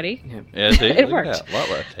hate already. Yeah, see? It Look worked. at that. A lot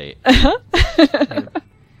less hate.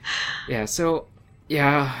 Yeah, so,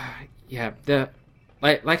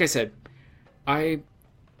 like I said,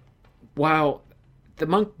 while the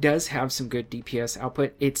monk does have some good DPS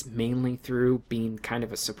output, it's mainly through being kind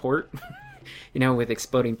of a support, with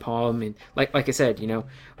Exploding Palm, and like I said,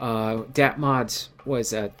 Dat Mods was,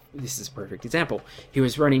 this is a perfect example. He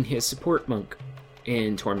was running his support monk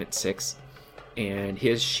in Torment 6, and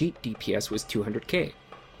his sheet DPS was 200k.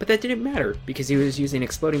 But that didn't matter, because he was using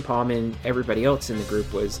Exploding Palm, and everybody else in the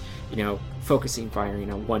group was, focusing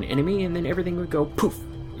firing on one enemy, and then everything would go poof,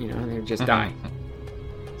 and they'd just die.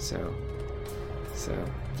 So,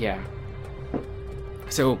 yeah.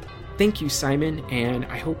 So, thank you, Simon, and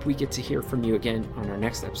I hope we get to hear from you again on our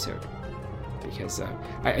next episode. Because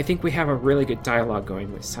I think we have a really good dialogue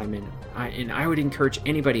going with Simon, and I would encourage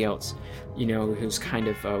anybody else, who's kind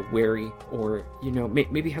of wary, or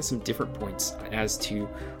maybe has some different points as to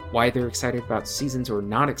why they're excited about seasons or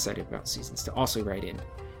not excited about seasons, to also write in,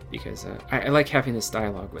 because I like having this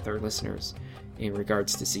dialogue with our listeners in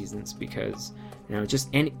regards to seasons, because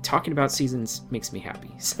just talking about seasons makes me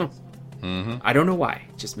happy. So I don't know why,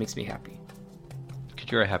 it just makes me happy.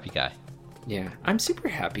 Because you're a happy guy. Yeah, I'm super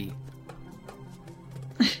happy.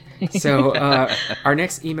 So our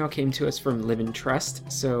next email came to us from Live and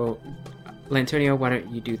Trust. So, Lantonio, why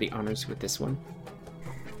don't you do the honors with this one?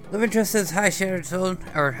 Live and Trust says, Hi Shattered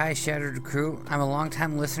Crew. I'm a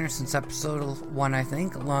long-time listener since episode 1, I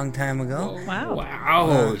think, a long time ago.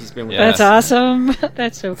 Wow. He's been with That's awesome.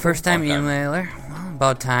 That's so cool. First-time emailer. Well,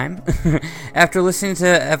 about time. After listening to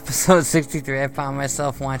episode 63, I found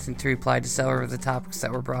myself wanting to reply to several of the topics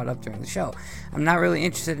that were brought up during the show. I'm not really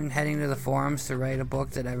interested in heading to the forums to write a book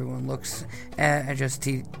that everyone looks at, just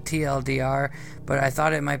TLDR, but I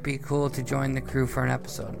thought it might be cool to join the crew for an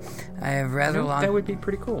episode. I have rather long... That would be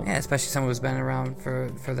pretty cool. Yeah, especially someone who's been around for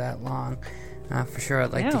that long. For sure,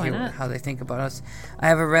 I'd like to hear how they think about us. I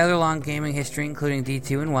have a rather long gaming history, including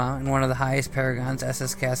D2 and WoW, and one of the highest paragons,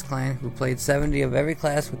 SS Cast Clan, who played 70 of every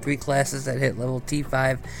class with 3 classes that hit level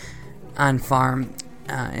T5 on farm,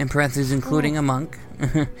 in parentheses, including a monk. I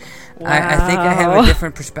think I have a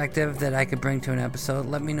different perspective that I could bring to an episode.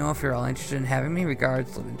 Let me know if you're all interested in having me.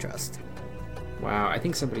 Regards, Live and Trust. Wow, I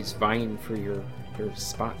think somebody's vying for your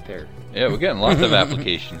spot there. Yeah, we're getting lots of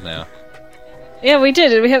applications now. Yeah, we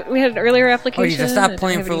did. We had an earlier application. Oh, you just stopped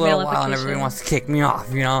playing for a little while and everyone wants to kick me off,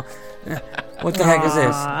 What the heck is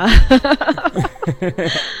this?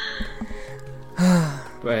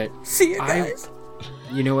 But see you guys.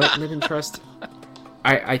 You know what, Live and Trust?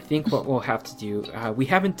 I think what we'll have to do, we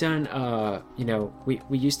haven't done,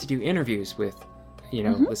 we used to do interviews with,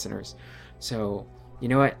 listeners. So, you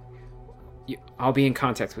know what? I'll be in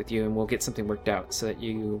contact with you and we'll get something worked out so that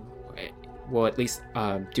we'll at least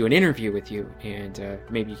do an interview with you, and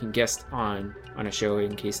maybe you can guest on a show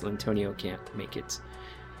in case Lantonio can't make it,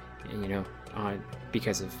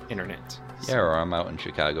 because of internet. Yeah, or I'm out in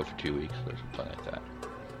Chicago for 2 weeks or something like that.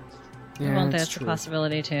 Yeah, well, that's a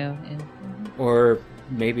possibility too. Yeah. Or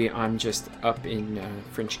maybe I'm just up in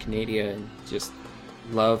French Canada and just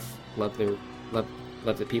love their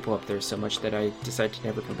love the people up there so much that I decided to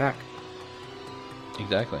never come back.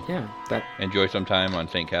 Exactly. Yeah, that. Enjoy some time on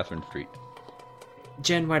St. Catherine Street.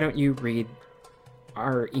 Jen, why don't you read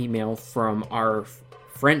our email from our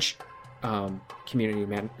French community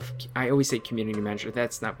man? I always say community manager.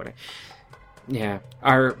 That's not what I. Yeah,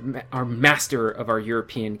 our master of our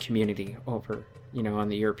European community over, on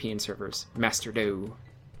the European servers, Master Doe.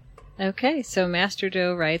 Okay, so Master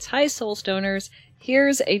Doe writes, "Hi, Soulstoners.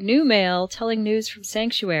 Here's a new mail telling news from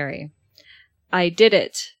Sanctuary. I did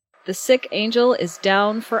it. The sick angel is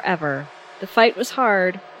down forever. The fight was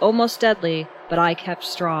hard, almost deadly, but I kept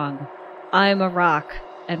strong. I'm a rock,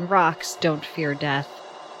 and rocks don't fear death.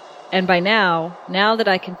 And by now that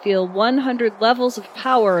I can feel 100 levels of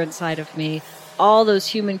power inside of me, all those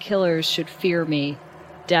human killers should fear me.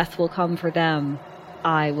 Death will come for them.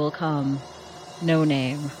 I will come. No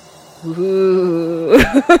name." Ooh.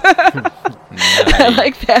 I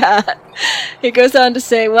like that. He goes on to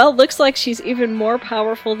say, "Well, looks like she's even more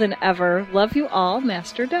powerful than ever. Love you all,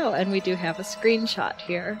 Master Doe." And we do have a screenshot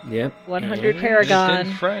here. Yep. 100 It's Paragon.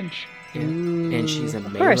 in French. Yeah. And she's a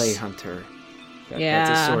Of melee course. hunter. That's a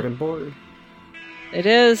Yeah. sword and board. It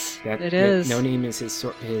is. That, It is. No Name is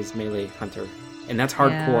his melee hunter. And that's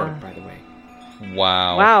hardcore, Yeah. by the way.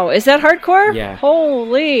 Wow. Wow, is that hardcore? Yeah.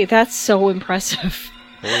 Holy, that's so impressive.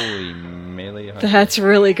 Holy melee hunter. That's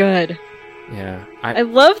really good. Yeah. I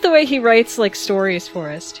love the way he writes like stories for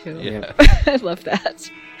us too. Yeah. I love that.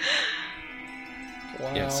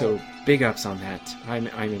 Yeah, so big ups on that. I'm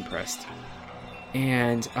impressed.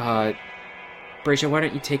 And Bracia, why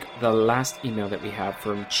don't you take the last email that we have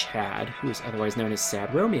from Chad, who is otherwise known as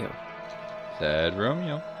Sad Romeo. Sad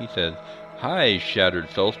Romeo. He says, "Hi, Shattered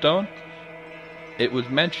Soulstone. It was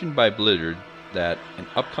mentioned by Blizzard that an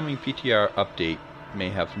upcoming PTR update may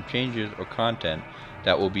have some changes or content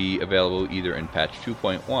that will be available either in patch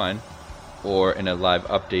 2.1 or in a live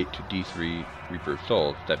update to D3 Reaper of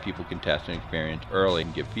Souls that people can test and experience early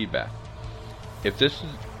and give feedback. If this is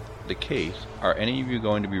the case, are any of you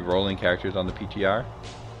going to be rolling characters on the PTR?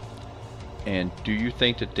 And do you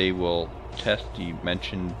think that they will test the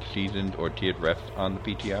mentioned seasoned or tiered refs on the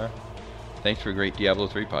PTR? Thanks for a great Diablo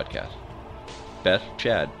 3 podcast. Best,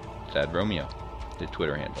 Chad, Sad Romeo, the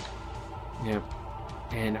Twitter handle." Yeah.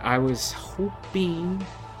 And I was hoping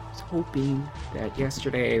that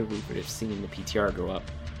yesterday we would have seen the PTR go up.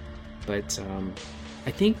 But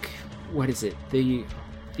I think, what is it? The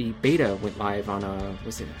beta went live on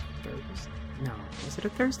was it a Thursday? No, was it a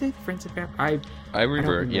Thursday? Friends of I revert,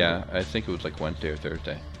 remember. yeah. I think it was like Wednesday or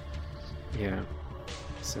Thursday. Yeah.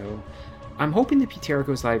 So I'm hoping the PTR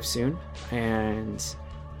goes live soon, and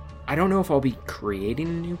I don't know if I'll be creating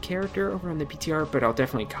a new character over on the PTR, but I'll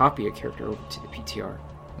definitely copy a character over to the PTR.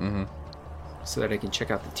 Mm-hmm. So that I can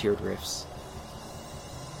check out the tiered riffs.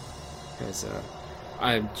 Because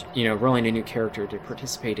I'm, rolling a new character to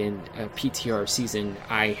participate in a PTR season,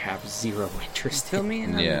 I have zero interest Fill in. me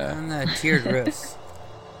in Yeah. on the tiered riffs.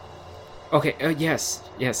 Okay, yes,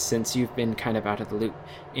 since you've been kind of out of the loop.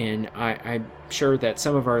 And I'm sure that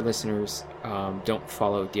some of our listeners don't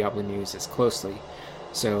follow Diablo news as closely.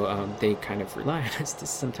 So they kind of rely on us to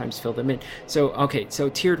sometimes fill them in. So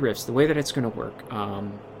tiered rifts, the way that it's going to work,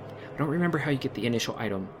 I don't remember how you get the initial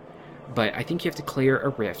item, but I think you have to clear a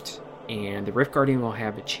rift, and the Rift Guardian will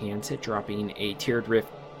have a chance at dropping a tiered rift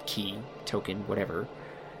key, token, whatever,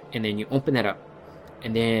 and then you open that up,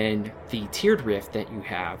 and then the tiered rift that you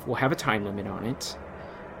have will have a time limit on it,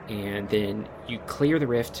 and then you clear the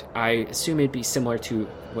rift. I assume it'd be similar to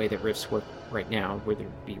the way that rifts work right now, where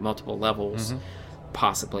there'd be multiple levels. Mm-hmm.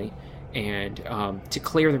 Possibly, and to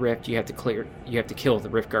clear the rift, you have to kill the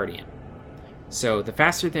Rift Guardian. So the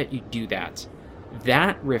faster that you do that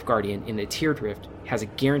Rift Guardian in the tiered rift has a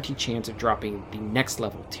guaranteed chance of dropping the next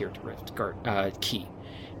level tiered rift key.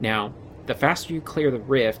 Now, the faster you clear the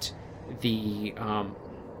rift,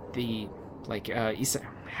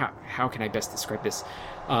 how can I best describe this?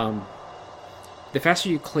 The faster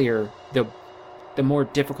you clear, the more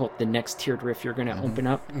difficult the next tiered rift you're going to open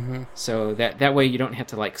up. Mm-hmm. So that way you don't have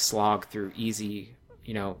to slog through easy,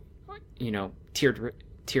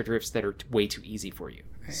 tiered rifts that are way too easy for you.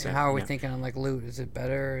 So, How are we thinking on loot? Is it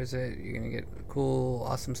better? Is it you're gonna get cool,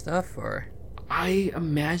 awesome stuff, or? I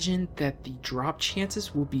imagine that the drop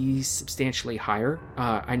chances will be substantially higher.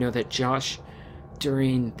 I know that Josh,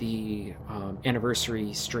 during the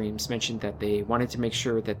anniversary streams, mentioned that they wanted to make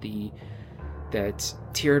sure that that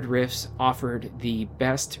tiered rifts offered the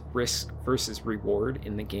best risk versus reward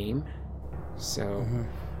in the game. So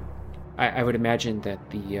I would imagine that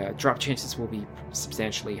the drop chances will be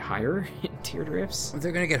substantially higher in tiered rifts. If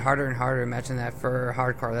they're gonna get harder and harder, imagine that for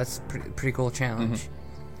hardcore. That's a pretty cool challenge.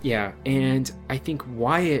 Yeah, and I think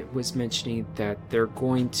Wyatt was mentioning that they're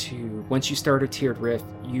going to, once you start a tiered rift,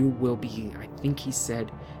 you will be, I think he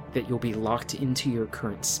said that you'll be locked into your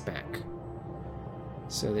current spec.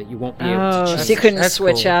 So that you won't be able to change. So you couldn't That's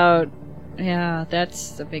switch cool. out. Yeah,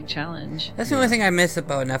 that's a big challenge. That's the only thing I miss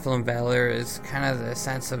about Nephilim Valor is kind of the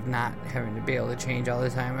sense of not having to be able to change all the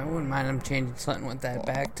time. I wouldn't mind them changing something with that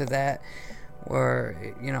back to that, where,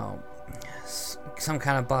 you know, some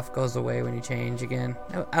kind of buff goes away when you change again.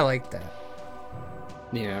 I like that.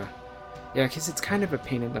 Yeah. Yeah, because it's kind of a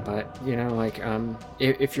pain in the butt, you know, like,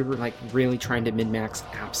 if you're, like, really trying to min-max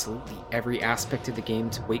absolutely every aspect of the game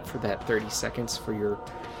to wait for that 30 seconds for your,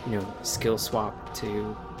 you know, skill swap to,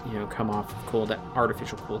 you know, come off of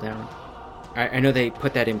artificial cooldown. I know they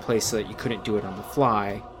put that in place so that you couldn't do it on the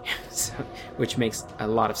fly, so, which makes a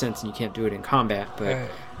lot of sense, and you can't do it in combat, but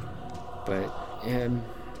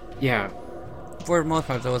yeah. For the most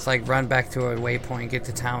part, though, it's like run back to a waypoint, get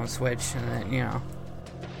to town, switch, and then, you know.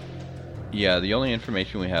 Yeah, the only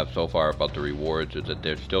information we have so far about the rewards is that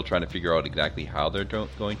they're still trying to figure out exactly how they're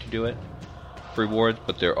going to do it for rewards,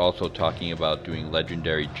 but they're also talking about doing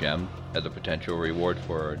legendary gem as a potential reward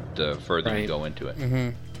for the further you go into it.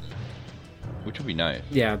 Mm-hmm. Which would be nice.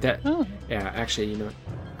 Yeah, Oh. yeah, actually, you know,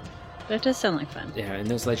 That does sound like fun. yeah, and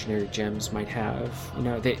those legendary gems might have, you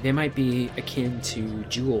know, they might be akin to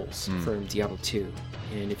jewels from Diablo 2.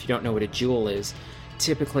 And if you don't know what a jewel is,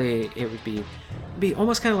 typically it would be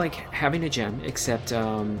almost kind of like having a gem, except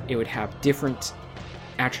it would have different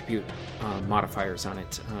attribute modifiers on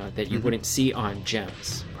it that you wouldn't see on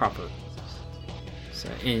gems proper. So,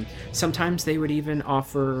 and sometimes they would even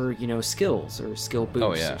offer, you know, skills or skill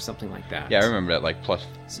boosts or something like that. Yeah, I remember that, like plus,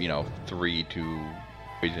 you know, 3 to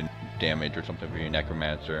poison damage or something for your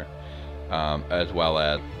necromancer, as well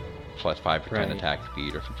as plus 5 for 10 attack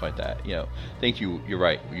speed or something like that. You know, things you're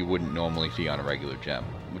right, you wouldn't normally see on a regular gem,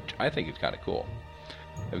 which I think is kind of cool.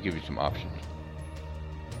 It would give you some options.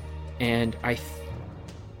 And I think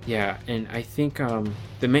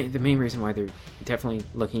the main reason why they're definitely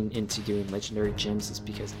looking into doing legendary gems is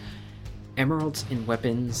because emeralds in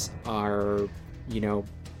weapons are, you know,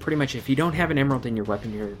 pretty much if you don't have an emerald in your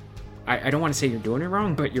weapon, you're I don't want to say you're doing it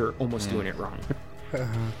wrong, but you're almost doing it wrong.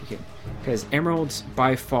 Okay, because emeralds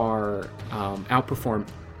by far outperform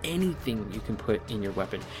anything you can put in your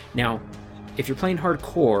weapon. Now, if you're playing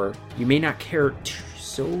hardcore, you may not care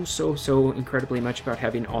so incredibly much about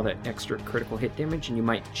having all that extra critical hit damage, and you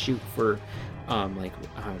might shoot for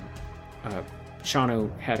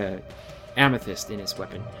Shano had a amethyst in his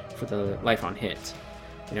weapon for the life on hit.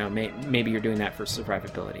 You know, maybe you're doing that for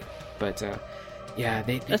survivability, but yeah,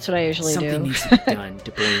 that's what I usually do. Something needs to be done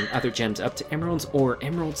to bring other gems up to emeralds, or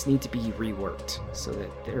emeralds need to be reworked so that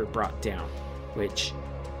they're brought down, which,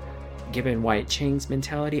 given Wyatt Chang's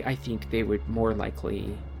mentality, I think they would more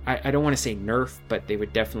likely, I don't want to say nerf, but they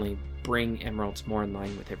would definitely bring emeralds more in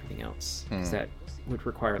line with everything else, because that would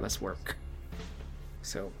require less work.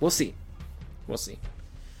 So we'll see.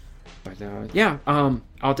 But yeah,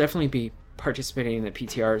 I'll definitely be participating in the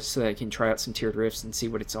PTRs so that I can try out some tiered rifts and see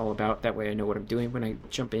what it's all about. That way I know what I'm doing when I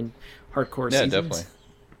jump in hardcore seasons. Definitely.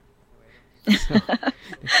 So,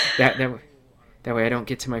 that way I don't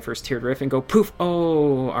get to my first tiered rift and go poof,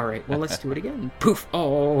 oh, all right, well, let's do it again. Poof,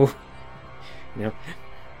 oh. You know,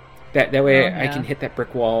 that way I can hit that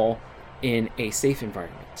brick wall in a safe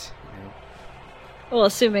environment. You know? Well,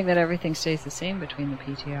 assuming that everything stays the same between the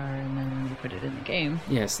PTR and then you put it in the game.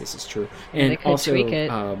 Yes, this is true. They And could also, tweak it.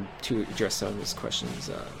 to address some of those questions,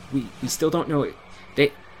 we still don't know.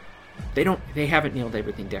 They haven't nailed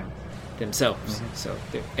everything down themselves, so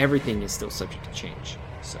everything is still subject to change.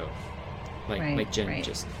 So, like Jen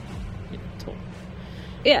just told.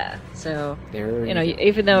 Yeah, so There you know, you go.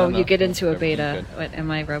 even though No, you get into a everything's beta, good. what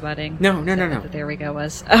am I roboting? No. There we go.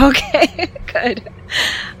 Was okay, good.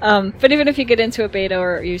 But even if you get into a beta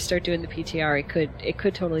or you start doing the PTR, it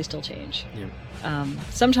could totally still change. Yeah.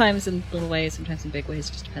 Sometimes in little ways, sometimes in big ways.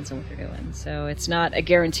 It just depends on what you're doing. So it's not a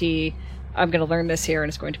guarantee. I'm going to learn this here, and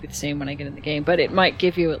it's going to be the same when I get in the game. But it might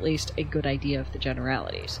give you at least a good idea of the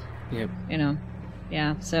generalities. Yeah. You know.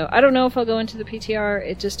 Yeah, so I don't know if I'll go into the PTR.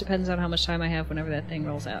 It just depends on how much time I have whenever that thing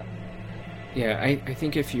rolls out. Yeah, I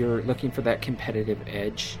think if you're looking for that competitive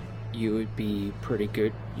edge, you would be pretty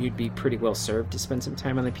good. You'd be pretty well served to spend some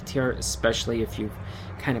time on the PTR, especially if you've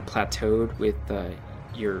kind of plateaued with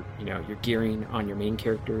your gearing on your main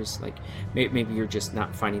characters. Like maybe you're just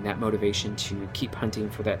not finding that motivation to keep hunting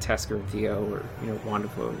for that Tasker and Theo, or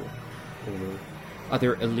Wonderful, or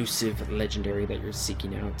other elusive legendary that you're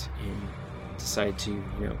seeking out, and decide to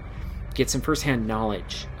get some first-hand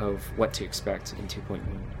knowledge of what to expect in 2.1.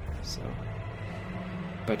 So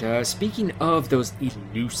But speaking of those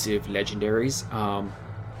elusive legendaries,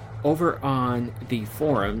 over on the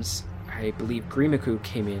forums, I believe Grimaku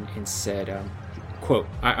came in and said, quote,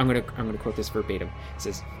 I'm gonna quote this verbatim. It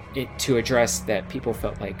says, to address that people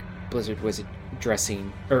felt like Blizzard was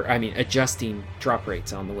adjusting drop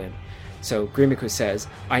rates on the whim. So Grimaku says,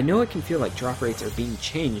 I know it can feel like drop rates are being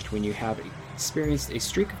changed when you have experienced a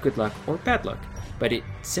streak of good luck or bad luck, but it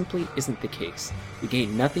simply isn't the case. We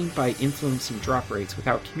gain nothing by influencing drop rates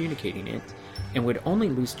without communicating it, and would only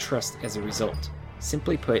lose trust as a result.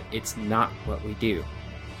 Simply put, it's not what we do.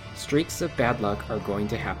 Streaks of bad luck are going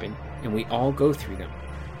to happen, and we all go through them.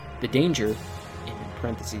 The danger, in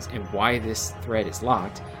parentheses, and why this thread is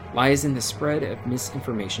locked, lies in the spread of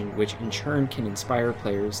misinformation, which in turn can inspire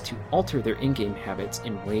players to alter their in-game habits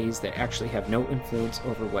in ways that actually have no influence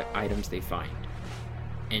over what items they find.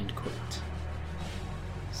 End quote.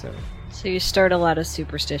 So you start a lot of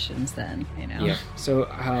superstitions then, you know? Yeah. So,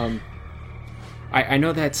 I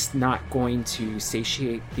know that's not going to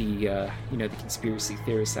satiate the the conspiracy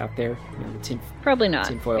theorists out there, the probably not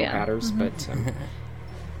tinfoil hatters, but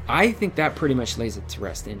I think that pretty much lays it to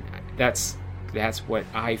rest, and that's what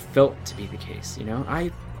I felt to be the case.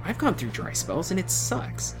 I've gone through dry spells and it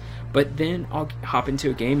sucks, but then I'll hop into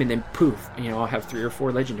a game and then poof, I'll have 3 or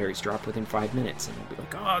 4 legendaries drop within 5 minutes, and I'll be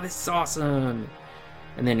like, oh, this is awesome,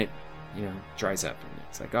 and then it dries up, and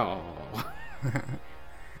it's like, oh.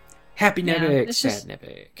 Happy Nevik, sad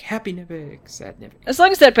Nevik. Happy Nevik, sad Nevik. As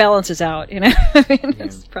long as that balances out,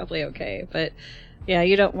 it's probably okay. But yeah,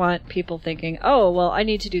 you don't want people thinking, oh, well, I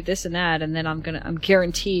need to do this and that, and then I'm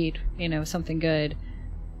guaranteed, something good,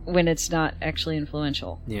 when it's not actually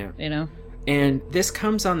influential. Yeah. And this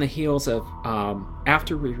comes on the heels of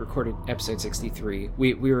after we recorded episode 63,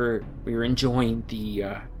 we were enjoying the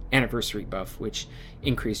anniversary buff, which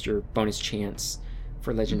increased your bonus chance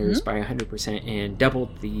for legendaries by 100% and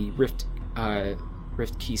doubled the Rift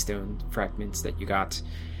Keystone fragments that you got.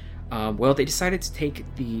 Well, they decided to take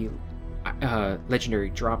the legendary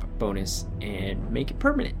drop bonus and make it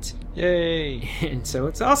permanent. Yay! And so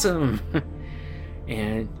it's awesome.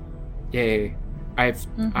 And yay, I've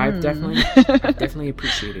definitely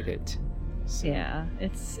appreciated it. So, yeah,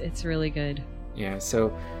 it's really good. Yeah,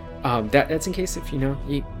 so that's in case if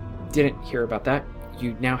you didn't hear about that.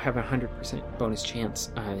 You now have a 100% bonus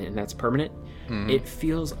chance, and that's permanent. It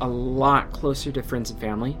feels a lot closer to friends and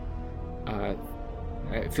family.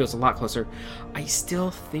 It feels a lot closer. I still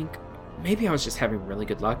think maybe I was just having really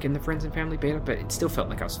good luck in the friends and family beta, but it still felt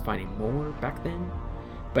like I was finding more back then.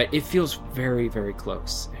 But it feels very, very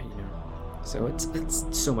close, So it's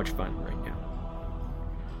so much fun right now.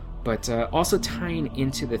 But also tying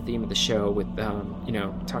into the theme of the show with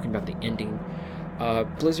talking about the ending,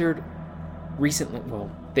 Blizzard recently,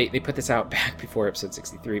 well, they put this out back before episode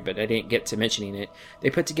 63, but I didn't get to mentioning it. They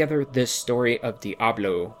put together the story of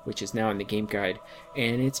Diablo, which is now in the game guide,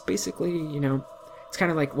 and it's basically, it's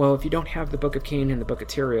kind of like, well, if you don't have the Book of Cain and the Book of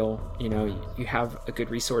Tyrael, you have a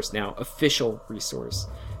good resource now, official resource,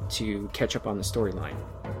 to catch up on the storyline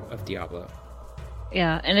of Diablo.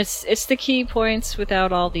 Yeah, and it's the key points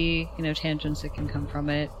without all the tangents that can come from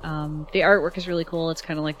it. The artwork is really cool. It's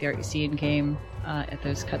kind of like the art you see in game at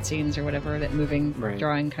those cutscenes or whatever, that moving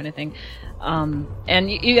drawing kind of thing. And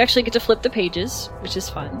you actually get to flip the pages, which is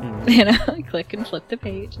fun. Click and flip the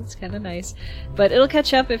page. It's kind of nice. But it'll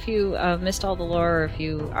catch up if you missed all the lore, or if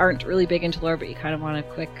you aren't really big into lore, but you kind of want a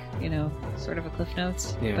quick, sort of a Cliff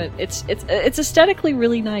Notes. Yeah. But it's aesthetically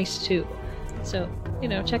really nice too. So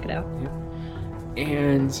check it out. Yeah.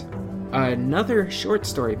 And another short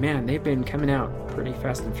story. Man, they've been coming out pretty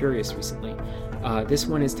fast and furious recently. This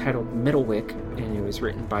one is titled Middlewick, and it was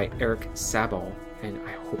written by Eric Sabal, and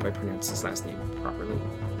I hope I pronounced his last name properly.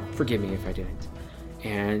 Forgive me if I didn't.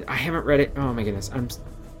 And I haven't read it. Oh my goodness.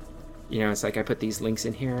 It's like I put these links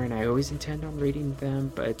in here, and I always intend on reading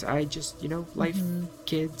them, but I just, life,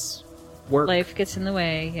 kids, work. Life gets in the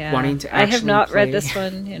way, yeah. Wanting to I have not read this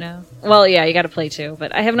one, Well, yeah, you got to play too,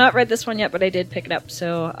 but I have not read this one yet, but I did pick it up,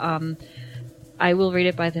 so I will read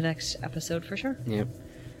it by the next episode for sure. Yep.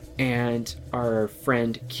 And our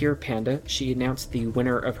friend Kier Panda, she announced the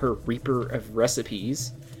winner of her Reaper of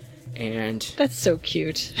Recipes, and that's so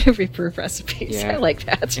cute. Reaper of Recipes. Yeah. I like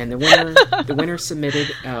that. And the winner submitted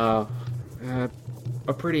a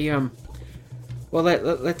pretty well,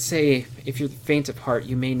 let's say if you're faint of heart,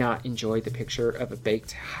 you may not enjoy the picture of a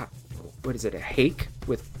baked, a hake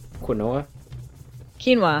with quinoa?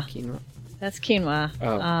 Quinoa. That's quinoa.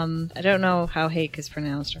 Oh. I don't know how hake is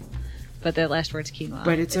pronounced, but the last word's quinoa.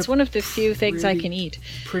 But it's one of the few things I can eat.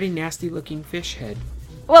 Pretty nasty looking fish head.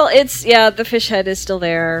 Well, the fish head is still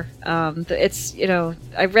there. It's,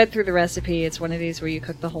 I read through the recipe. It's one of these where you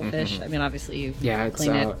cook the whole fish. I mean, obviously you it's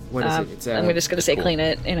clean it. what is it? It's I'm just going to say clean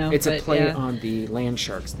it, It's a play yeah. on the land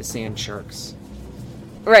sharks, the sand sharks.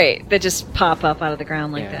 Right, that just pop up out of the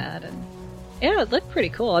ground like Yeah. that. And yeah, it looked pretty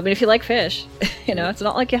cool. I mean, if you like fish, it's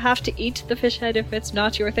not like you have to eat the fish head if it's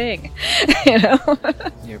not your thing,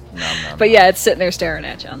 Yep. But yeah, it's sitting there staring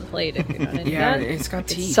at you on the plate. If you're not into Yeah, that. it's got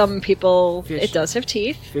teeth. Some people, Fish. it does have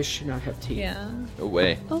teeth. Fish should not have teeth. Yeah. No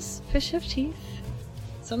way. Well, fish have teeth.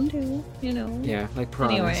 Some do, Yeah, like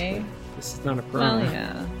piranhas. Anyway. But this is not a Well, piranha.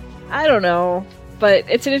 yeah. I don't know, but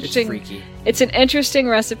it's an It's interesting. freaky. It's an interesting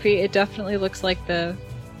recipe. It definitely looks like the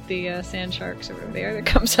sand sharks over there that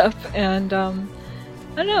comes up, and I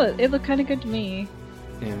don't know. It looked kind of good to me,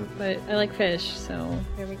 Yeah. but I like fish, so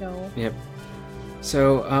here we go. Yep.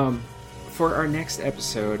 So, for our next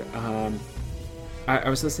episode, I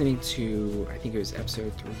was listening to, I think it was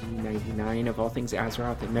episode 399 of All Things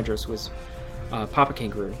Azeroth, and Medros was Papa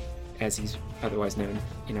Kangaroo, as he's otherwise known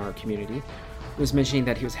in our community, was mentioning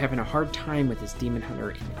that he was having a hard time with his Demon Hunter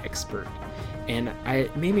and Expert. And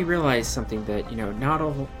it made me realize something that, not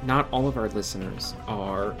all of our listeners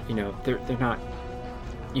are, they're not,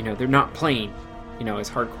 they're not playing, as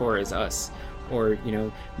hardcore as us. Or,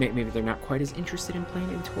 maybe they're not quite as interested in playing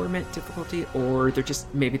in Torment difficulty, or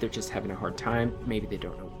maybe they're just having a hard time. Maybe they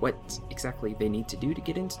don't know what exactly they need to do to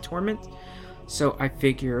get into Torment. So I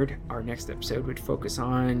figured our next episode would focus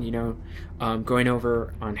on, going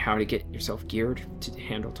over on how to get yourself geared to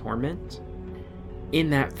handle Torment. In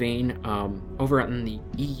that vein, over on the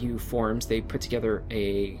EU forums, they put together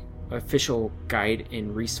a official guide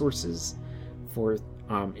and resources for,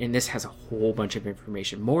 and this has a whole bunch of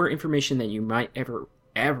information, more information than you might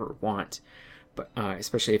ever want, but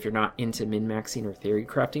especially if you're not into min-maxing or theory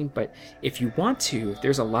crafting. But if you want to,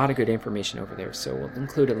 there's a lot of good information over there, so we'll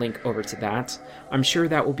include a link over to that. I'm sure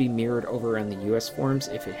that will be mirrored over on the US forums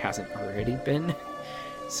if it hasn't already been.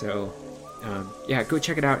 So go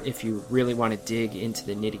check it out if you really want to dig into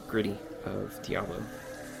the nitty-gritty of Diablo.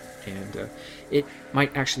 And it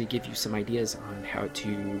might actually give you some ideas on how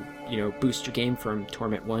to, boost your game from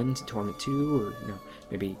Torment 1 to Torment 2, or,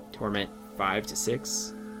 maybe Torment 5 to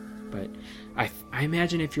 6. But I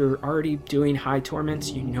imagine if you're already doing high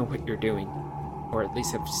Torments, you know what you're doing. Or at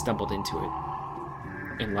least have stumbled into it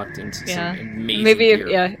and lucked into some amazing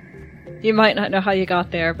gear. You might not know how you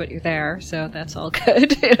got there, but you're there, so that's all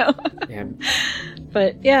good, Yeah.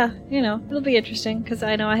 But yeah, it'll be interesting, because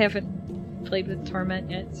I know I haven't played with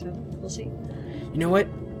Torment yet, so we'll see. You know what?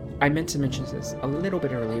 I meant to mention this a little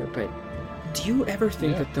bit earlier, but do you ever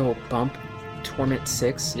think that they'll bump Torment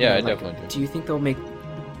 6? Yeah, I definitely do. Do you think they'll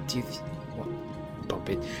bump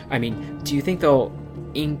it? I mean, do you think they'll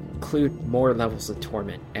include more levels of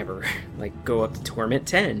Torment ever? Like, go up to Torment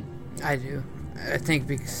 10? I do. I think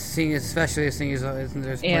especially seeing as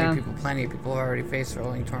there's plenty of people who already face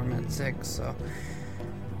rolling Torment 6, so...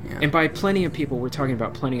 Yeah. And by plenty of people, we're talking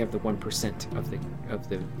about plenty of the 1% of the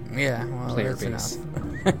player that's base.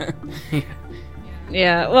 Enough.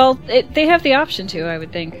 Yeah, well, they have the option to, I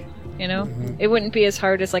would think. It wouldn't be as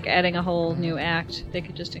hard as like adding a whole new act. They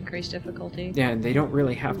could just increase difficulty. Yeah, and they don't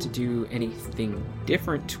really have to do anything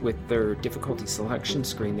different with their difficulty selection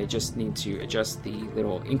screen. They just need to adjust the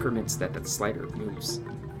little increments that slider moves.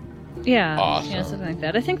 Yeah, Awesome. Yeah, something like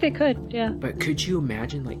that. I think they could, yeah. But could you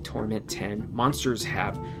imagine, like, Torment 10? Monsters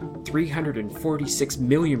have 346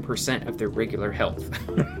 million% of their regular health.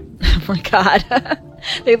 Oh my god.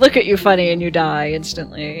 They look at you funny and you die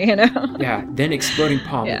instantly, Yeah, then Exploding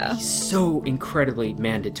Palm Yeah. would be so incredibly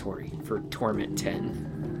mandatory for Torment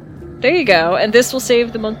 10. There you go, and this will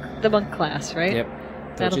save the monk class, right? Yep.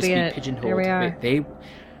 They'll That'll just be be it. pigeonholed. There we are.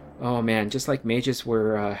 Oh man, just like mages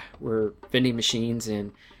were vending machines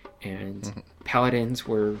and paladins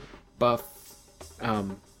were buff.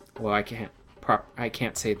 Well, I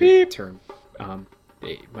can't say the term.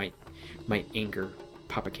 It might anger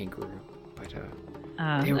Papa Kangaroo, but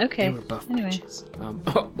they were buff Anyway.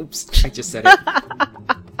 bitches. Oops, I just said it.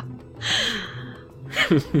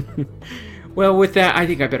 Well, with that, I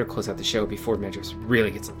think I better close out the show before Medros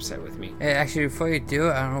really gets upset with me. Hey, actually, before you do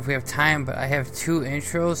it, I don't know if we have time, but I have 2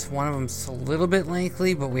 intros. One of them's a little bit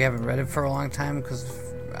lengthy, but we haven't read it for a long time because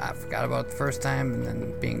I forgot about it the first time and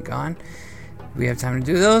then being gone. Do we have time to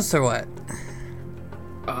do those or what?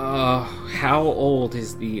 How old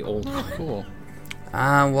is the old one? Cool.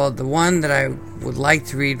 Well, the one that I would like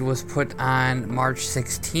to read was put on March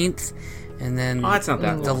 16th, and then that's not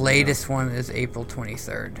that the long, latest one is April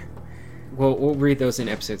 23rd. We'll read those in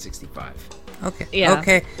episode 65. Okay. Yeah.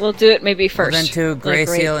 Okay. We'll do it maybe Well, first. then to like,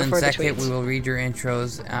 Grayseal and before the Zekit, tweets. we will read your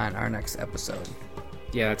intros on our next episode.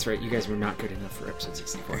 Yeah, that's right. You guys were not good enough for episode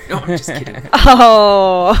 64. No, I'm just kidding.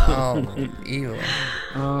 Oh. Oh, evil.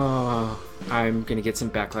 Oh, I'm gonna get some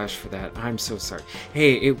backlash for that. I'm so sorry.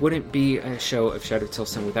 Hey, it wouldn't be a show of Shattered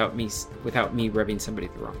Soulstone without me rubbing somebody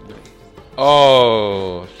the wrong way.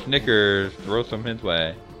 Oh, Snickers, throw some his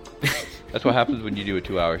way. That's what happens when you do a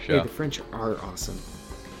 2-hour show. Hey, the French are awesome.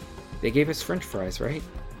 They gave us French fries, right?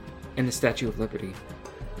 And the Statue of Liberty.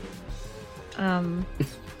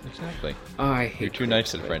 Exactly. Oh, I hate You're too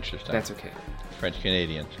nice to the French this time. That's okay. French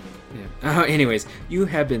Canadians. Yeah. Anyways, you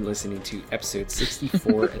have been listening to episode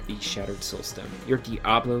 64 of the Shattered Soulstone, your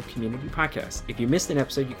Diablo community podcast. If you missed an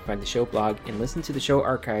episode, you can find the show blog and listen to the show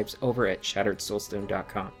archives over at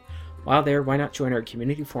shatteredsoulstone.com. While there, why not join our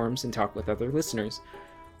community forums and talk with other listeners,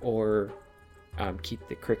 or keep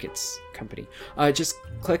the crickets company? Just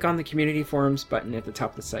click on the community forums button at the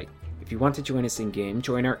top of the site. If you want to join us in-game,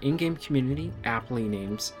 join our in-game community, aptly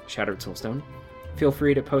named Shattered Soulstone. Feel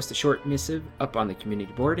free to post a short missive up on the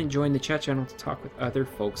community board and join the chat channel to talk with other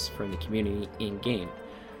folks from the community in-game.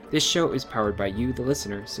 This show is powered by you, the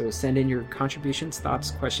listener, so send in your contributions,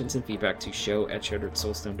 thoughts, questions, and feedback to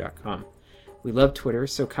show@shatteredsoulstone.com. We love Twitter,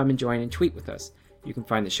 so come and join and tweet with us. You can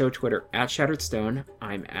find the show Twitter at ShatteredStone.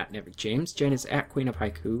 I'm at Nevik James. Jen is at Queen of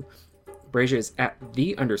Haiku. Brasia is at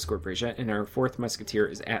 _Brasia, and our fourth musketeer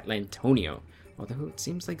is at Lantonio. Although it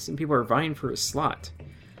seems like some people are vying for a slot.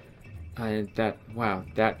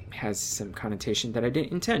 That has some connotation that I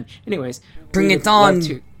didn't intend. Anyways, bring it on,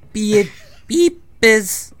 beep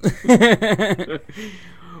biz.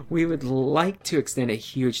 We would like to extend a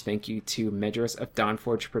huge thank you to Medros of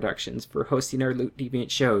Dawnforge Productions for hosting our Loot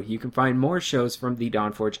Deviant show. You can find more shows from The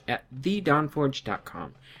Dawnforge at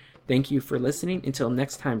thedawnforge.com. Thank you for listening. Until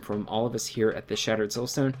next time, from all of us here at the Shattered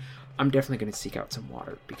Soulstone, I'm definitely going to seek out some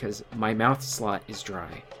water because my mouth slot is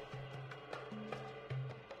dry.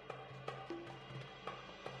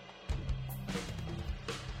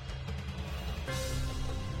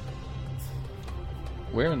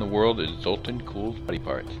 Where in the world is Zoltan Kuhl's body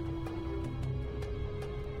parts?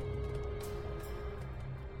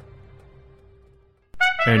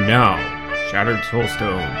 And now, Shattered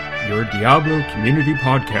Soulstone, your Diablo community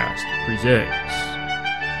podcast, presents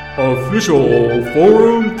Official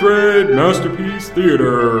Forum Thread Masterpiece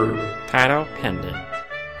Theater. Title pending.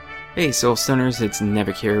 Hey Soulstoners, it's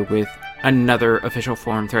Nevik here with another official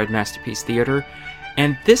Forum Thread Masterpiece Theater.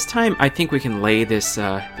 And this time, I think we can lay this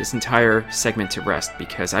entire segment to rest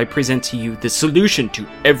because I present to you the solution to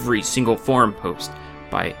every single forum post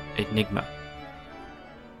by Enigma.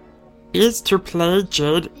 Is to play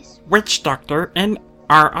Jade Witch Doctor in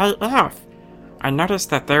RIF. I noticed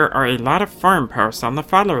that there are a lot of forum posts on the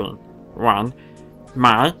following. 1.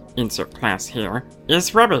 My, insert class here,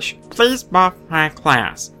 is rubbish. Please buff my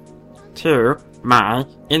class. 2. My,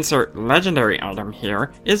 insert legendary item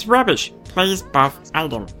here, is rubbish. Please buff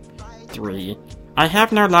item. 3. I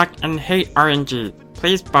have no luck and hate RNG.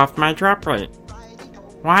 Please buff my drop rate.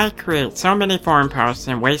 Why create so many forum posts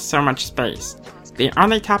and waste so much space? The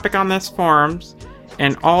only topic on this forums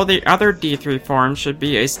and all the other D3 forums should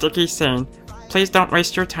be a sticky saying, please don't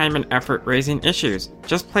waste your time and effort raising issues.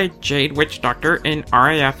 Just play Jade Witch Doctor in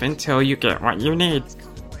RAF until you get what you need.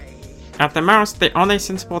 At the most, the only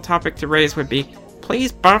sensible topic to raise would be,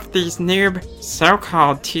 please buff these noob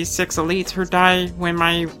so-called T6 elites who die when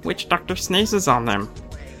my Witch Doctor sneezes on them.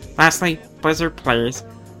 Lastly, Blizzard please.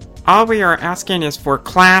 All we are asking is for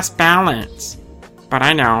class balance. But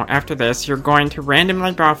I know, after this, you're going to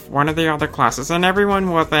randomly buff one of the other classes and everyone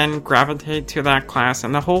will then gravitate to that class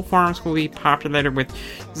and the whole forums will be populated with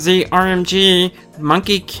ZRMG,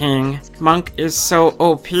 Monkey King, Monk is so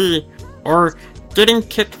OP, or getting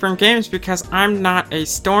kicked from games because I'm not a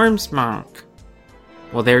Storms Monk.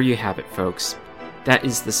 Well, there you have it, folks. That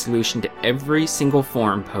is the solution to every single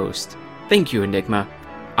forum post. Thank you, Enigma.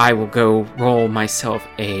 I will go roll myself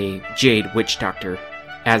a Jade Witch Doctor,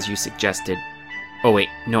 as you suggested. Oh wait,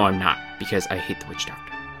 no I'm not, because I hate the Witch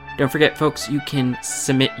Doctor. Don't forget, folks, you can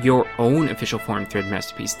submit your own official forum thread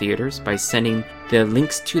Masterpiece Theaters by sending the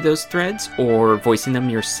links to those threads or voicing them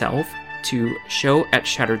yourself to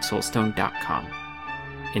show@shatteredsoulstone.com.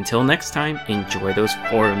 Until next time, enjoy those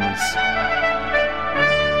forums.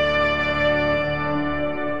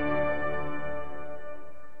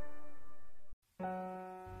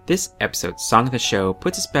 This episode's Song of the Show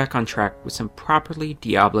puts us back on track with some properly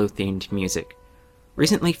Diablo-themed music.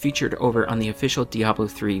 Recently featured over on the official Diablo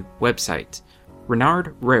 3 website,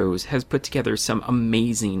 Renard Rose has put together some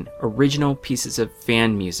amazing original pieces of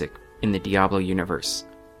fan music in the Diablo universe.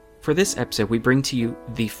 For this episode, we bring to you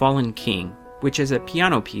The Fallen King, which is a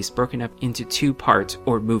piano piece broken up into two parts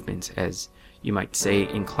or movements, as you might say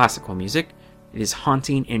in classical music, It is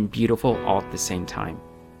haunting and beautiful all at the same time.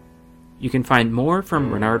 You can find more from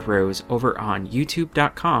Renard Rose over on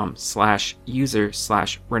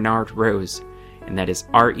youtube.com/user/Renard Rose, and that is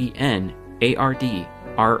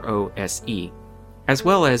RENARDROSE, as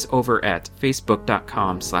well as over at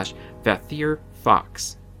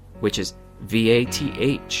facebook.com/VathyrFox, which is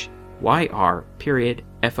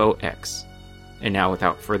VATHYR.FOX. And now,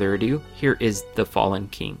 without further ado, here is The Fallen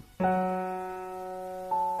King.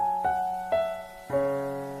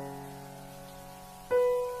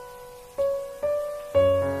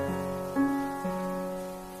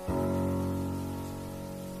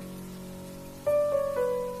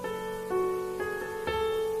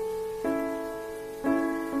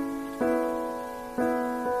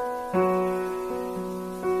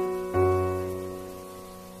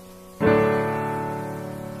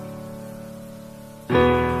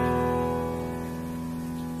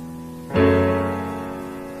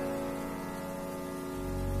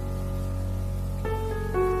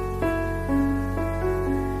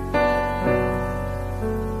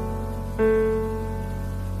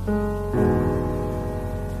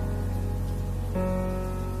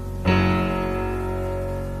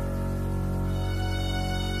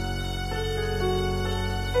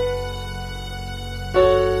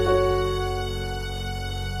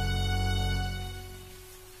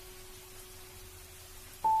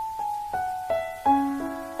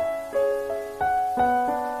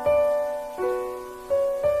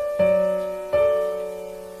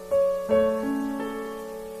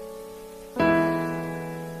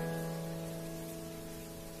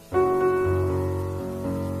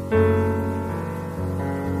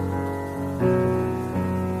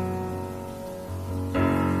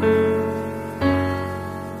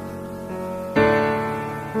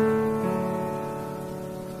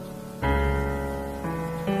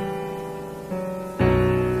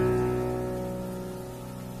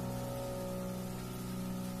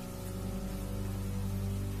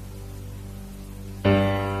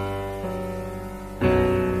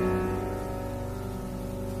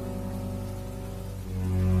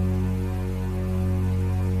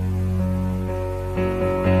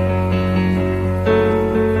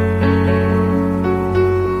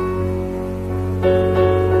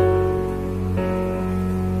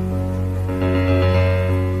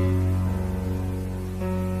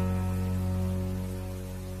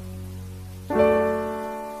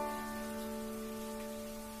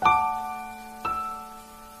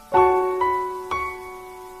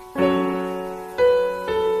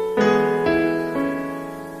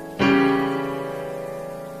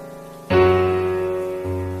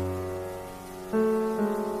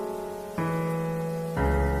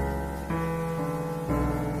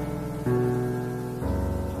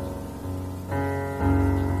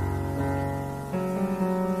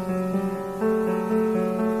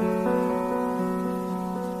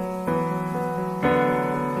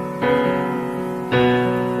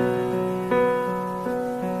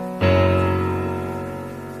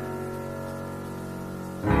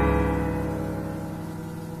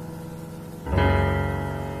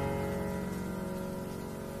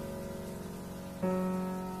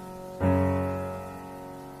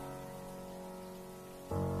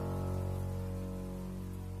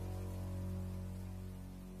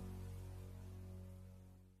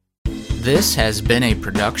 This has been a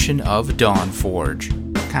production of Dawnforge.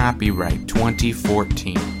 Copyright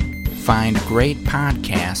 2014. Find great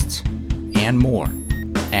podcasts and more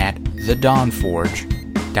at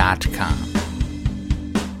thedawnforge.com.